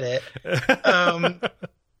did it.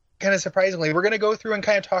 Kind of surprisingly, we're going to go through and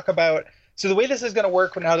kind of talk about. So the way this is going to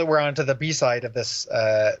work now that we're on to the B side of this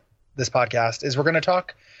podcast is we're going to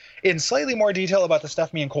talk in slightly more detail about the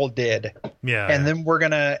stuff me and Cole did. Yeah. And then we're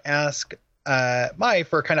going to ask Mai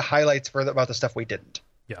for kind of highlights about the stuff we didn't.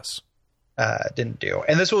 Yes. Didn't do.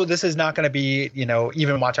 And this is not going to be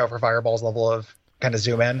even watch out for fireballs level of kind of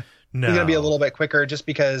zoom in. No. It's going to be a little bit quicker just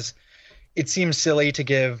because it seems silly to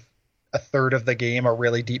give a third of the game a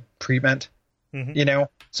really deep treatment,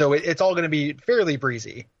 So it's all going to be fairly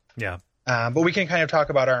breezy. Yeah. But we can kind of talk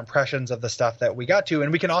about our impressions of the stuff that we got to,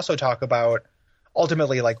 and we can also talk about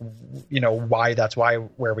ultimately, like, why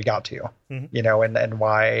where we got to, and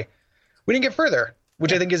why we didn't get further,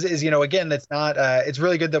 which I think is again, it's not, it's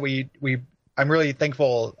really good that I'm really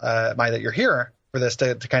thankful, Mai, that you're here for this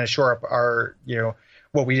to kind of shore up our,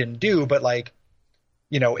 what we didn't do, but like,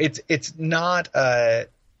 it's not,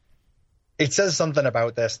 it says something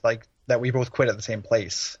about this, like that we both quit at the same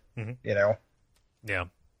place, Yeah.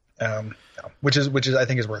 Which is, I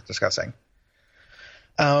think is worth discussing.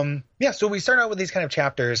 So we start out with these kind of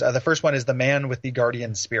chapters. The first one is the man with the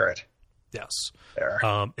guardian spirit. Yes. There.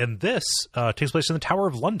 And this takes place in the Tower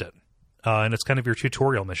of London. And it's kind of your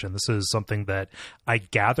tutorial mission. This is something that I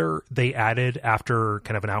gather they added after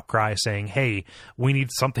kind of an outcry saying, hey, we need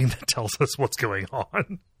something that tells us what's going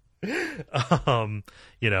on.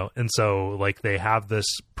 And so like they have this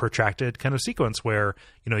protracted kind of sequence where,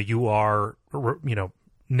 you are,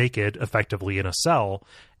 naked effectively in a cell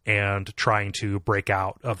and trying to break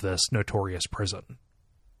out of this notorious prison.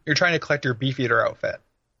 You're trying to collect your Beefeater outfit.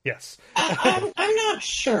 Yes. I'm not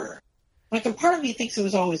sure. Like, a part of me thinks it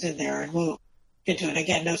was always in there, and we'll get to it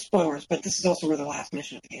again. No spoilers, but this is also where the last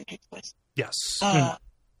mission of the game takes place. Yes.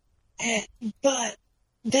 But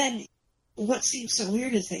then what seems so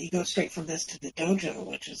weird is that you go straight from this to the dojo,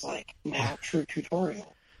 which is like now true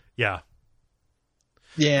tutorial. Yeah.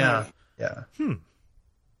 Yeah.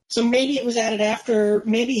 So maybe it was added after,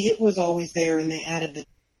 maybe it was always there and they added the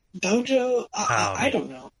dojo. I don't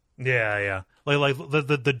know. Yeah. Like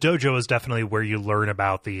the dojo is definitely where you learn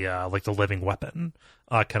about the like the living weapon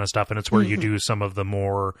kind of stuff, and it's where you do some of the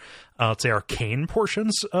more let's say arcane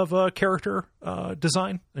portions of character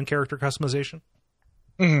design and character customization.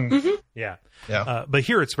 Yeah. But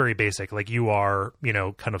here it's very basic. Like you are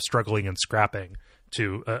kind of struggling and scrapping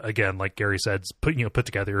to again, like Gary said, put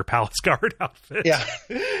together your Palace Guard outfit. Yeah.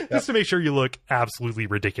 Just to make sure you look absolutely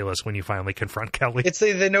ridiculous when you finally confront Kelly. It's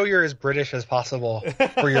they know you're as British as possible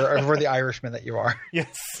for the Irishman that you are.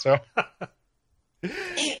 Yes. So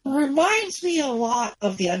it reminds me a lot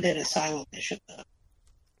of the Undead Asylum mission,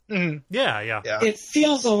 though. Mm-hmm. Yeah. It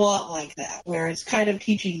feels a lot like that, where it's kind of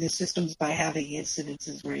teaching the systems by having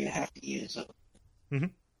incidences where you have to use them. Mm-hmm.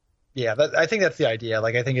 Yeah, I think that's the idea.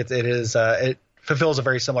 Like, I think it fulfills a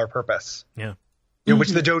very similar purpose. Yeah. Which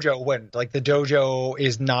the dojo wouldn't. Like, the dojo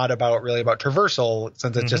is not really about traversal,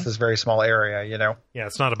 since it's just this very small area, Yeah,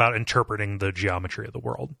 it's not about interpreting the geometry of the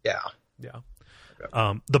world. Yeah.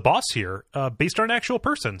 The boss here, based on an actual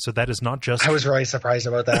person, so that is not just... I was really surprised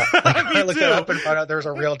about that. I looked it up and found out there was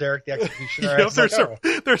a real Derek the Executioner.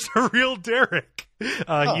 There's a real Derek.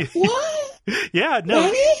 What? Yeah,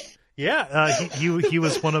 no. Really? He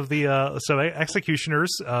was one of the so executioners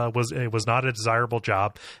was not a desirable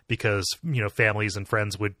job because families and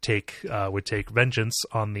friends would take vengeance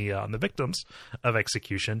on the victims of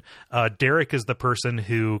execution. Derek is the person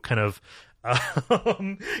who kind of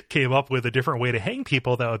came up with a different way to hang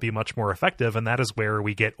people that would be much more effective, and that is where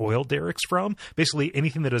we get oil derricks from. Basically,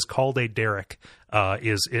 anything that is called a derrick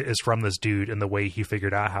is from this dude and the way he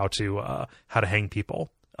figured out how to hang people.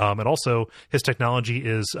 And also, his technology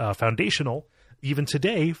is foundational even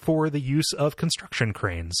today for the use of construction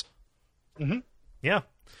cranes. Mm-hmm. Yeah.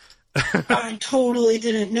 I totally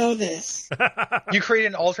didn't know this. You create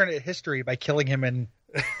an alternate history by killing him in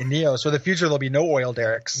Nioh, so in the future there'll be no oil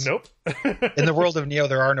derricks. Nope. In the world of Nioh,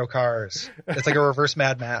 there are no cars. It's like a reverse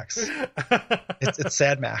Mad Max. It's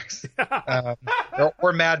Sad Max.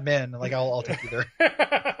 Or Mad Men. Like I'll take either.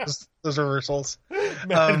 Those reversals.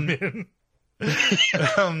 Mad Men.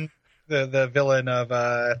 The villain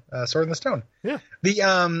of Sword in the Stone. Yeah.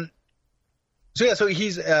 So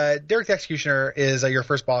he's Derek the Executioner is your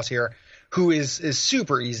first boss here, who is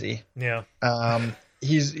super easy. Yeah.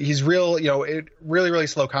 He's real, really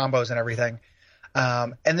slow combos and everything.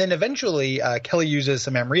 And then eventually Kelly uses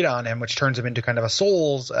some Amrita on him, which turns him into kind of a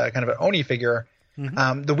Souls, kind of an Oni figure.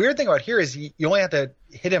 Mm-hmm. The weird thing about here is you only have to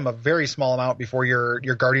hit him a very small amount before your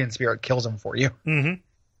Guardian Spirit kills him for you. Mm-hmm.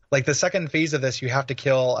 Like the second phase of this, you have to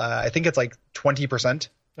kill, I think it's like 20%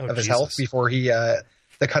 of his health before the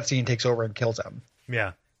cutscene takes over and kills him.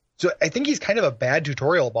 Yeah. So I think he's kind of a bad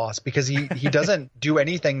tutorial boss because he doesn't do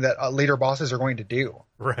anything that later bosses are going to do.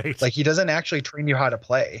 Right. Like he doesn't actually train you how to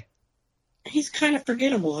play. He's kind of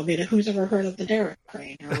forgettable. I mean, who's ever heard of the Derek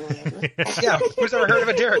crane or whatever? Yeah, who's ever heard of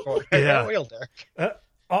a Derek? Yeah. Oil Derek.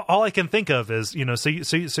 All I can think of is, so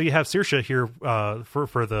you have Saoirse here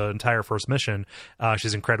for the entire first mission.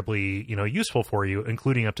 She's incredibly, useful for you,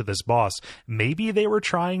 including up to this boss. Maybe they were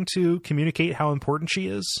trying to communicate how important she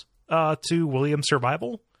is to William's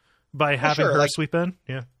survival by having her sweep in.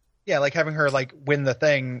 Yeah. Yeah, like having her win the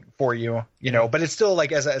thing for you, but it's still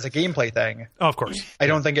as a gameplay thing. Oh, of course. I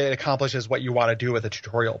don't think it accomplishes what you want to do with a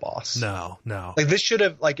tutorial boss. No. This should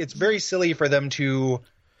have it's very silly for them to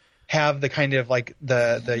have the kind of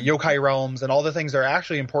the yokai realms and all the things that are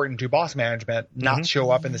actually important to boss management not show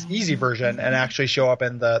up in this easy version and actually show up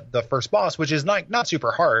in the first boss, which is not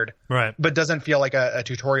super hard, right? But doesn't feel like a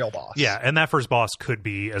tutorial boss. Yeah, and that first boss could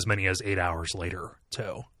be as many as 8 hours later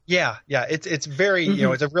too. Yeah, it's very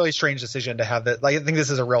it's a really strange decision to have that. I think this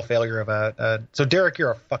is a real failure of so Derek,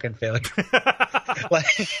 you're a fucking failure.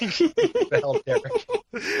 The hell, Derek.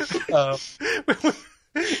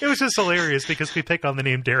 It was just hilarious because we pick on the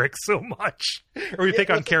name Derek so much, or we pick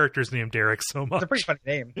on characters named Derek so much. It's a pretty funny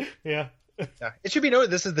name. Yeah. It should be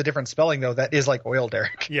noted this is the different spelling though. That is like oil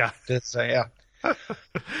Derek. Yeah. Yeah.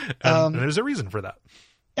 And there's a reason for that.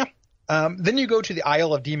 Yeah. Then you go to the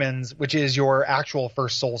Isle of Demons, which is your actual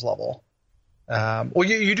first Souls level. Well,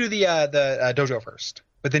 you do the dojo first,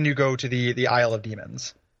 but then you go to the Isle of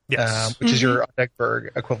Demons. Yes. Which is your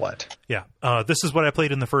Deckberg equivalent. Yeah. This is what I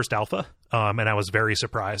played in the first alpha, and I was very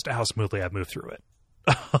surprised at how smoothly I moved through it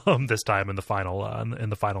this time in the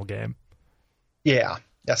final game. Yeah.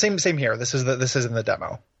 Same here. This is in the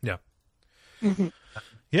demo. Yeah. Mm-hmm.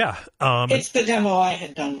 Yeah. It's the demo I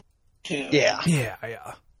had done too. Yeah.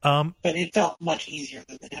 But it felt much easier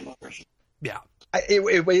than the demo version. Yeah.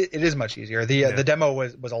 It is much easier. The demo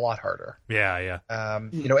was a lot harder. Yeah.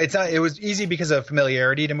 It was easy because of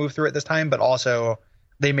familiarity to move through it this time, but also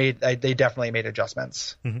they definitely made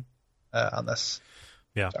adjustments on this.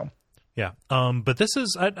 Yeah. So. Yeah. But this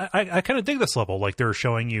is I kind of dig this level. Like they're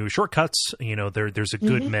showing you shortcuts. There's a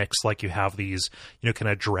good mix. Like you have these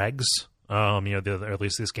kind of dregs. Or at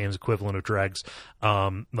least this game's equivalent of dregs.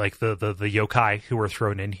 Like the yokai who are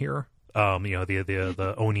thrown in here.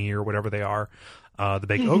 The Oni or whatever they are, the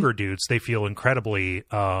big ogre dudes, they feel incredibly,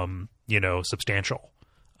 substantial,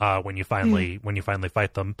 when you finally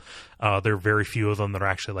fight them. There are very few of them that are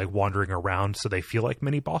actually wandering around. So they feel like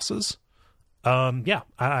mini bosses.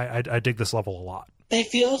 I dig this level a lot. They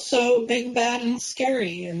feel so big, bad, and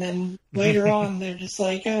scary, and then later on, they're just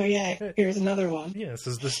like, "Oh yeah, here's another one." Yeah, this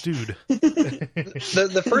is this dude.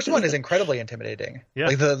 The first one is incredibly intimidating.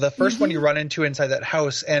 Yeah, the first one you run into inside that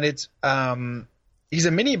house, and it's he's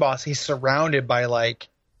a mini boss. He's surrounded by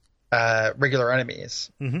regular enemies,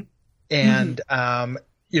 and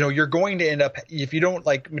you're going to end up, if you don't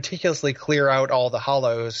meticulously clear out all the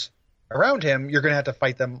hollows around him, you're going to have to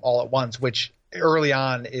fight them all at once, which early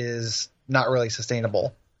on is not really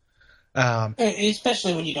sustainable.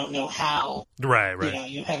 Especially when you don't know how. Right.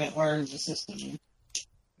 You haven't learned the system.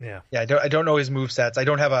 Yeah. I don't know his move sets. I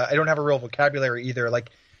don't have a real vocabulary either.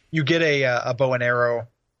 You get a bow and arrow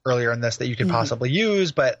earlier in this that you could possibly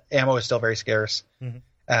use, but ammo is still very scarce.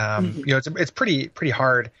 It's pretty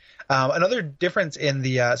hard. Another difference in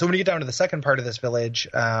the so when you get down to the second part of this village,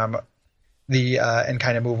 and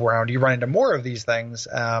kind of move around, you run into more of these things,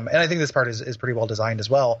 and I think this part is pretty well designed as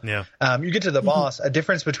well. Yeah. You get to the boss. A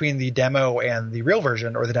difference between the demo and the real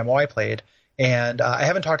version, or the demo I played, and I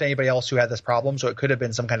haven't talked to anybody else who had this problem, so it could have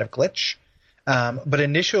been some kind of glitch. But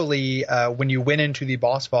initially, when you went into the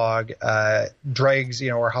boss fog, dregs,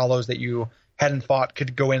 or hollows that you hadn't fought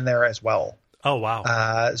could go in there as well. Oh,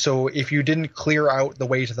 wow. So if you didn't clear out the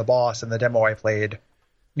way to the boss in the demo I played,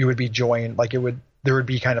 you would be joined, there would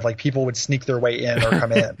be kind of like people would sneak their way in or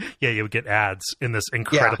come in. Yeah, you would get ads in this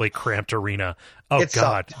incredibly cramped arena. Oh, It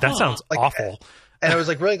God, sucked. that sounds awful. And I was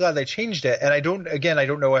really glad they changed it. And I don't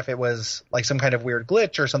know if it was like some kind of weird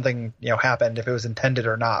glitch or something, happened, if it was intended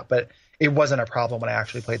or not, but it wasn't a problem when I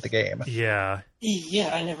actually played the game. Yeah.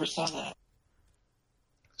 Yeah, I never saw that.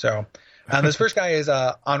 So, this first guy is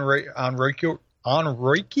Onryoki.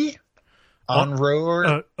 Onryoki?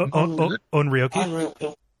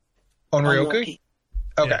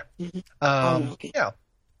 Okay.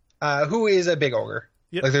 Who is a big ogre.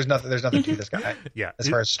 Yep. Like there's nothing to this guy. Yeah. As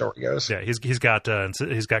far as story goes. Yeah, he's got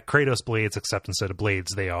Kratos blades, except instead of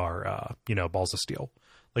blades, they are balls of steel,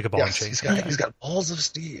 like a ball and chain. He's got balls of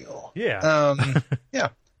steel. Yeah. Yeah.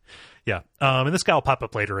 Yeah. And this guy will pop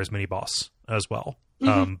up later as mini boss as well.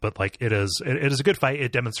 But it is a good fight.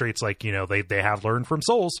 It demonstrates they have learned from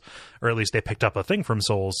Souls, or at least they picked up a thing from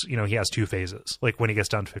Souls. He has two phases. Like when he gets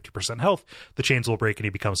down to 50% health, the chains will break and he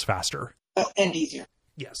becomes faster and easier.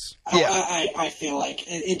 Yes. Yeah. I feel like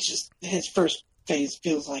it's just his first phase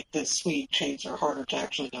feels like the sweet chains are harder to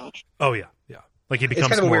actually dodge. Oh yeah, yeah. Like he becomes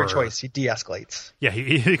it's kind of a more, weird choice. He de-escalates. Yeah,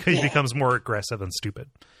 he becomes more aggressive and stupid.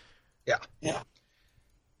 Yeah. Yeah.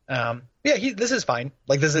 This is fine.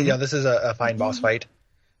 Like this is a fine boss fight.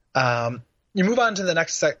 You move on to the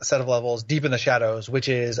next set of levels, Deep in the Shadows, which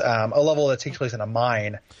is a level that takes place in a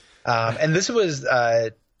mine. And this was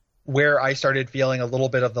where I started feeling a little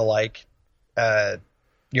bit of the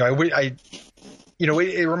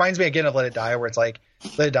it reminds me again of Let It Die, where it's like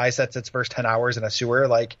Let It Die sets its first 10 hours in a sewer.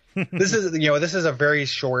 Like this is a very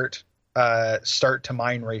short start to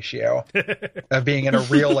mine ratio of being in a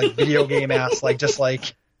real video game ass just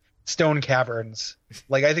stone caverns.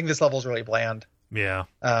 Like I think this level's really bland. Yeah.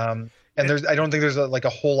 And I don't think there's a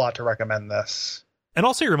whole lot to recommend this. And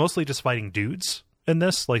also you're mostly just fighting dudes in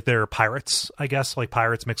this. Like they're pirates, I guess, like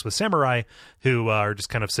pirates mixed with samurai who are just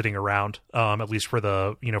kind of sitting around, at least for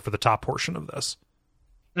the top portion of this.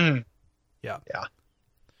 Mm. Yeah.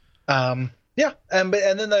 Yeah. And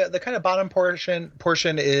then the kind of bottom portion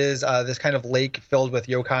is this kind of lake filled with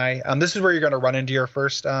yokai. This is where you're going to run into your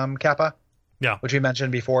first kappa. Yeah. Which we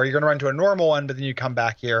mentioned before. You're going to run to a normal one, but then you come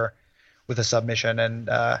back here with a submission, and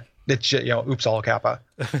it's oops all kappa.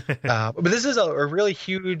 But this is a really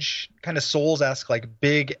huge kind of Souls-esque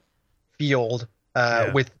big field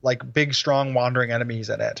with big strong wandering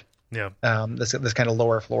enemies in it. Yeah. This kind of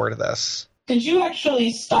lower floor to this. Did you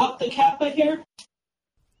actually stop the kappa here?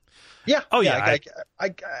 Yeah. Oh yeah.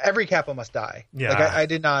 Every kappa must die. Yeah. I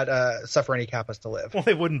did not suffer any kappas to live. Well,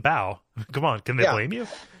 they wouldn't bow. Come on, can they blame you?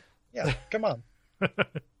 Yeah. Come on.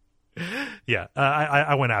 Yeah,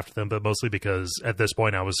 I went after them, but mostly because at this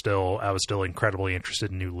point I was still incredibly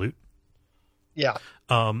interested in new loot. Yeah.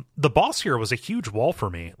 The boss here was a huge wall for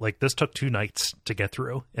me. Like this took 2 nights to get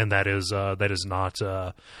through, and that is not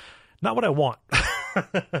what I want.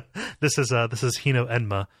 This is Hino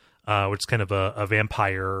Enma, which is kind of a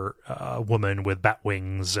vampire woman with bat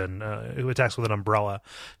wings and who attacks with an umbrella,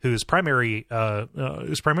 who's primarily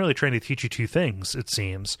trying to teach you 2 things, it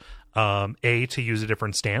seems. To use a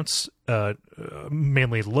different stance,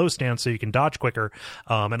 mainly low stance so you can dodge quicker,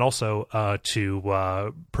 and also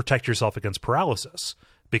to protect yourself against paralysis,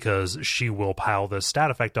 because she will pile this stat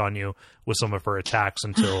effect on you with some of her attacks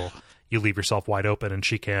until you leave yourself wide open and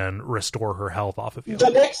she can restore her health off of you. The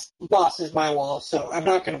next boss is my wall, so I'm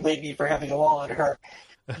not going to blame you for having a wall on her.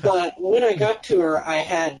 But when I got to her, I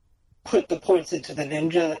had put the points into the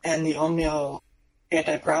ninja and the Omnio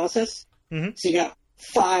anti-paralysis. Mm-hmm. So you got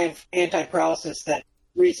 5 anti-paralysis that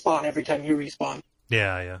respawn every time you respawn.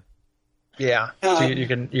 Yeah. So you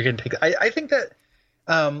can take. I think that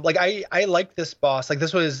I like this boss. Like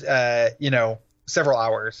this was several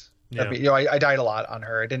hours. Yeah. I died a lot on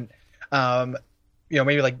her. I didn't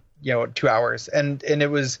maybe 2 hours, and it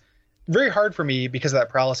was very hard for me because of that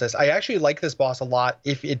paralysis. I actually like this boss a lot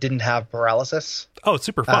if it didn't have paralysis. Oh, it's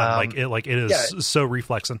super fun. It is so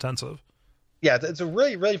reflex intensive. Yeah, it's a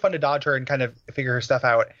really, really fun to dodge her and kind of figure her stuff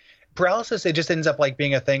out. Paralysis, it just ends up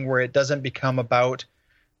being a thing where it doesn't become about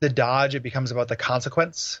the dodge, it becomes about the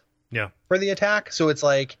consequence Yeah. for the attack. So it's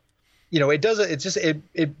like,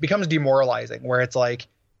 it becomes demoralizing, where it's like,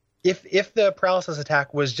 if the paralysis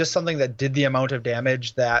attack was just something that did the amount of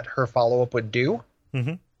damage that her follow-up would do,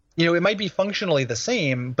 Mm-hmm. it might be functionally the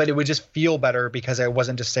same, but it would just feel better because I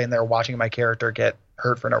wasn't just sitting there watching my character get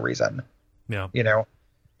hurt for no reason. Yeah.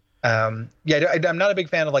 I'm not a big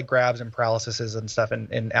fan of like grabs and paralyses and stuff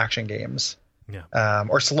in action games. Yeah.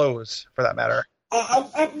 Or slows for that matter.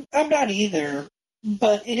 I'm not either,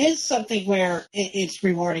 but it is something where it's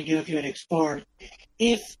rewarding you if you had explored.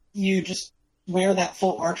 If you just wear that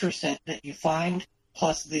full archer set that you find,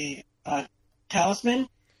 plus the talisman,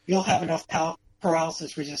 you'll have enough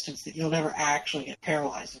paralysis resistance that you'll never actually get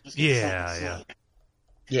paralyzed. It'll just get Yeah.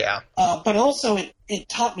 Yeah. But also, it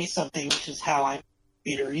taught me something, which is how I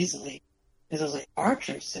beat her easily. Because I was like,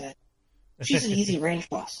 archer set? She's an easy range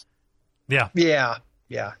boss. Yeah. Yeah.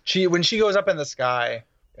 Yeah. When she goes up in the sky.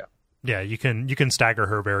 Yeah. Yeah. You can stagger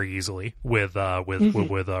her very easily with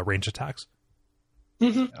range attacks.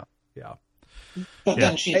 Mm-hmm. Yeah. But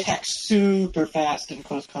then she attacks super fast in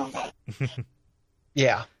close combat.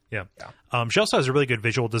 Yeah. Yeah. She also has a really good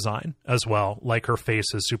visual design as well. Like her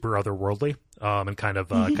face is super otherworldly, and kind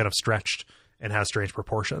of stretched and has strange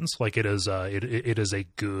proportions. Like it is a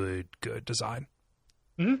good design.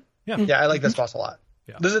 Mm-hmm. Yeah. Yeah. I like this boss a lot.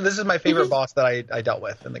 Yeah. This is my favorite boss that I dealt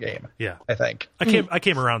with in the game. Yeah. I think I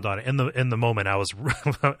came around on it in the moment. I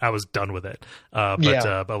was done with it.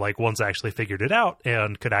 But like once I actually figured it out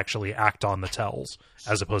and could actually act on the tells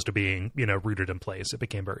as opposed to being, rooted in place, it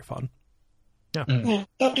became very fun. Yeah. Yeah.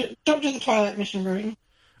 Don't do the Twilight mission version.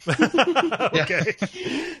 Okay.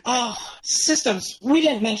 Systems. We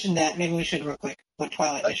didn't mention that. Maybe we should real quick. What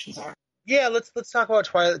Twilight missions are? Yeah. Let's talk about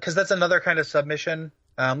Twilight, because that's another kind of submission.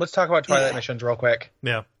 Let's talk about Twilight missions real quick.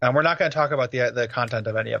 Yeah. We're not going to talk about the content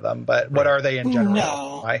of any of them, but what are they in general?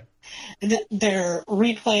 No. Why? They're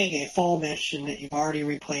replaying a full mission that you've already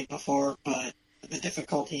replayed before, but the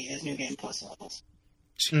difficulty is New Game Plus levels.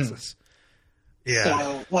 Jesus. Yeah.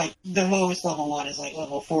 So, like, the lowest level one is like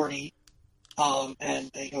level 40,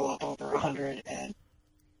 and they go up over 100, and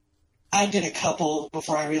I did a couple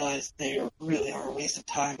before I realized they really are a waste of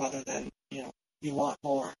time other than, you want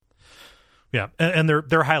more. Yeah, and they're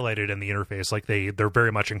highlighted in the interface, like they're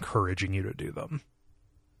very much encouraging you to do them.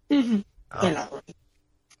 Mm-hmm. They're not worth it.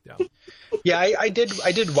 Yeah. Yeah, I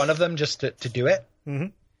did one of them just to do it. Mm-hmm.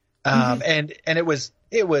 And it was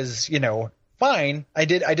fine.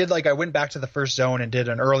 I went back to the first zone and did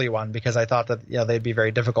an early one because I thought that they'd be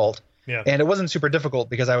very difficult. Yeah. And it wasn't super difficult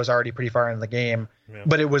because I was already pretty far in the game,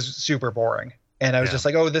 but it was super boring. And I was just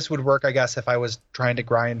like, oh, this would work, I guess, if I was trying to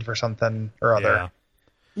grind for something or other.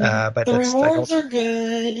 But the rewards are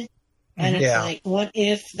good. And it's Yeah. like, what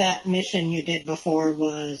if that mission you did before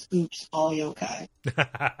was, oops, all yokai?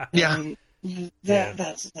 Yeah.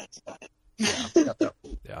 That's about it.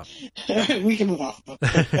 Yeah. We can move off.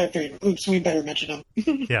 After, oops, we better mention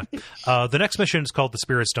them. Yeah. The next mission is called The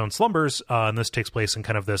Spirit Stone Slumbers, and this takes place in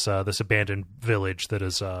kind of this abandoned village that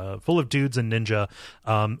is full of dudes and ninja,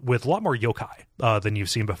 with a lot more yokai than you've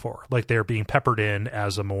seen before. Like they're being peppered in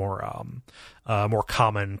as a more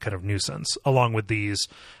common kind of nuisance, along with these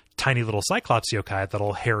tiny little cyclops yokai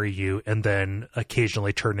that'll harry you and then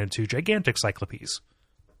occasionally turn into gigantic cyclopes.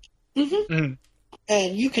 Mm-hmm. Mm-hmm.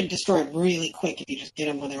 And you can destroy them really quick if you just get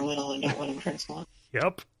them when they're little and don't let them transform.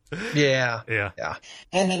 Yep. Yeah.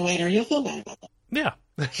 And then later you'll feel bad about that. Yeah.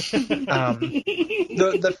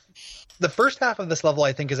 The first half of this level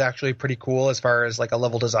I think is actually pretty cool as far as like a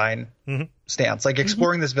level design stance. Like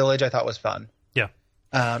exploring this village I thought was fun. Yeah.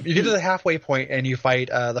 You get to the halfway point and you fight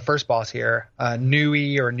the first boss here,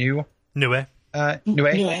 Nioh.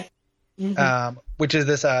 Mm-hmm. Which is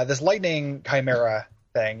this lightning chimera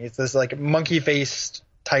thing. It's this like monkey-faced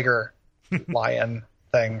tiger lion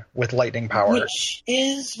thing with lightning power. Which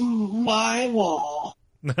is my wall.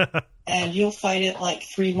 And you'll fight it like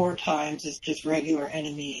 3 more times as just regular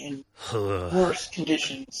enemy in worse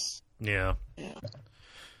conditions. Yeah.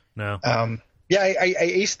 No. Yeah, I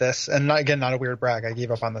aced this, and not a weird brag. I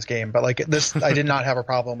gave up on this game, but like this, I did not have a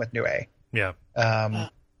problem with Nioh. Yeah.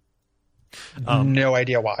 No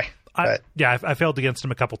idea why. I failed against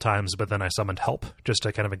him a couple times, but then I summoned help just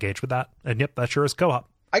to kind of engage with that. And yep, that sure is co-op.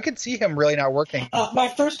 I could see him really not working. My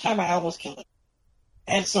first time I almost killed him.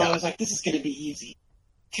 And so I was like, this is going to be easy.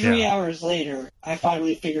 3 hours later, I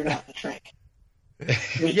finally figured out the trick.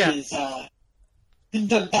 Which is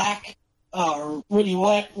the back, when you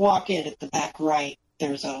walk in at the back right,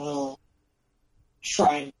 there's a little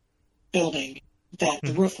shrine building that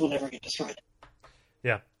the roof will never get destroyed.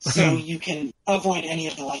 Yeah. So you can avoid any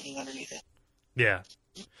of the lightning underneath it. Yeah.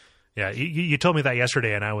 Yeah, you told me that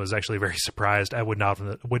yesterday, and I was actually very surprised. I would not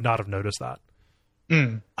have noticed that.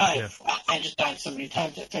 I just died so many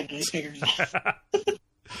times I finally figured it out.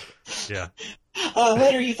 Yeah.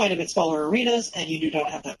 Later you find him in smaller arenas, and you do not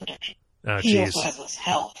have that protection. He Geez. also has less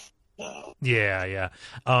health. So. Yeah.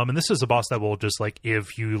 And this is a boss that will just, like,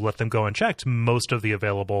 if you let them go unchecked, most of the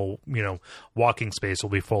available, walking space will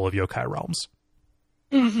be full of yokai realms.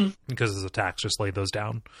 Mm-hmm. Because his attacks just lay those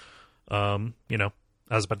down. I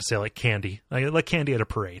was about to say like candy. Like candy at a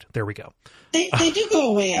parade. There we go. They do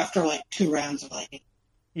go away after like 2 rounds of lightning.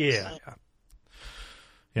 Yeah. So.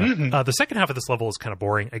 Yeah. Mm-hmm. The second half of this level is kind of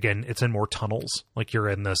boring. Again, it's in more tunnels. Like you're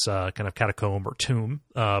in this kind of catacomb or tomb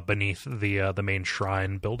beneath the main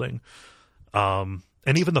shrine building. And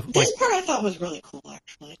even this part I thought was really cool,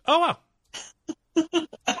 actually. Oh wow.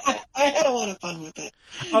 I had a lot of fun with it,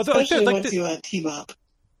 especially once you team up.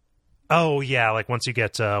 Oh yeah, like once you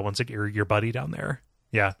get your buddy down there.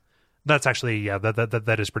 Yeah, that's actually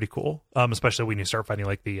that is pretty cool. Especially when you start finding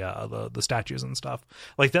like the statues and stuff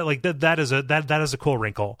like that. Like that is a cool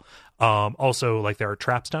wrinkle. Also, like there are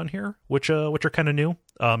traps down here, which are kind of new,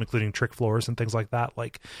 including trick floors and things like that.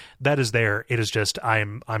 Like that is there. It is just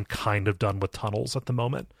I'm kind of done with tunnels at the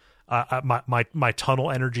moment. My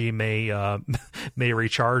tunnel energy may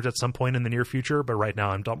recharge at some point in the near future, but right now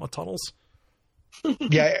I'm done with tunnels.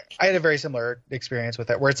 Yeah, I had a very similar experience with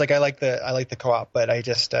it, where it's like I like the co-op, but I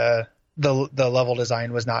just the level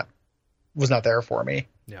design was not there for me.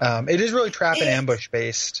 Yeah. It is really trap and ambush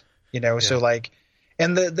based, So like,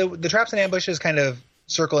 and the traps and ambushes kind of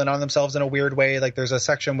circle in on themselves in a weird way. Like there's a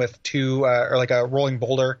section with 2 or like a rolling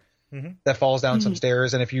boulder that falls down some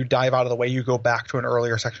stairs, and if you dive out of the way, you go back to an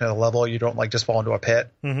earlier section of the level. You don't like just fall into a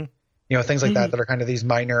pit. Things like that are kind of these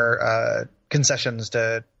minor concessions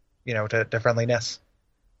to to friendliness.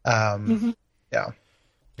 Yeah.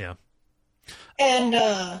 And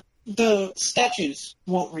the statues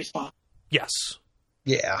won't respawn. Yes.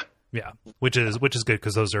 Yeah. Which is good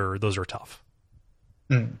because those are tough.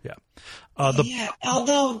 Yeah.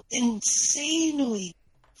 Although insanely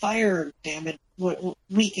fire damage,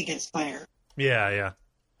 weak against fire. Yeah.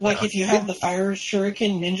 Like if you have the fire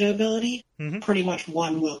shuriken ninja ability, pretty much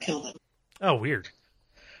one will kill them. Oh, weird.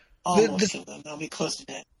 Almost kill them. They'll be close to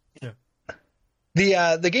dead.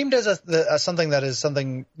 The game does something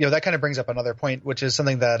that kind of brings up another point, which is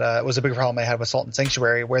something that was a big problem I had with Salt and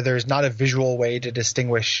Sanctuary, where there's not a visual way to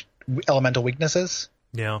distinguish elemental weaknesses.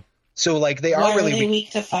 Yeah. So like they Why are really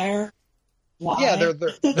weak to fire. Why? Yeah, they're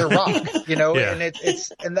rock, Yeah.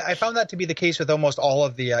 and I found that to be the case with almost all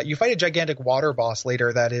of the. You fight a gigantic water boss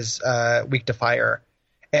later that is weak to fire.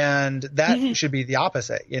 And that should be the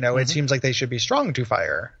opposite. It seems like they should be strong to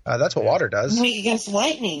fire. That's what water does. Weak against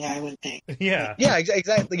lightning, I would think. Yeah. Yeah,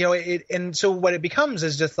 exactly. And so what it becomes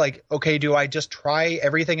is just like, okay, do I just try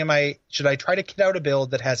everything should I try to kit out a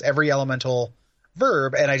build that has every elemental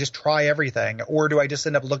verb and I just try everything? Or do I just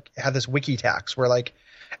end up have this wiki tax where like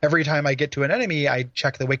every time I get to an enemy, I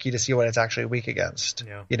check the wiki to see what it's actually weak against.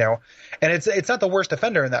 Yeah. And it's not the worst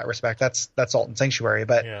offender in that respect. That's Salt and Sanctuary,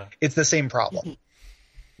 but it's the same problem.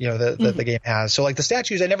 That the game has. So like the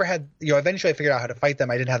statues, I never had, eventually I figured out how to fight them.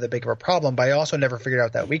 I didn't have that big of a problem, but I also never figured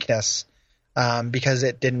out that weakness because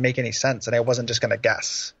it didn't make any sense and I wasn't just going to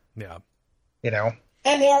guess. Yeah.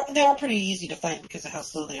 And they are pretty easy to fight because of how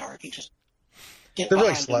slow they are. If you just get They're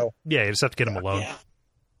really them. slow. Yeah, you just have to get them alone. Yeah.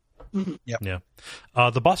 Yep. Yeah.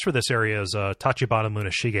 The boss for this area is Tachibana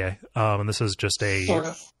Munashige, and this is just a Sort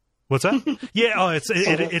of. What's that? Yeah,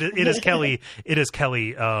 it is Kelly. It is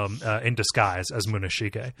Kelly in disguise as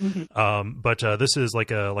Munashige. But this is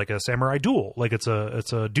like a samurai duel. Like it's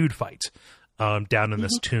a dude fight down in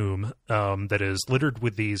this tomb that is littered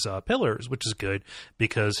with these pillars, which is good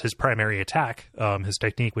because his primary attack, his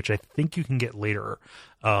technique, which I think you can get later,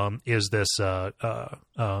 is this what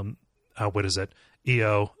is it?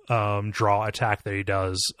 EO draw attack that he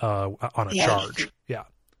does on a charge. Yeah.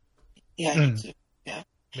 Yeah.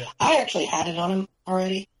 Yeah. I actually had it on him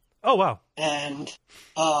already. Oh, wow. And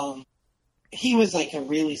he was like a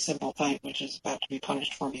really simple fight, which is about to be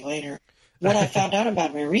punished for me later. What I found out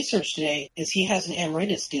about my research today is he has an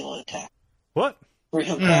Amrita steel attack. What? Where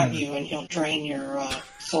he'll grab you and he'll drain your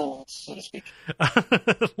souls, so to speak.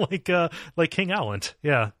 like King Alent,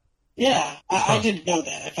 yeah. Yeah, I didn't know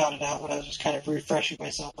that. I found it out when I was just kind of refreshing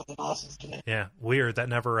myself with the bosses today. Yeah, weird. That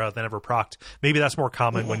never procced. Maybe that's more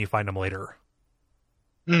common when you find them later.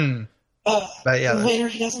 But yeah, later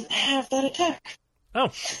he doesn't have that attack.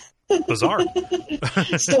 Oh, bizarre.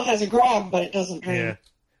 Still has a grab, but it doesn't drain. Yeah.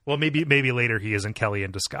 Well, maybe later he isn't Kelly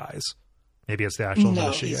in disguise. Maybe it's the actual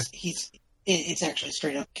Munashige. It's actually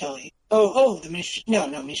straight up Kelly. Oh,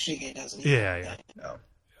 Mishige doesn't. Yeah. no.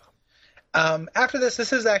 After this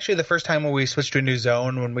is actually the first time when we switched to a new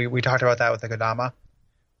zone. When we talked about that with the Kodama,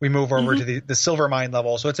 we move over to the silver mine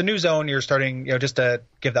level. So it's a new zone. You're starting, just to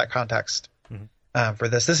give that context for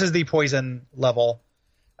this. This is the poison level,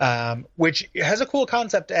 which has a cool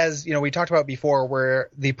concept, as we talked about before, where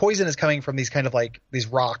the poison is coming from these kind of like these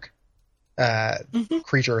rock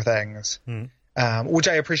creature things, which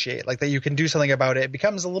I appreciate. Like that you can do something about it. It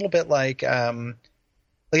becomes a little bit like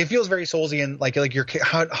it feels very Soulsy, and like you're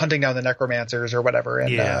hunting down the necromancers or whatever.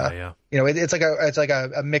 And it's like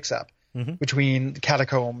a mix up between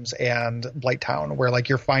Catacombs and Blighttown, where like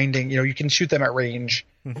you're finding, you can shoot them at range.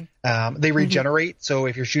 They regenerate, so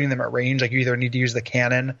if you're shooting them at range, like you either need to use the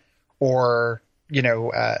cannon or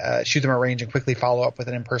shoot them at range and quickly follow up with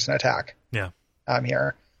an in-person attack.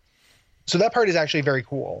 Here. So that part is actually very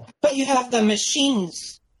cool. But you have the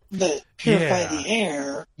machines that purify the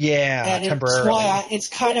air. Yeah, and temporarily. It's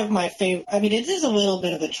kind of my favorite. I mean, it is a little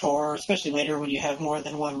bit of a chore, especially later when you have more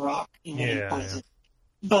than one rock in poison.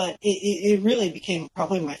 But it really became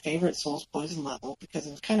probably my favorite Souls Poison level because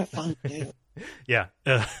it was kind of fun to do. Yeah,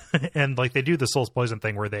 and like they do the Souls Poison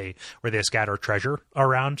thing where they scatter treasure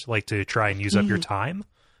around, like to try and use up your time.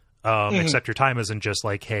 Except your time isn't just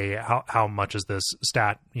like, hey, how much is this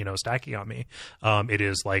stacking on me? It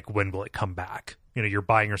is like, when will it come back? You're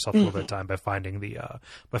buying yourself a little bit of time by finding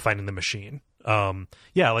the machine.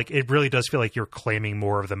 Like it really does feel like you're claiming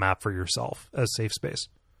more of the map for yourself as safe space.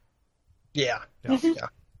 Yeah.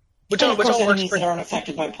 Which all works enemies that aren't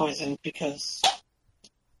affected by poison because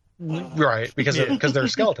because they're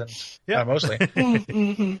skeletons. Mostly.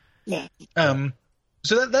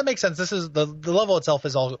 So that makes sense. This is the level itself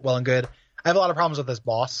is all well and good. I have a lot of problems with this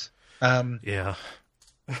boss.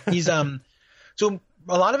 He's so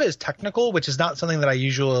a lot of it is technical, which is not something that I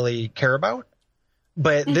usually care about.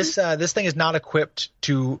 But this thing is not equipped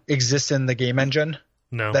to exist in the game engine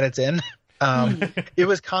that it's in. It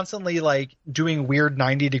was constantly like doing weird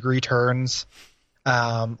 90-degree turns,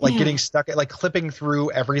 getting stuck, like clipping through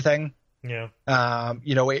everything. Its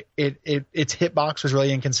hitbox was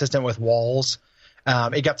really inconsistent with walls.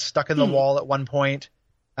 It got stuck in the wall at one point.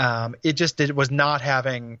 It was not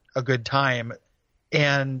having a good time.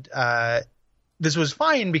 And this was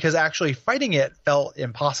fine because actually fighting it felt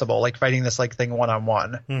impossible, like fighting this like thing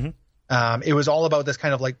one-on-one. It was all about this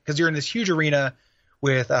kind of like, because you're in this huge arena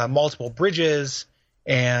with multiple bridges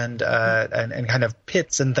and kind of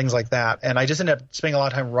pits and things like that. And I just ended up spending a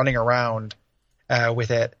lot of time running around with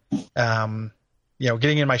it,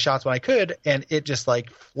 getting in my shots when I could, and it just like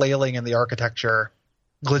flailing in the architecture,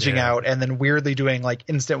 glitching out, and then weirdly doing like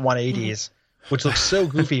instant 180s, which looks so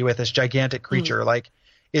goofy with this gigantic creature. Like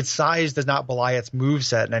its size does not belie its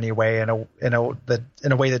moveset in any way, in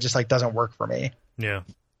a way that just like doesn't work for me. Yeah.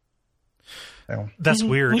 So. That's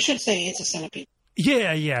weird. We should say it's a centipede.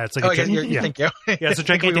 Yeah. It's like thank you. It's a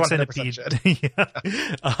gigantic centipede.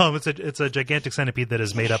 It's a gigantic centipede that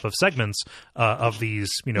is made up of segments of these,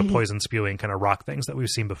 poison spewing kind of rock things that we've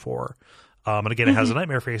seen before. And again, it has a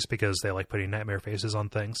nightmare face because they like putting nightmare faces on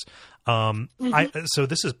things. So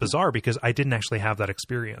this is bizarre because I didn't actually have that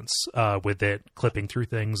experience with it clipping through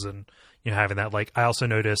things and having that. Like I also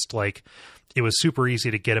noticed like it was super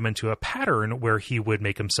easy to get him into a pattern where he would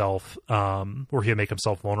make himself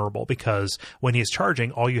vulnerable, because when he's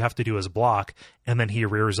charging, all you have to do is block, and then he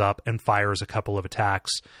rears up and fires a couple of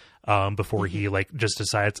attacks before he like just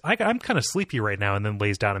decides I'm kind of sleepy right now, and then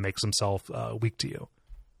lays down and makes himself weak to you.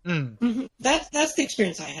 That's the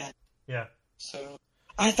experience I had. Yeah. So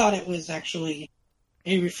I thought it was actually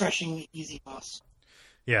a refreshingly easy boss.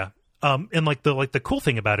 Yeah. And like the cool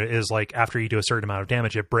thing about it is like after you do a certain amount of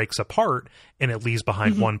damage, it breaks apart and it leaves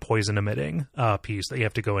behind one poison emitting piece that you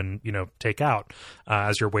have to go and take out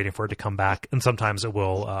as you're waiting for it to come back. And sometimes it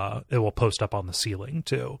will post up on the ceiling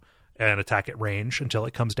too and attack at range until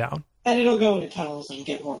it comes down. And it'll go into tunnels and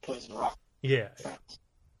get more poison rock. Yeah.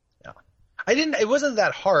 It wasn't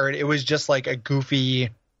that hard. It was just like a goofy,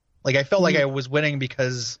 like I felt like I was winning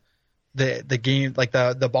because the game, like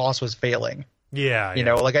the boss was failing. Yeah.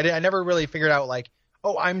 Like I never really figured out like,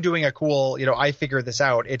 oh, I'm doing a cool, I figured this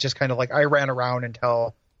out. It just kind of like I ran around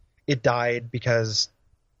until it died because,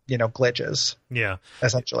 glitches. Yeah.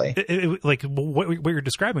 Essentially. It, like what you're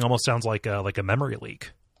describing almost sounds like a memory leak.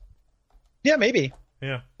 Yeah, maybe.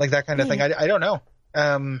 Yeah. Like that kind of thing. I don't know.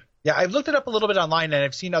 Yeah, I've looked it up a little bit online, and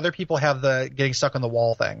I've seen other people have the getting stuck on the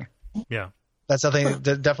wall thing. Yeah. That's something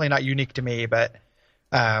definitely not unique to me, but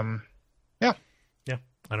yeah. Yeah,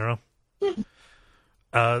 I don't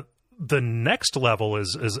know. The next level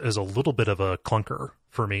is a little bit of a clunker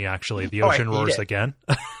for me, actually. The Ocean Roars Again.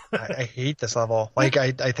 I hate this level. Like,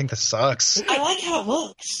 I think this sucks. I like how it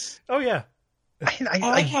looks. Oh, yeah. I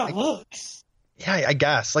like how it looks. Yeah, I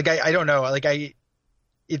guess. Like I don't know. Like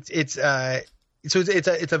it's a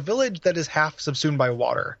village that is half subsumed by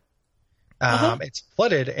water. It's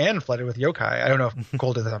flooded with yokai. I don't know if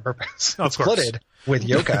Cole did this on purpose. Of it's course. flooded with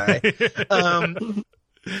yokai.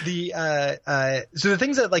 So the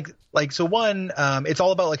things that so one, it's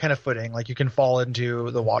all about like kind of footing. Like you can fall into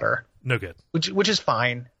the water. No good. Which is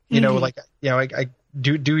fine. You know, like I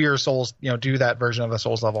do your souls. Do that version of the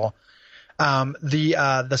souls level.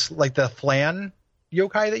 The flan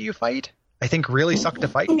yokai that you fight, I think really suck to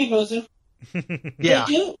fight. Umibozu. Yeah.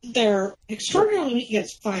 They're extraordinarily weak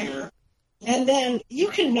against fire, and then you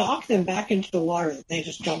can knock them back into the water that they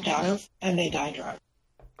just jumped out of, and they die dry.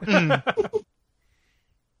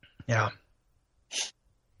 Yeah.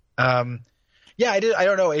 Yeah, I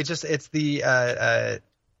don't know. It's the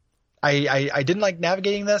I didn't like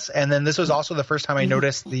navigating this, and then this was also the first time I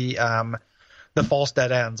noticed the false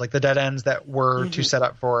dead ends, like the dead ends that were to set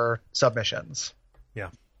up for submissions. Yeah.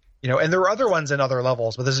 And there were other ones in other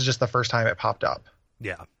levels, but this is just the first time it popped up.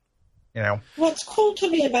 Yeah. What's cool to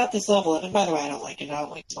me about this level, and by the way, I don't like it. I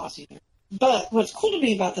don't like sauce either. But what's cool to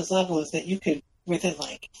me about this level is that you could, within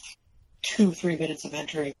like 2-3 minutes of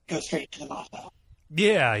entering, go straight to the boss battle.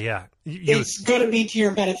 Yeah, yeah. It's going to be to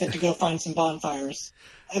your benefit to go find some bonfires,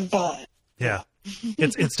 but yeah,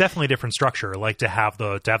 it's definitely a different structure. Like to have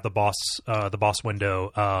the boss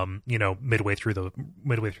window, midway through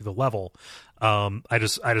the level. I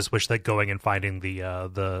just wish that going and finding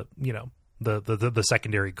the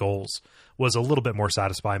secondary goals was a little bit more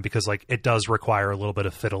satisfying, because like it does require a little bit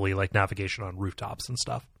of fiddly like navigation on rooftops and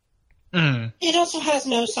stuff. It also has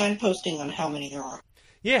no signposting on how many there are.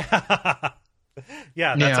 Yeah.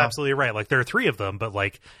 Yeah, that's absolutely right. Like there are 3 of them, but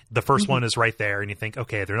like the first one is right there, and you think,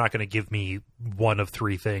 okay, they're not going to give me one of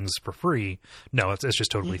 3 things for free. No, it's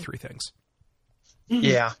just totally 3 things.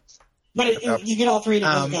 Yeah, but you get all 3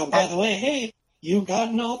 to go. By the way, hey, you've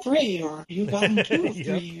gotten all 3, or you've gotten 2 of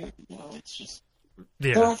 3. It's just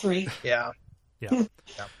there are 3. Yeah.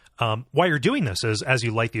 Why you're doing this is, as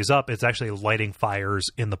you light these up, it's actually lighting fires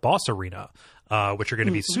in the boss arena, which are going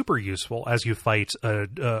to be super useful as you fight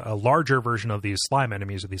a larger version of these slime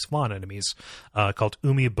enemies, or these flan enemies, called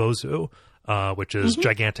Umibozu, which is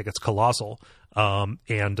gigantic. It's colossal, and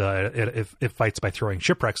it fights by throwing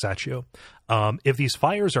shipwrecks at you. If these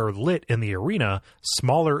fires are lit in the arena,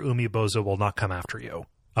 smaller Umibozu will not come after you.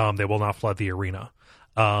 They will not flood the arena.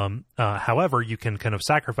 However, you can kind of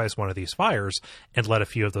sacrifice one of these fires and let a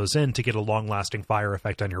few of those in to get a long-lasting fire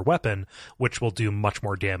effect on your weapon, which will do much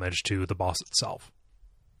more damage to the boss itself.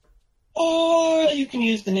 Or you can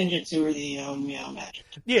use the ninjutsu or the meow magic.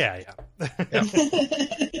 Yeah.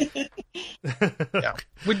 Yeah.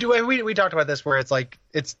 We talked about this, where it's like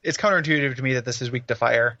it's counterintuitive to me that this is weak to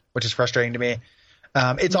fire, which is frustrating to me.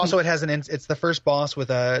 It's also it's the first boss with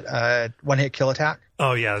a one-hit kill attack.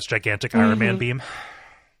 Oh yeah, this gigantic Iron Man beam.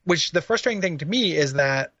 Which the frustrating thing to me is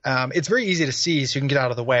that it's very easy to see, so you can get out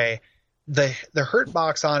of the way. The hurt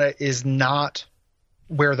box on it is not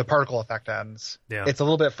where the particle effect ends. Yeah. It's a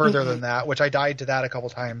little bit further than that, which I died to that a couple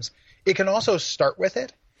times. It can also start with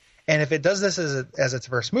it, and if it does this as its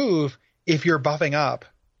first move, if you're buffing up,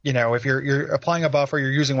 if you're applying a buff or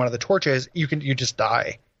you're using one of the torches, you just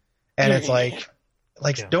die, and it's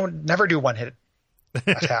never do one-hit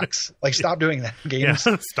attacks. Like, stop doing that, games.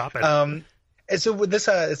 Yeah, stop it. And so with this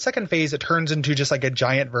second phase, it turns into just like a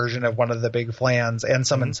giant version of one of the big flans, and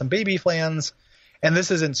some baby flans. And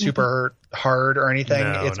this isn't super hard or anything.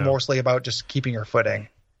 It's mostly about just keeping your footing.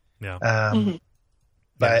 Yeah.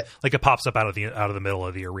 But like it pops up out of the middle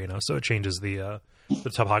of the arena, so it changes the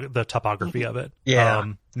topography of it. Yeah.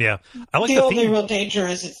 Yeah. I like the only real danger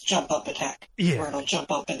is its jump up attack. Yeah. Where it'll jump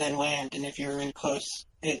up and then land, and if you're in close,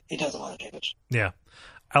 it does a lot of damage. Yeah.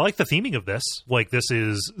 I like the theming of this. Like this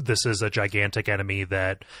is a gigantic enemy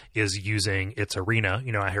that is using its arena,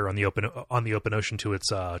 out here on the open ocean to its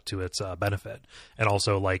benefit, and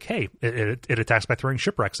also like, hey, it attacks by throwing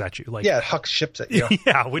shipwrecks at you. Like, yeah, it hucks ships at you.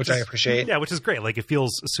 Yeah, which I appreciate. Yeah, which is great. Like it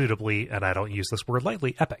feels suitably, and I don't use this word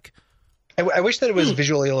lightly, epic. I wish that it was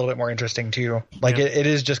visually a little bit more interesting too. Like it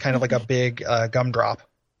is just kind of like a big gumdrop,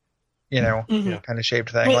 kind of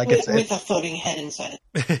shaped thing. With a floating head inside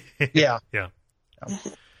it. Yeah. Yeah.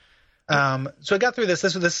 So I got through this.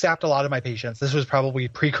 This sapped a lot of my patience. This was probably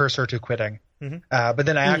precursor to quitting. But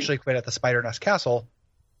then I actually quit at the Spider Nest Castle,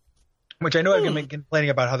 which I know I've been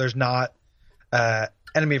complaining about how there's not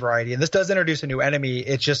enemy variety. And this does introduce a new enemy.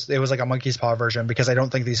 It was like a monkey's paw version, because I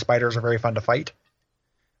don't think these spiders are very fun to fight.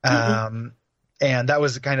 And that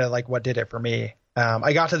was kind of like what did it for me.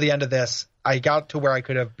 I got to the end of this. I got to where I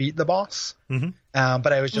could have beat the boss.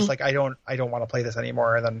 But I was just like, I don't want to play this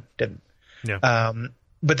anymore, and then didn't. Yeah.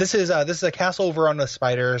 But this is a castle over on the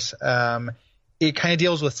spiders. It kind of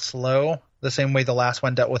deals with slow the same way the last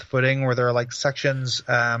one dealt with footing, where there are like sections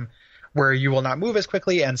where you will not move as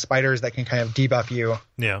quickly, and spiders that can kind of debuff you.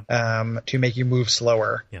 Yeah. To make you move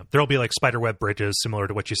slower. Yeah. There'll be like spiderweb bridges similar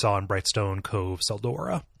to what you saw in Brightstone Cove,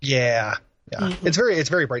 Seldora. Yeah. Yeah. Mm-hmm. It's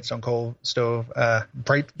very Brightstone Cove stove.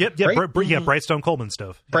 Brightstone Coleman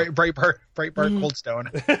stove. Yeah. Breitbart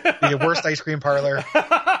Coldstone. The worst ice cream parlor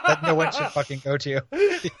that no one should fucking go to.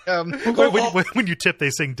 When you tip, they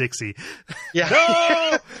sing Dixie.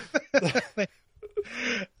 Yeah.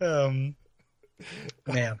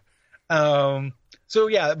 Man. So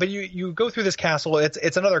yeah, but you go through this castle.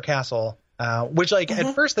 It's another castle, which like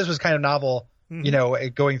at first this was kind of novel,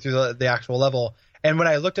 going through the actual level. And when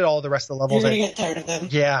I looked at all the rest of the levels, you're gonna get tired of them.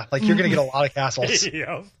 Yeah, like you're gonna get a lot of castles.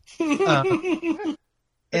 Yeah.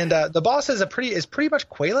 And the boss is pretty much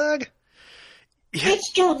Quelaag. Yeah.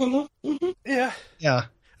 It's Jorgum. Mm-hmm. Yeah. Yeah.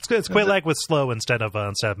 It's good. It's Quelaag with slow instead of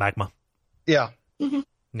magma. Yeah. Mm-hmm.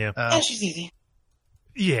 Yeah. And she's easy.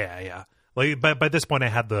 Yeah. Like by this point, I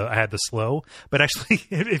had the slow, but actually,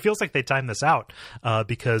 it feels like they timed this out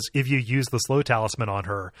because if you use the slow talisman on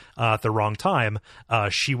her at the wrong time,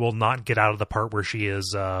 she will not get out of the part where she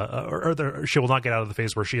is, she will not get out of the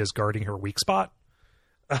phase where she is guarding her weak spot,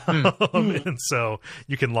 and so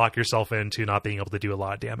you can lock yourself into not being able to do a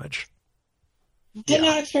lot of damage. Did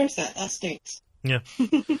not experience that. That stinks. Yeah,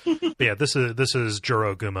 but yeah. This is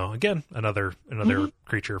Juro Gumo again, another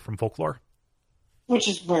creature from folklore. Which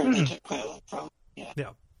is where they took Quelaag from.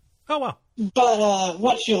 Yeah. Oh, wow. But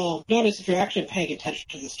what you'll notice if you're actually paying attention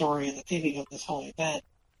to the story and the theming of this whole event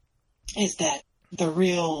is that the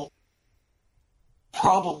real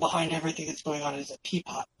problem behind everything that's going on is a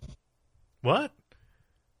teapot. What?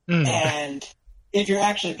 And if you're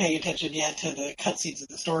actually paying attention yet to the cutscenes of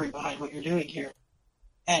the story behind what you're doing here.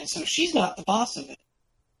 And so she's not the boss of it.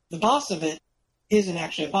 The boss of it isn't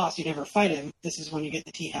actually a boss. You never fight him. This is when you get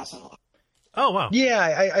the tea house unlocked. Oh wow! Yeah,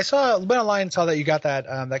 I went online and saw that you got that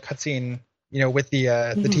cutscene, with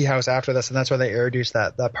the tea house after this, and that's why they introduced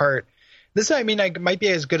that part. This, I might be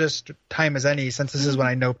as good a time as any, since this is when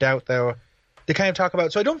I noped out, though, to kind of talk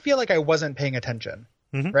about. So I don't feel like I wasn't paying attention,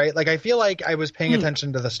 right? Like I feel like I was paying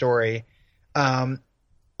attention to the story.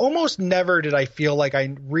 Almost never did I feel like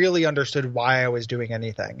I really understood why I was doing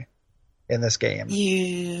anything in this game.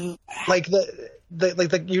 You'd have a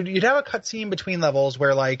cutscene between levels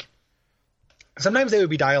where like. Sometimes they would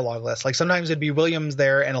be dialogueless. Like sometimes it'd be Williams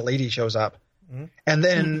there and a lady shows up. And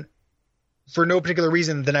then for no particular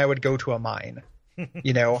reason, then I would go to a mine,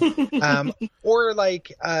 or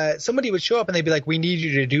like somebody would show up and they'd be like, we need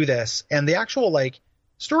you to do this. And the actual like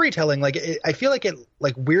storytelling, I feel like it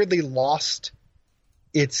like weirdly lost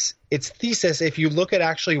its thesis. If you look at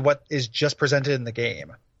actually what is just presented in the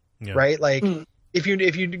game, right? Like if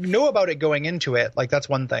you know about it going into it, like that's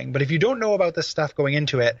one thing. But if you don't know about this stuff going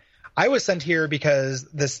into it, I was sent here because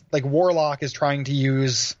this like warlock is trying to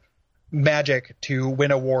use magic to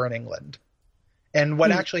win a war in England. And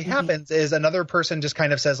what actually happens is another person just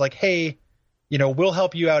kind of says like, hey, we'll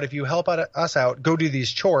help you out. If you help us out, go do these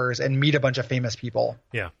chores and meet a bunch of famous people.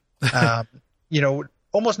 Yeah.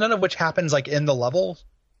 Almost none of which happens like in the level.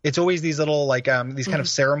 It's always these little like these kind of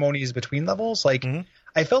ceremonies between levels. Like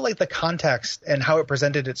I felt like the context and how it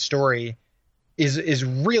presented its story is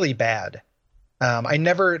really bad. I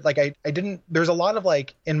never I didn't. There's a lot of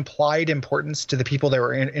like implied importance to the people that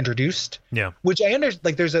were introduced. Yeah. Which I understand.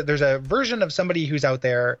 Like there's a version of somebody who's out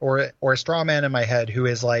there or a straw man in my head who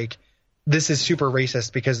is like, this is super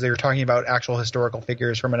racist because they're talking about actual historical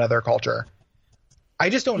figures from another culture. I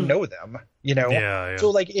just don't know them, Yeah. So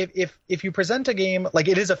like if you present a game like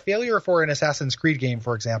it is a failure for an Assassin's Creed game,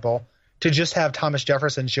 for example, to just have Thomas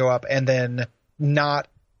Jefferson show up and then not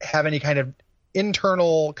have any kind of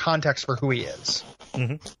internal context for who he is.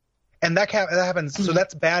 And that happens. So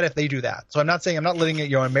that's bad if they do that. So I'm not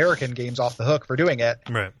letting American games off the hook for doing it.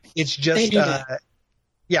 Right. It's just they do that.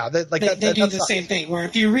 Yeah, they do the same thing where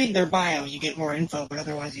if you read their bio you get more info, but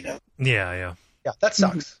otherwise you don't. Yeah, that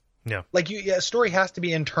sucks. Yeah, like a story has to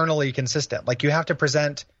be internally consistent. Like you have to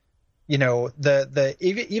present the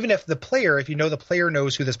even if the player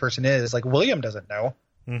knows who this person is, like William doesn't know.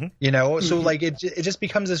 So like it just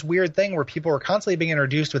becomes this weird thing where people are constantly being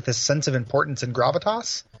introduced with this sense of importance and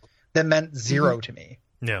gravitas that meant zero to me.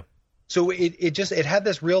 Yeah. So it had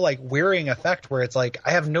this real like wearying effect where it's like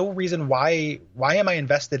I have no reason why am I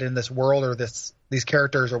invested in this world or these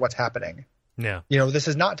characters or what's happening. Yeah. This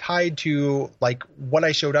is not tied to like what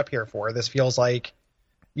I showed up here for. This feels like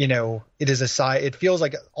it is it feels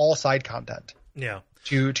like all side content. Yeah.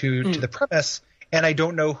 To the premise. and I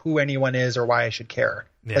don't know who anyone is or why I should care.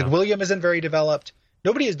 Yeah. Like William isn't very developed.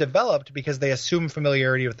 Nobody is developed because they assume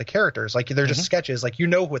familiarity with the characters. Like they're just sketches. Like, you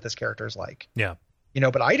know what this character is like. Yeah. You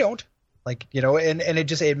know, but I don't. Like, you know, and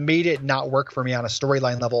it made it not work for me on a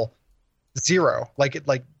storyline level. Zero. Like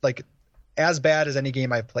as bad as any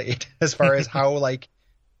game I've played as far as how like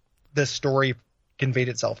the story conveyed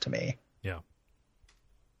itself to me. Yeah.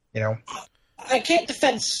 You know, I can't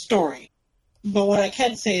defend story, but what I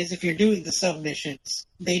can say is if you're doing the submissions,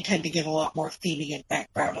 they tend to give a lot more theming and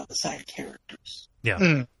background on the side of characters.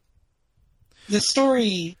 Yeah. The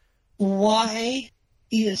story, why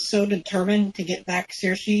he is so determined to get back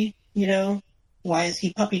Cersei, you know, why is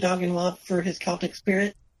he puppy dog in love for his Celtic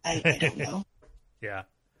spirit? I don't know. Yeah.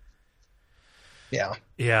 Yeah.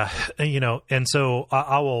 Yeah. You know, and so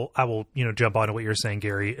I will, you know, jump onto what you're saying,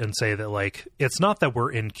 Gary, and say that, like, it's not that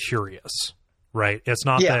we're incurious, right? It's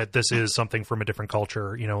not that this is something from a different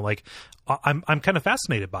culture, you know, like I'm kind of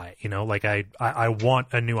fascinated by it, you know, like I want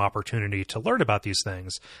a new opportunity to learn about these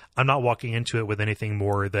things. I'm not walking into it with anything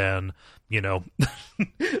more than, you know,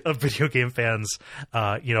 a video game fans,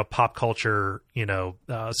 you know, pop culture, you know,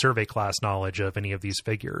 survey class knowledge of any of these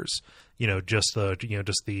figures, you know, just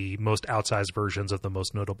the most outsized versions of the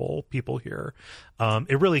most notable people here.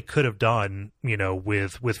 It really could have done, you know,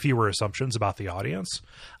 with fewer assumptions about the audience.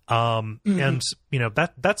 And, you know,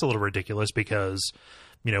 that's a little ridiculous because,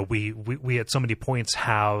 you know, we at so many points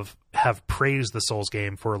have praised the Souls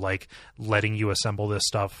game for like letting you assemble this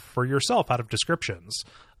stuff for yourself out of descriptions.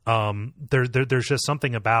 There's just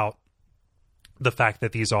something about the fact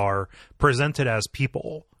that these are presented as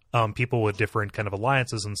people with different kind of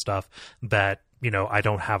alliances and stuff that, you know, I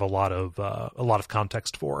don't have a lot of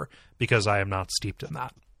context for because I am not steeped in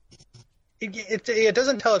that. It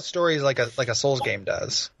doesn't tell its stories like a Souls game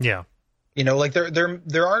does. Yeah. You know, like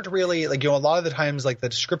there aren't really, like, you know, a lot of the times, like the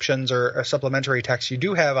descriptions or supplementary text you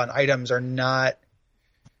do have on items are not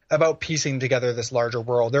about piecing together this larger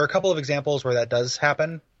world. There are a couple of examples where that does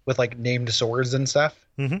happen with like named swords and stuff,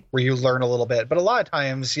 where you learn a little bit, but a lot of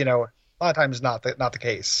times, you know, not the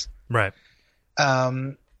case. Right.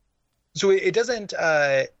 So it doesn't.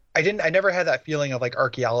 I never had that feeling of like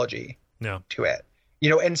archaeology to it. You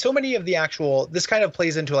know, and so many of the this kind of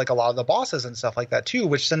plays into like a lot of the bosses and stuff like that too,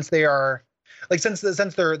 which since they're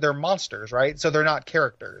monsters, right? So they're not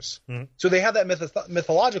characters. So they have that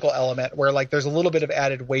mythological element where like there's a little bit of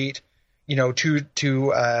added weight, you know,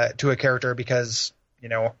 to a character because, you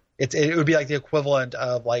know, it would be like the equivalent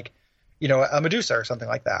of like, you know, a Medusa or something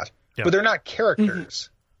like that. Yeah. But they're not characters,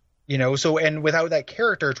 you know, so, and without that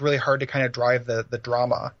character, it's really hard to kind of drive the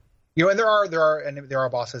drama. You know, and there are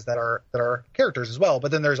bosses that are characters as well, but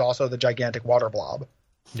then there's also the gigantic water blob.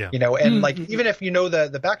 Yeah. You know, and like even if you know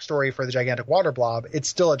the backstory for the gigantic water blob, it's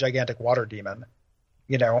still a gigantic water demon.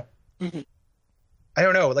 You know, I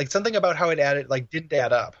don't know, like something about how it didn't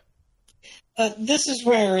add up. This is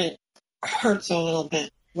where it hurts a little bit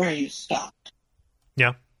where you stopped.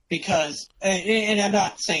 Yeah. Because, and I'm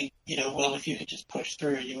not saying, you know, well, if you had just pushed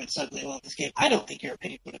through, you would suddenly love this game. I don't think your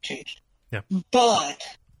opinion would have changed. Yeah. But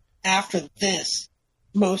after this,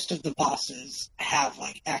 most of the bosses have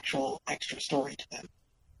like actual extra story to them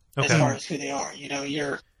as far as who they are. You know,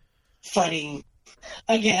 you're fighting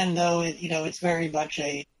again, though. You know, it's very much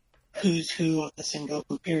a who's who of the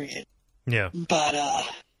Sengoku period. Yeah. But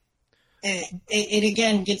it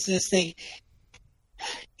again gets this thing.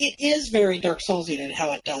 It is very Dark Soulsian in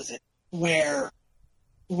how it does it, where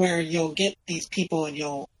you'll get these people and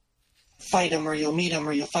you'll fight them, or you'll meet them,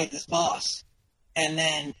 or you'll fight this boss, and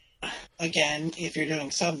then. Again, if you're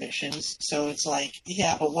doing submissions, so it's like,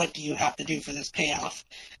 yeah, but what do you have to do for this payoff?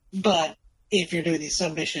 But if you're doing these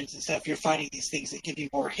submissions and stuff, you're fighting these things that give you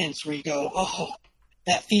more hints where you go, oh,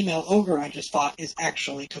 that female ogre I just fought is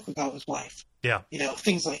actually Tokugawa's wife. Yeah. You know,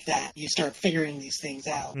 things like that. You start figuring these things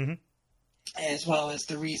out, as well as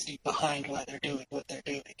the reasoning behind why they're doing what they're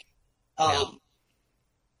doing.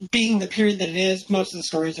 Being the period that it is, most of the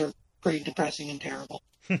stories are pretty depressing and terrible.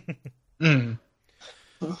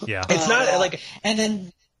 Yeah, it's not like. And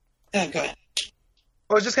then, go ahead.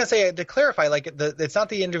 I was just gonna say, to clarify, like it's not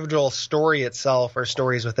the individual story itself or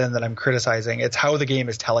stories within that I'm criticizing. It's how the game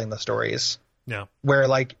is telling the stories. Yeah, where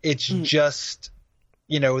like it's just,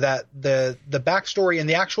 you know, that the backstory and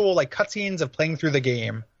the actual like cutscenes of playing through the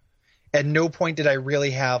game. At no point did I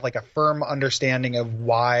really have like a firm understanding of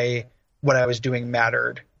why what I was doing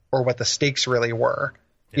mattered or what the stakes really were.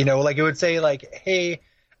 Yeah. You know, like it would say like, hey.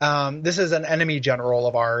 This is an enemy general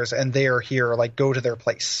of ours, and they are here. Like, go to their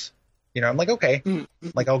place. You know, I'm like, okay,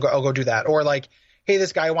 like I'll go do that. Or like, hey,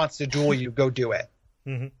 this guy wants to duel you. Go do it.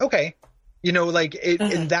 Okay, you know, like it.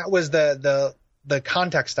 And that was the the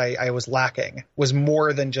context I was lacking was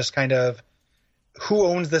more than just kind of who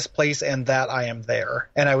owns this place and that I am there.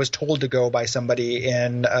 And I was told to go by somebody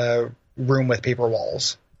in a room with paper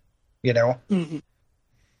walls, you know?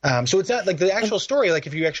 Mm-hmm. So it's not like the actual story, like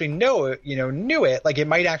if you actually knew it, like it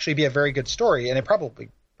might actually be a very good story, and it probably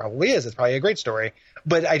is. It's probably a great story,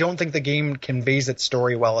 but I don't think the game conveys its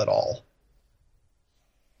story well at all.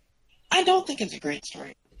 I don't think it's a great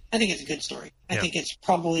story. I think it's a good story. I think it's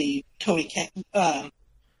probably Koei and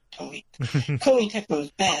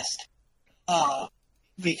Tecmo's best,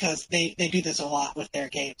 because they do this a lot with their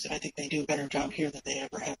games, and I think they do a better job here than they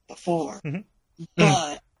ever have before. Mm-hmm.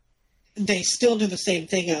 But they still do the same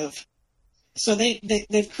thing of, so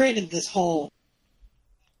they've created this whole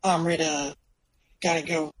Amrita gotta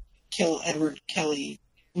go kill Edward Kelly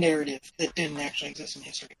narrative that didn't actually exist in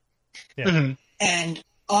history. Yeah. Mm-hmm. And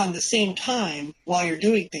on the same time, while you're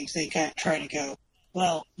doing things, they kind of try to go,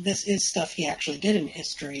 well, this is stuff he actually did in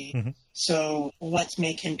history, so let's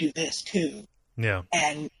make him do this too. Yeah.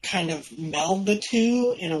 And kind of meld the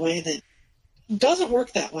two in a way that doesn't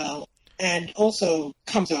work that well, and also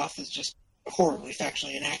comes off as just horribly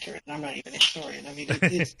factually inaccurate. And I'm not even a historian. I mean,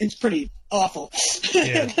 it's pretty awful.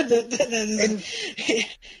 Yeah.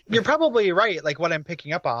 You're probably right, like what I'm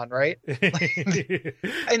picking up on, right?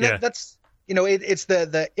 And that's, it's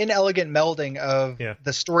the inelegant melding of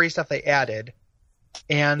the story stuff they added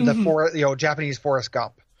and the Japanese Forrest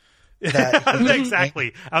Gump.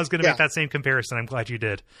 Exactly. I was going to make that same comparison. I'm glad you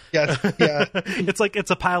did. Yeah. It's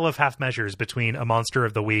a pile of half measures between a monster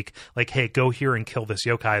of the week, like, hey, go here and kill this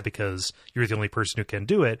yokai because you're the only person who can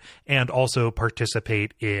do it, and also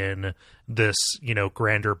participate in this,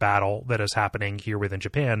 grander battle that is happening here within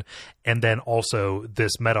Japan, and then also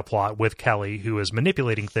this meta plot with Kelly, who is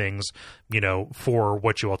manipulating things, for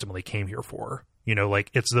what you ultimately came here for.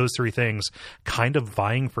 It's those three things kind of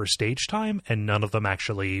vying for stage time, and none of them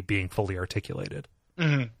actually being fully articulated.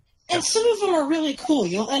 Mm-hmm. And some of them are really cool.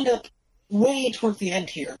 You'll end up way toward the end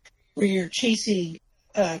here, where you're chasing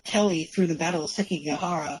Kelly through the Battle of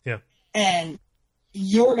Sekigahara, and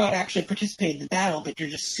you're not actually participating in the battle, but you're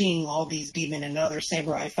just seeing all these demon and other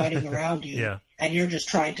samurai fighting around you, and you're just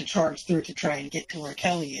trying to charge through to try and get to where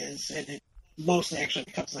Kelly is, and it mostly actually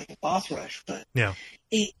becomes like a boss rush, but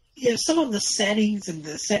some of the settings and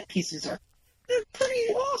the set pieces they're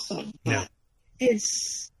pretty awesome. But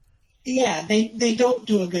they don't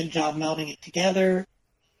do a good job melding it together.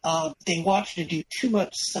 They want you to do too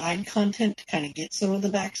much side content to kind of get some of the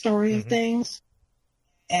backstory of things.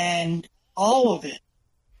 And all of it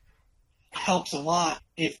helps a lot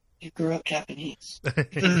if you grew up Japanese.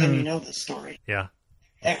 Because then you know the story. Yeah.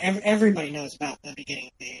 Everybody knows about the beginning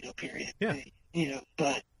of the Edo period. Yeah.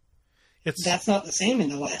 But that's not the same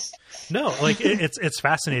in the West. No, it's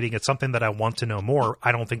fascinating. It's something that I want to know more.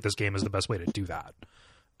 I don't think this game is the best way to do that.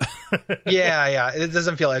 It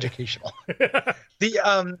doesn't feel educational.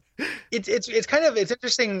 It's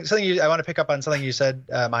interesting. I want to pick up on something you said,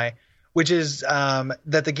 which is that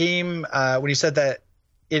the game, when you said that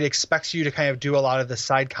it expects you to kind of do a lot of the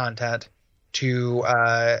side content to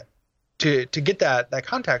get that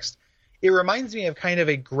context, it reminds me of kind of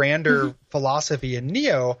a grander philosophy in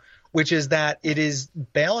Nioh, which is that it is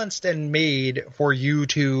balanced and made for you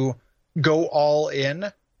to go all in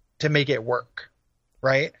to make it work,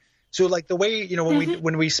 right? So like the way,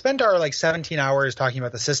 when we spend our 17 hours talking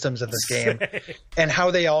about the systems of this game and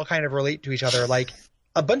how they all kind of relate to each other, like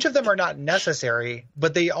a bunch of them are not necessary,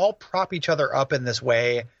 but they all prop each other up in this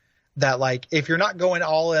way that if you're not going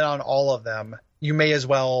all in on all of them, you may as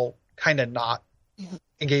well kind of not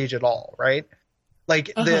engage at all, right?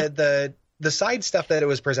 The side stuff that it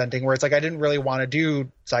was presenting, where it's I didn't really want to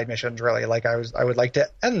do side missions really. I would like to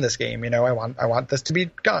end this game, I want this to be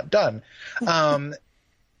done.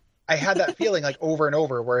 I had that feeling over and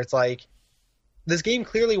over, where it's this game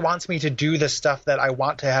clearly wants me to do the stuff that I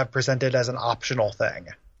want to have presented as an optional thing,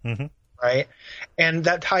 right? And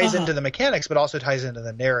that ties into the mechanics, but also ties into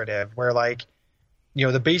the narrative, where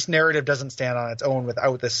the base narrative doesn't stand on its own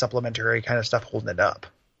without this supplementary kind of stuff holding it up.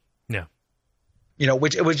 Yeah.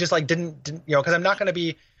 Which it was just didn't because I'm not going to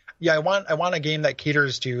be, I want a game that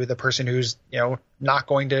caters to the person who's, not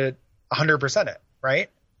going to 100% it, right?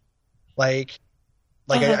 I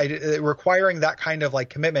requiring that kind of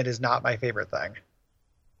commitment is not my favorite thing.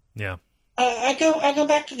 Yeah. I go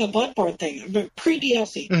back to the Bloodborne thing, but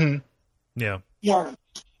pre-DLC. Mm-hmm. Yeah. You're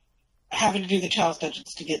having to do the challenge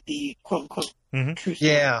dungeons to get the quote-unquote true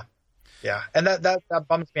story. Yeah, and that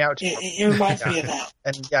bums me out too. It reminds me of that.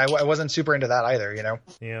 And I wasn't super into that either,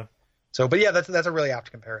 Yeah. So, but that's a really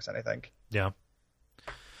apt comparison, I think. Yeah.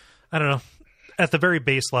 I don't know. at the very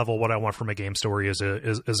base level, what I want from a game story is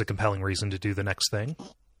a compelling reason to do the next thing,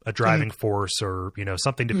 a driving force, or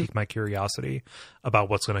something to pique my curiosity about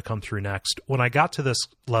what's going to come through next. When I got to this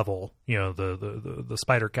level, the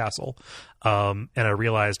spider castle, and I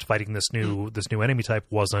realized fighting this new enemy type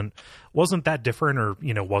wasn't that different, or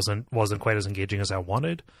wasn't quite as engaging as I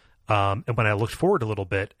wanted. And when I looked forward a little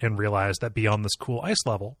bit and realized that beyond this cool ice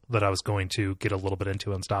level that I was going to get a little bit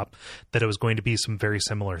into and stop, that it was going to be some very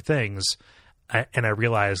similar things. And I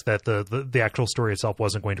realized that the actual story itself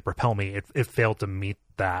wasn't going to propel me. It failed to meet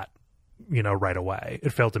that, right away.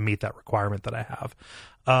 It failed to meet that requirement that I have,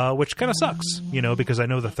 which kind of sucks, because I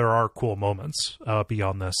know that there are cool moments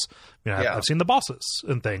beyond this. I've seen the bosses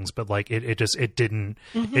and things, but like it didn't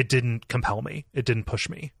compel me. It didn't push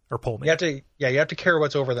me or pull me. You have to care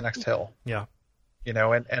what's over the next hill. Yeah.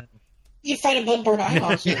 And you fight a Bloodborne Eye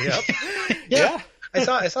monster. Yeah. I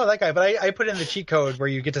saw that guy, but I put in the cheat code where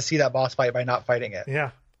you get to see that boss fight by not fighting it.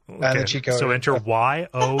 Yeah. Okay. And the cheat code. So enter YOU.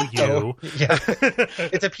 Yeah.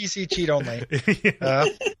 It's a PC cheat only.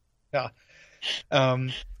 Yeah.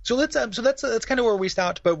 So that's kind of where we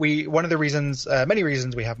stopped. But one of the reasons, many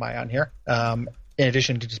reasons we have Maya on here, in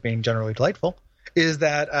addition to just being generally delightful, is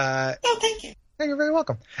that. Oh, thank you. You're very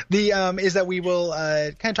welcome. Is that we will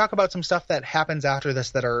kind of talk about some stuff that happens after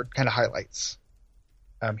this that are kind of highlights.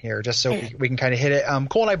 Here, just so we can kind of hit it.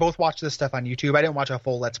 Cole and I both watched this stuff on YouTube. I didn't watch a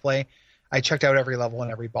full Let's Play. I checked out every level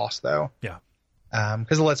and every boss, though. Yeah.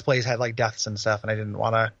 Because the Let's Plays had like deaths and stuff, and I didn't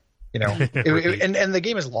want to, and the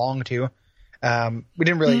game is long too. We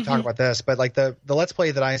didn't really talk about this, but like the Let's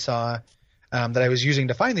Play that I saw, that I was using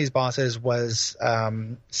to find these bosses was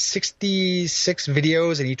 66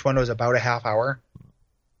 videos, and each one was about a half hour.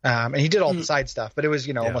 And he did all the side stuff, but it was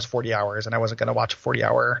almost 40 hours, and I wasn't going to watch a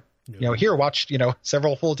 40-hour. Watch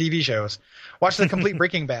several full TV shows. Watch the complete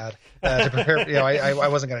Breaking Bad to prepare. I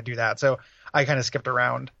wasn't going to do that, so I kind of skipped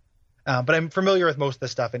around. But I'm familiar with most of the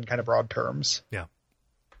stuff in kind of broad terms. Yeah.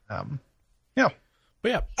 Yeah.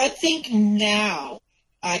 But yeah. I think now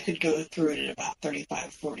I could go through it in about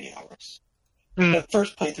 35, 40 hours. The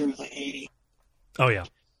first playthrough was like 80. Oh yeah.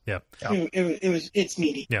 Yeah. It's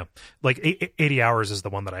meaty. Yeah. Like 80 hours is the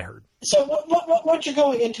one that I heard. So what you're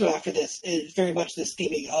going into after this is very much this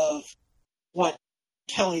theming of what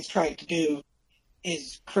Kelly's trying to do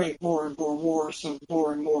is create more and more war, so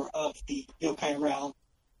more and more of the yokai realm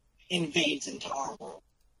invades into our world.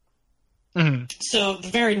 Mm-hmm. So the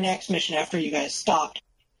very next mission after you guys stopped,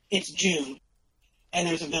 it's June, and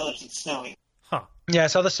there's a village that's snowing. Huh. Yeah, I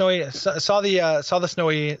saw the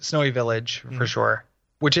snowy village for sure.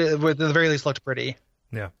 Which, at the very least, looked pretty.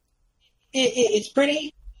 Yeah. It's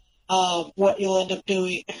pretty. What you'll end up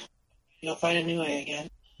doing, you'll fight a Nioh again.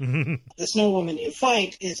 The snow woman you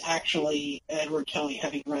fight is actually Edward Kelly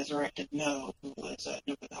having resurrected Nioh, who was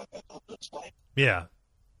Nobunaga's wife. Yeah.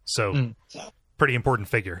 So, pretty important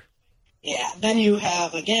figure. Yeah. Then you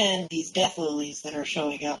have, again, these death lilies that are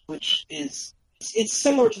showing up, which is... It's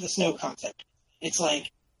similar to the snow concept. It's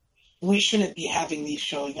like, we shouldn't be having these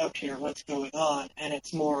showing up here. What's going on? And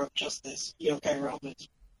it's more of just this yokai realm that's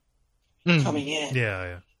coming in.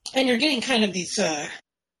 Yeah. And you're getting kind of these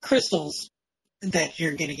crystals that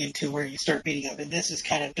you're getting into where you start beating up. And this is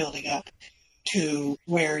kind of building up to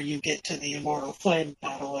where you get to the Immortal Flame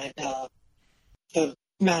battle. And the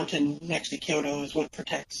mountain next to Kyoto is what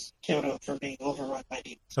protects Kyoto from being overrun by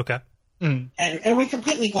demons. Okay. And we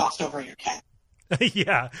completely glossed over your cat.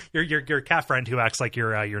 Yeah, your cat friend who acts like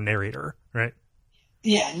your narrator, right?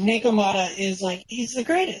 Yeah, Nekomata is like, he's the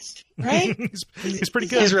greatest, right? he's pretty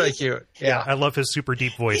good. He's really cute. Yeah, I love his super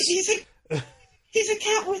deep voice. He's a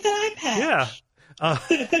cat with an eye patch. Yeah.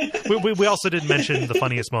 We also didn't mention the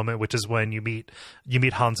funniest moment, which is when you meet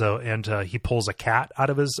Hanzo and he pulls a cat out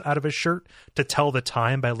of his shirt to tell the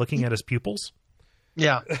time by looking at his pupils.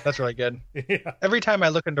 Yeah, that's really good. Yeah. Every time I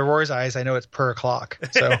look into Roar's eyes, I know it's per o'clock.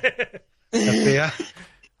 So. That's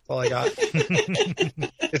all I got.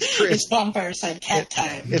 It's bonfire side cat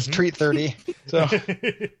time. It's treat 30. So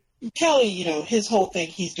Kelly, his whole thing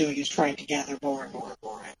he's doing is trying to gather more and more and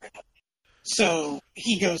more evidence. So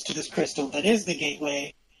he goes to this crystal that is the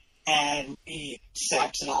gateway, and he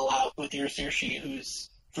saps it all out with Irasirshi, who's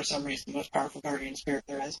for some reason the most powerful guardian spirit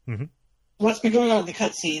there is. Mm-hmm. What's been going on in the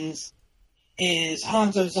cutscenes is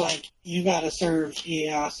Hanzo's like, you gotta serve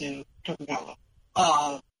Ieyasu Tokugawa.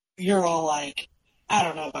 You're all like, I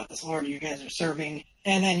don't know about this lord you guys are serving.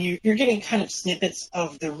 And then you're getting kind of snippets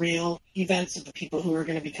of the real events of the people who are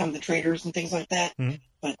going to become the traitors and things like that. Mm-hmm.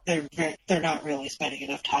 But they're not really spending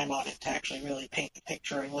enough time on it to actually really paint the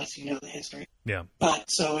picture unless you know the history. Yeah.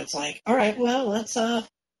 But so it's like, all right, well, let's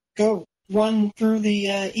go run through the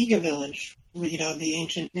Iga village the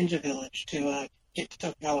ancient ninja village to get to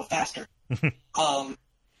Tokugawa faster.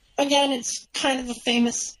 Again, it's kind of a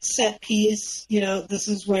famous set piece. This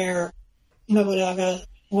is where Nobunaga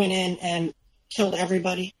went in and killed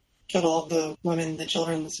everybody, killed all the women, the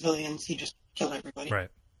children, the civilians. He just killed everybody. Right.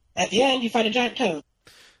 At the end, you fight a giant toad.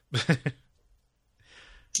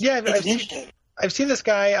 Yeah, I've seen this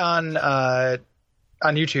guy on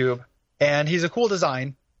YouTube, and he's a cool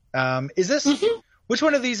design. Is this which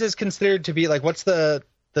one of these is considered to be like what's the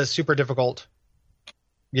super difficult?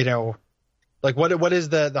 Like what is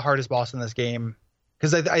the hardest boss in this game?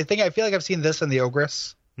 Because I feel like I've seen this and the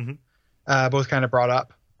Ogress, both kind of brought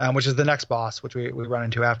up, which is the next boss, which we run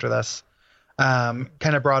into after this, kind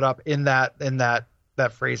of brought up in that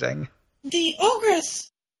phrasing. The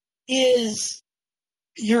Ogress is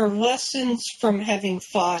your lessons from having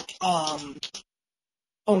fought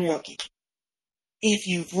Onryoki. If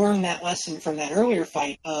you've learned that lesson from that earlier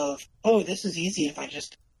fight of, this is easy if I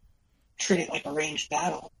just treat it like a ranged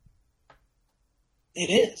battle. It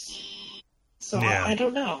is. So yeah. I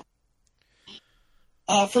don't know.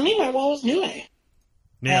 For me, my wall was Nioh.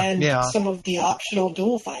 Yeah. And some of the optional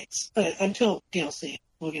duel fights. But until DLC,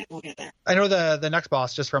 we'll get there. I know the next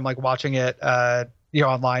boss, just from like watching it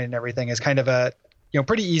online and everything, is kind of a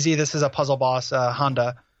pretty easy. This is a puzzle boss,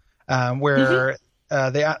 Honda, where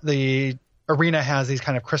the arena has these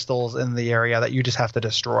kind of crystals in the area that you just have to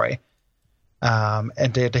destroy,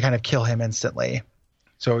 and to kind of kill him instantly.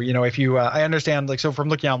 So if you, I understand, like, so from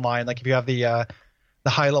looking online, like if you have the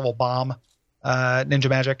high level bomb ninja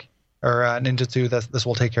magic or ninjutsu, this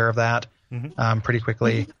will take care of that pretty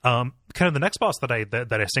quickly. Kind of the next boss that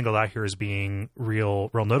I singled out here as being real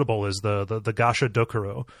notable is the Gasha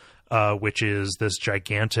Dokuro, which is this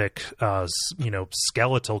gigantic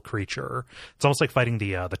skeletal creature. It's almost like fighting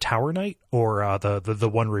the Tower Knight or the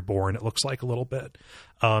One Reborn. It looks like a little bit.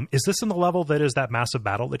 Is this in the level that is that massive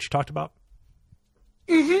battle that you talked about?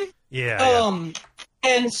 Mm-hmm. Yeah.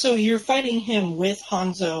 And so you're fighting him with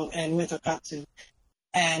Hanzo and with Okatsu.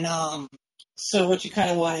 And so what you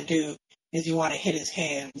kind of want to do is you want to hit his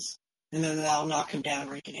hands, and then that'll knock him down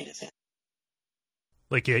where you can hit his head.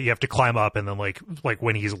 Like you have to climb up, and then like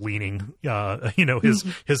when he's leaning,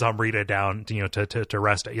 his Amrita down, to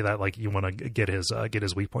rest it. That like you want to get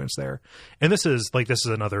his weak points there. And this is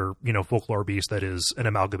another folklore beast that is an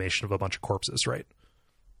amalgamation of a bunch of corpses, right?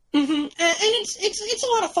 Mm-hmm. And it's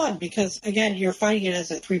a lot of fun because again you're fighting it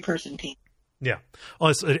as a 3-person team. Yeah,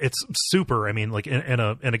 well, it's super. I mean, like in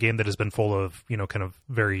a game that has been full of kind of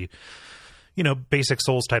very basic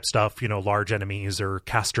Souls type stuff, large enemies or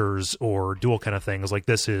casters or dual kind of things. Like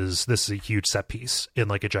this is a huge set piece in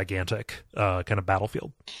like a gigantic kind of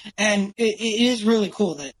battlefield. And it is really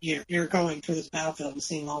cool that you're going through this battlefield and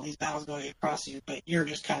seeing all these battles going across you, but you're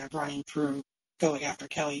just kind of running through, going after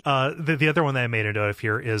Kelly. The other one that I made a note of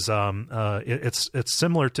here is it's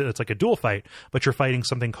similar to, it's like a duel fight, but you're fighting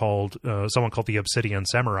something called someone called the Obsidian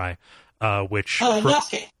Samurai, which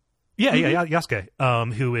Yasuke. Yeah,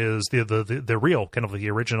 Yasuke, who is the real kind of the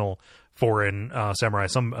original foreign samurai,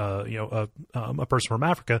 a person from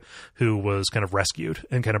Africa who was kind of rescued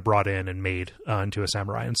and kind of brought in and made into a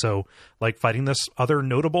samurai. And so like fighting this other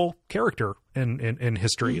notable character in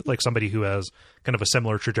history, like somebody who has kind of a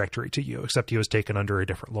similar trajectory to you, except he was taken under a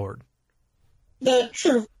different lord. The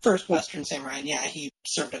true first Western samurai, and yeah, he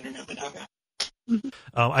served under Nobunaga. Mm-hmm.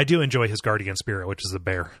 I do enjoy his guardian spirit, which is a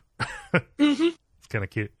bear. Mm-hmm. It's kind of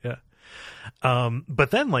cute, yeah.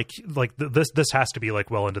 But then like this has to be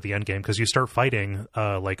like well into the end game because you start fighting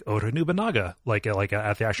like Oda Nobunaga like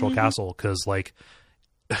at the actual castle, because like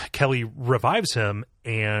Kelly revives him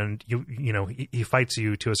and he fights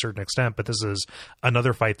you to a certain extent, but this is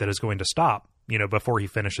another fight that is going to stop before he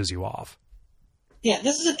finishes you off. Yeah,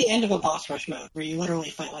 this is at the end of a boss rush mode where you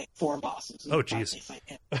literally fight like 4 bosses. Oh jeez.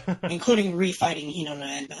 Including refighting Hino no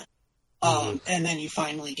Enma. And then you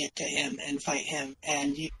finally get to him and fight him,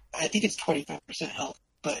 and I think it's 25% health,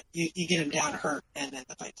 but you get him down hurt, and then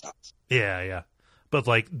the fight stops. Yeah. But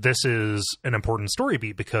like this is an important story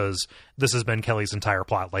beat because this has been Kelly's entire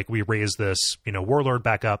plot. Like we raise this, warlord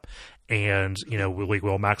back up, and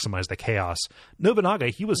we'll maximize the chaos. Nobunaga,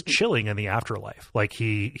 he was chilling in the afterlife. Like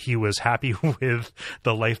he was happy with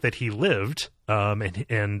the life that he lived.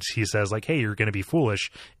 And he says like, hey, you're going to be foolish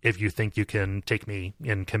if you think you can take me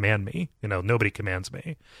and command me. Nobody commands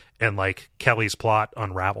me. And like Kelly's plot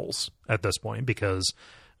unravels at this point because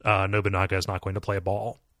Nobunaga is not going to play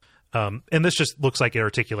ball. And this just looks like it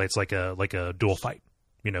articulates like a duel fight,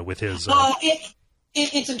 with his.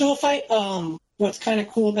 It's a duel fight. What's kind of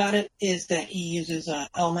cool about it is that he uses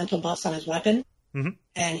elemental buffs on his weapon,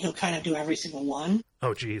 and he'll kind of do every single one.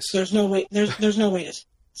 Oh, geez. So there's no way. There's no way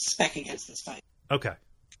spec against this fight. Okay.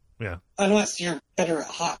 Yeah. Unless you're better at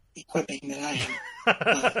hot equipping than I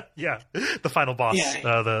am. Yeah. The final boss,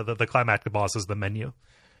 the climactic boss is the menu.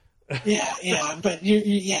 Yeah. But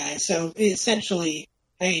so essentially,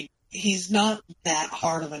 he's not that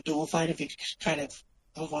hard of a dual fight if you try to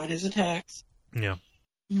avoid his attacks. Yeah.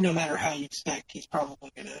 No matter how you expect, he's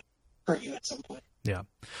probably going to hurt you at some point. Yeah.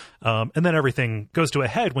 And then everything goes to a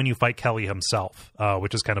head when you fight Kelly himself,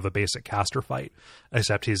 which is kind of a basic caster fight,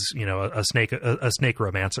 except he's, a snake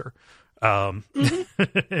romancer. And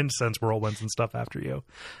sends whirlwinds and stuff after you.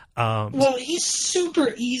 Well, he's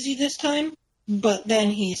super easy this time, but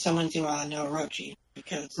then he summons you on Orochi,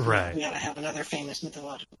 because we gotta have another famous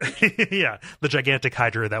mythological creature. Yeah, the gigantic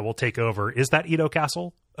hydra that will take over. Is that Edo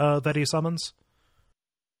Castle that he summons?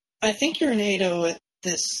 I think you're in Edo at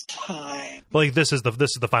this time. Like this is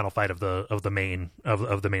the final fight of the main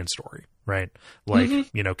story, right? Like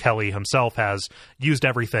Kelly himself has used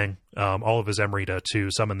everything, all of his Emrita to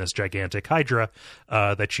summon this gigantic hydra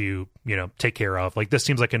that you take care of. Like this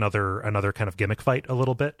seems like another kind of gimmick fight a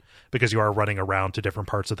little bit, because you are running around to different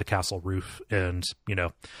parts of the castle roof and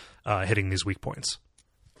hitting these weak points.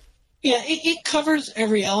 Yeah, it covers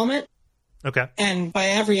every element. Okay, and by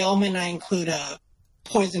every element I include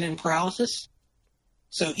poison and paralysis.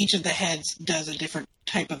 So each of the heads does a different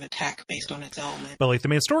type of attack based on its element. But like the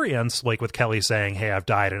main story ends like with Kelly saying, "Hey, I've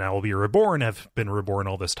died and I will be reborn. I've been reborn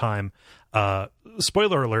all this time."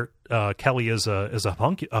 Spoiler alert: Kelly is a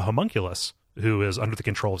homunculus who is under the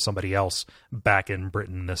control of somebody else back in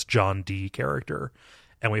Britain. This John Dee character,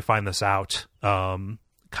 and we find this out kind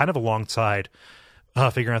of alongside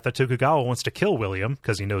figuring out that Tokugawa wants to kill William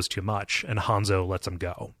because he knows too much, and Hanzo lets him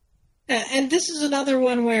go. And this is another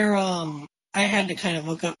one where I had to kind of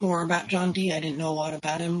look up more about John Dee. I didn't know a lot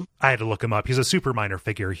about him. I had to look him up. He's a super minor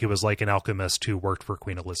figure. He was like an alchemist who worked for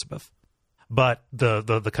Queen Elizabeth. But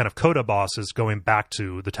the kind of Coda boss is going back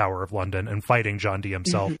to the Tower of London and fighting John Dee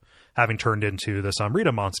himself, having turned into this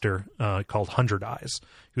Amrita monster called 100 Eyes,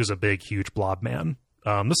 who's a big, huge blob man.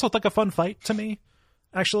 This looked like a fun fight to me,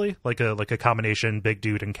 actually, like a combination big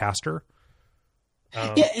dude and caster.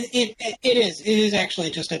 It is. It is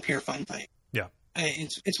actually just a pure fun fight. Yeah.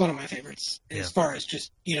 It's one of my favorites as far as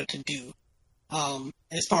just, to do.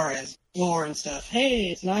 As far as lore and stuff, hey,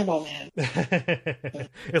 it's an eyeball man.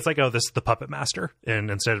 It's like, this is the Puppet Master. And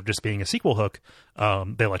instead of just being a sequel hook,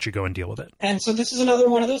 they let you go and deal with it. And so this is another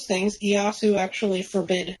one of those things. Ieyasu actually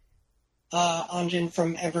forbid Anjin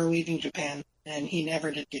from ever leaving Japan. And he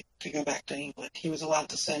never did get to go back to England. He was allowed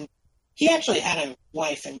to send... He actually had a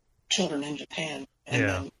wife and children in Japan. And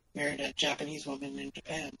then married a Japanese woman in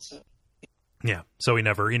Japan, so... Yeah, so he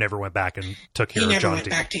never went back and took care of John Dee. He never went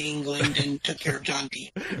back to England and took care of John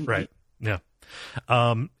Dee. Right, yeah.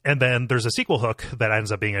 And then there's a sequel hook that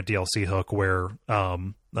ends up being a DLC hook where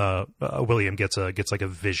William gets like a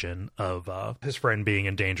vision of his friend being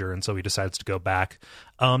in danger, and so he decides to go back.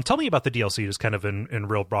 Tell me about the DLC, just kind of in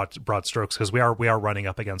real broad strokes, because we are running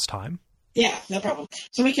up against time. Yeah, no problem.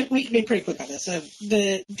 So we can be pretty quick on this.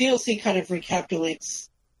 The DLC kind of recapitulates.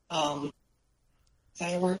 Is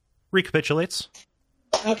that a word? Recapitulates.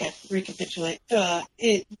 Okay, recapitulate.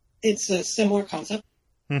 It's a similar concept.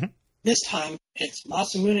 Mm-hmm. This time, it's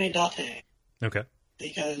Masamune Date. Okay.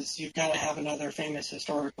 Because you've got to have another famous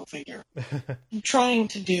historical figure trying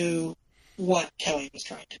to do what Kelly was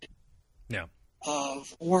trying to do. Yeah.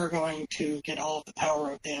 We're going to get all of the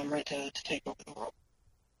power of the Amrita to take over the world.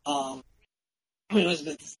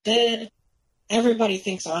 Elizabeth's dead. Everybody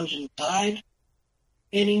thinks Anjin died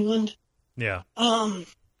in England. Yeah.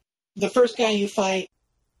 The first guy you fight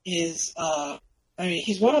is,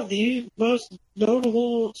 he's one of the most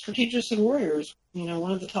notable strategists and warriors,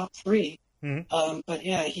 one of the top 3. Mm-hmm. But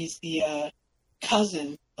yeah, he's the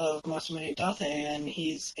cousin of Masamune Date, and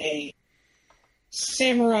he's a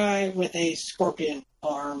samurai with a scorpion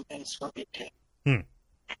arm and scorpion tail.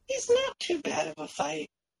 He's not too bad of a fight.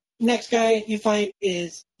 Next guy you fight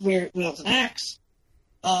is wields an axe.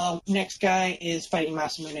 Next guy is fighting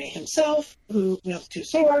Masamune himself, who wields 2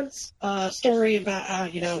 swords. Story about how,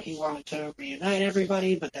 he wanted to reunite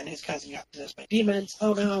everybody, but then his cousin got possessed by demons.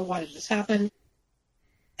 Oh no, why did this happen?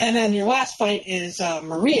 And then your last fight is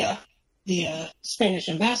Maria, the Spanish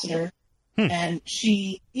ambassador, and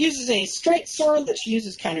she uses a straight sword that she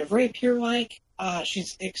uses kind of rapier-like.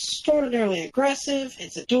 She's extraordinarily aggressive.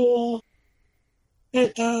 It's a duel.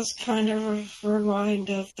 It does kind of remind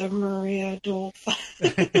of the Maria duel fight.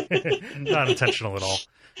 Not intentional at all.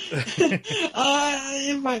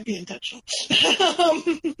 It might be intentional.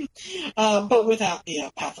 But without the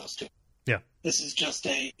pathos to it. Yeah. This is just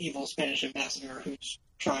a evil Spanish ambassador who's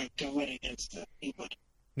trying to win against England.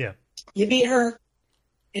 Yeah. You beat her,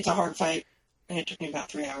 it's a hard fight, and it took me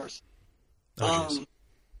about 3 hours. And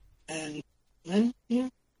then,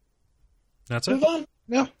 That's move it. on.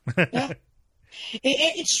 No. Yeah.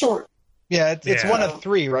 It's short. Yeah, it's one of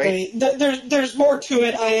 3, right? There's more to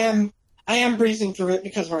it. I am breezing through it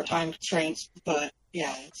because of our time constraints, but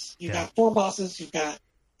yeah, you've got 4 bosses, you've got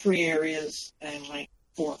 3 areas, and like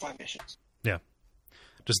 4 or 5 missions. Yeah.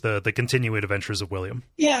 Just the continued adventures of William.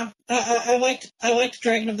 Yeah, I liked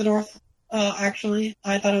Dragon of the North. Actually,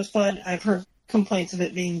 I thought it was fun. I've heard complaints of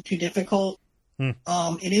it being too difficult.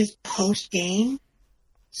 It is post game,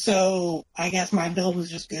 so I guess my build was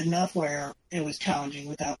just good enough where it was challenging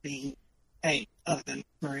without being, other than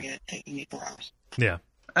Maria taking me 4 hours. Yeah.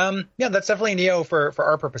 Yeah, that's definitely Nioh for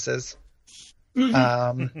our purposes.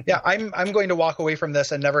 Mm-hmm. Yeah, I'm going to walk away from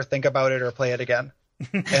this and never think about it or play it again,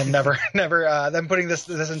 and never then putting this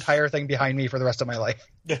entire thing behind me for the rest of my life.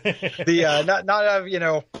 Not have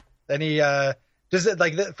any just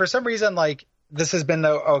like for some reason like this has been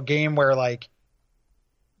a game where like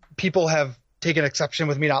people have taken exception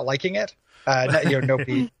with me not liking it.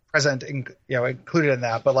 Nobody present included in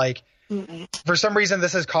that, but like. For some reason,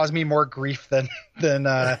 this has caused me more grief than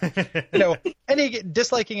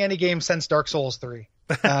disliking any game since Dark Souls 3.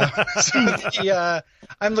 I'm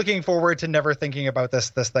looking forward to never thinking about this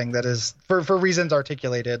thing that is for reasons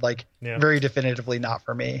articulated very definitively not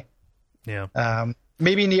for me. Yeah.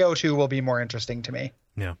 Maybe Nioh 2 will be more interesting to me.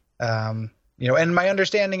 Yeah. And my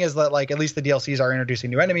understanding is that like at least the DLCs are introducing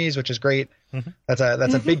new enemies, which is great. Mm-hmm. That's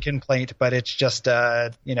a big complaint, but it's just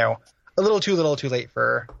a little too late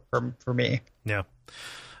for me. Yeah.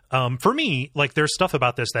 For me, like there's stuff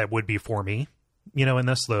about this that would be for me, in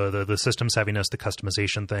this, the system savviness, the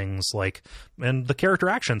customization things, like, and the character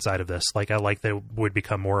action side of this, like I like that would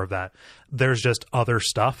become more of that. There's just other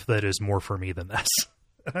stuff that is more for me than this.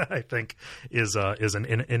 I think is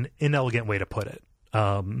an inelegant way to put it.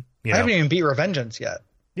 I haven't even beat Revengeance yet.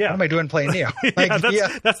 Yeah. What am I doing playing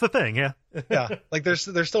Nioh? That's the thing. Yeah. Yeah. Like there's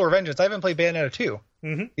still Revengeance. I haven't played Bayonetta 2.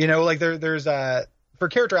 Mm-hmm. There's for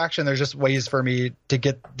character action, there's just ways for me to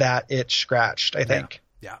get that itch scratched, I think.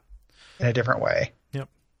 Yeah. In a different way. Yep.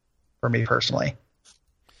 For me personally.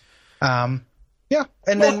 Yeah. And well,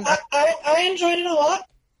 then I enjoyed it a lot.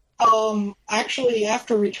 Actually,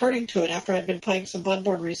 after returning to it, after I'd been playing some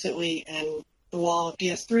Bloodborne recently and the Wall of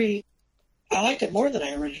DS3, I liked it more than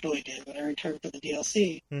I originally did when I returned for the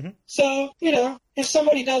DLC. Mm-hmm. So, if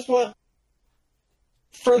somebody does want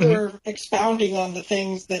further expounding on the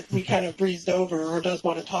things that we kind of breezed over or does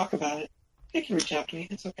want to talk about it, they can reach out to me.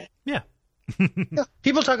 It's okay. Yeah. Yeah.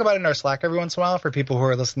 People talk about it in our Slack every once in a while for people who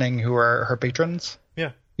are listening who are her patrons.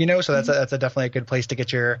 Yeah. So that's definitely a good place to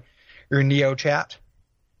get your Nioh chat.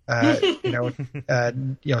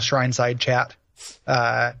 Shrine side chat.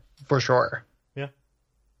 For sure. Yeah.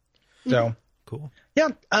 So cool. Yeah.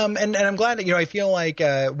 And I'm glad that, I feel like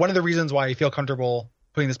one of the reasons why I feel comfortable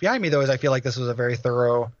putting this behind me though is I feel like this was a very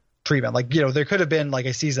thorough treatment. Like, there could have been like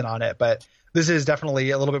a season on it, but this is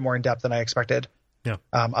definitely a little bit more in depth than I expected. Yeah.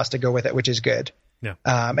 Us to go with it, which is good. Yeah.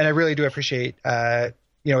 And I really do appreciate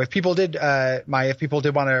if people did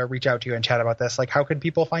want to reach out to you and chat about this, like how could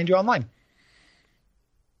people find you online?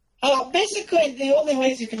 Basically the only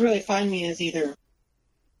ways you can really find me is either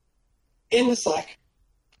in the Slack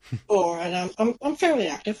and I'm fairly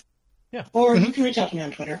active. Yeah. Or you can reach out to me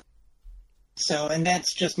on Twitter. So, and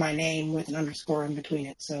that's just my name with an underscore in between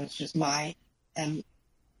it. So it's just my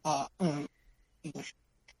English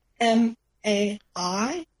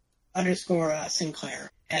MAI underscore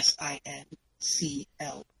Sinclair SINCLAIR.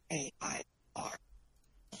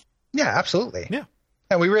 Yeah, absolutely. Yeah.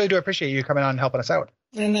 And we really do appreciate you coming on and helping us out.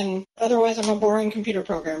 And then otherwise I'm a boring computer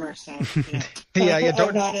programmer, so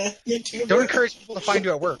don't not a YouTuber. Don't encourage people to find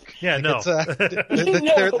you at work. Yeah, no. It's,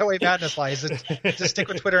 the way madness lies. Just stick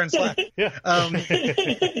with Twitter and Slack. Yeah.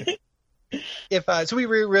 So we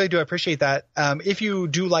really do appreciate that. If you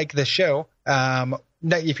do like this show,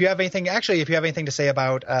 if you have anything to say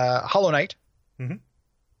about Hollow Knight,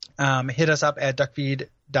 hit us up at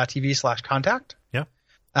duckfeed.tv/contact. Yeah.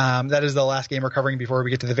 That is the last game we're covering before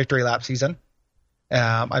we get to the Victory Lap season.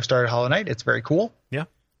 I've started Hollow Knight. It's very cool. Yeah.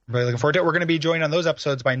 I'm really looking forward to it. We're going to be joined on those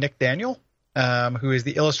episodes by Nick Daniel, who is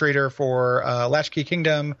the illustrator for Latchkey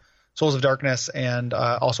Kingdom, Souls of Darkness, and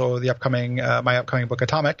also the my upcoming book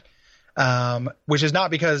Atomic, which is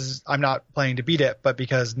not because I'm not planning to beat it, but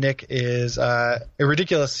because Nick is a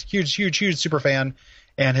ridiculous, huge super fan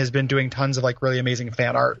and has been doing tons of like really amazing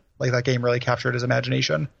fan art. Like that game really captured his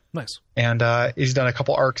imagination. Nice. And he's done a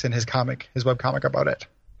couple arcs in his webcomic about it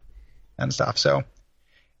and stuff. So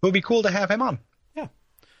it would be cool to have him on. Yeah.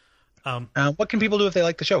 What can people do if they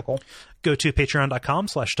like the show, Cole? Go to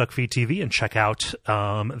patreon.com/StuckFeedTV and check out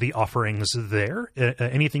the offerings there.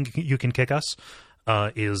 Anything you can kick us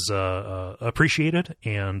is appreciated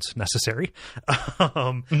and necessary.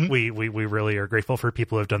 We really are grateful for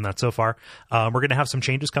people who have done that so far. We're going to have some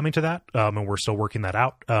changes coming to that, and we're still working that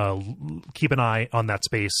out. Keep an eye on that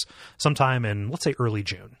space sometime in, let's say, early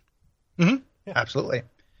June. Mm-hmm. Yeah. Absolutely.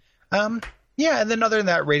 And then other than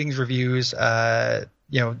that, ratings, reviews,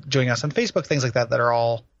 joining us on Facebook, things like that are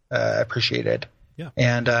all appreciated. Yeah.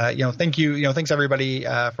 And thank you. Thanks everybody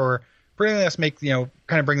for bringing us,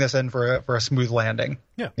 bring this in for a smooth landing.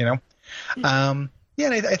 Yeah. And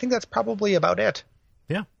I think that's probably about it.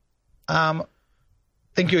 Yeah.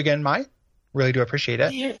 Thank you again, Mai. Really do appreciate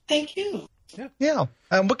it. Thank you. Yeah.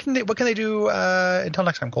 What can they do until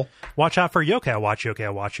next time, Cole? Watch out for Yokai Watch. Yeah.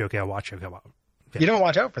 You don't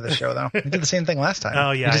watch out for this show, though. You did the same thing last time.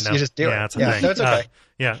 Oh, yeah, I know. You just do it. It's a thing. No, it's okay.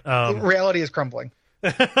 Reality is crumbling.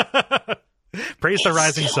 Praise the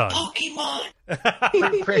rising sun. Pokemon.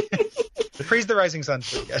 Praise the rising sun.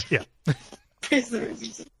 Pretty good. Yeah. Praise the rising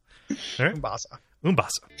sun. All right.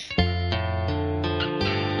 Umbasa.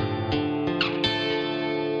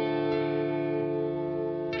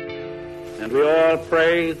 And we all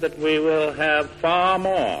pray that we will have far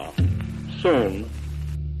more soon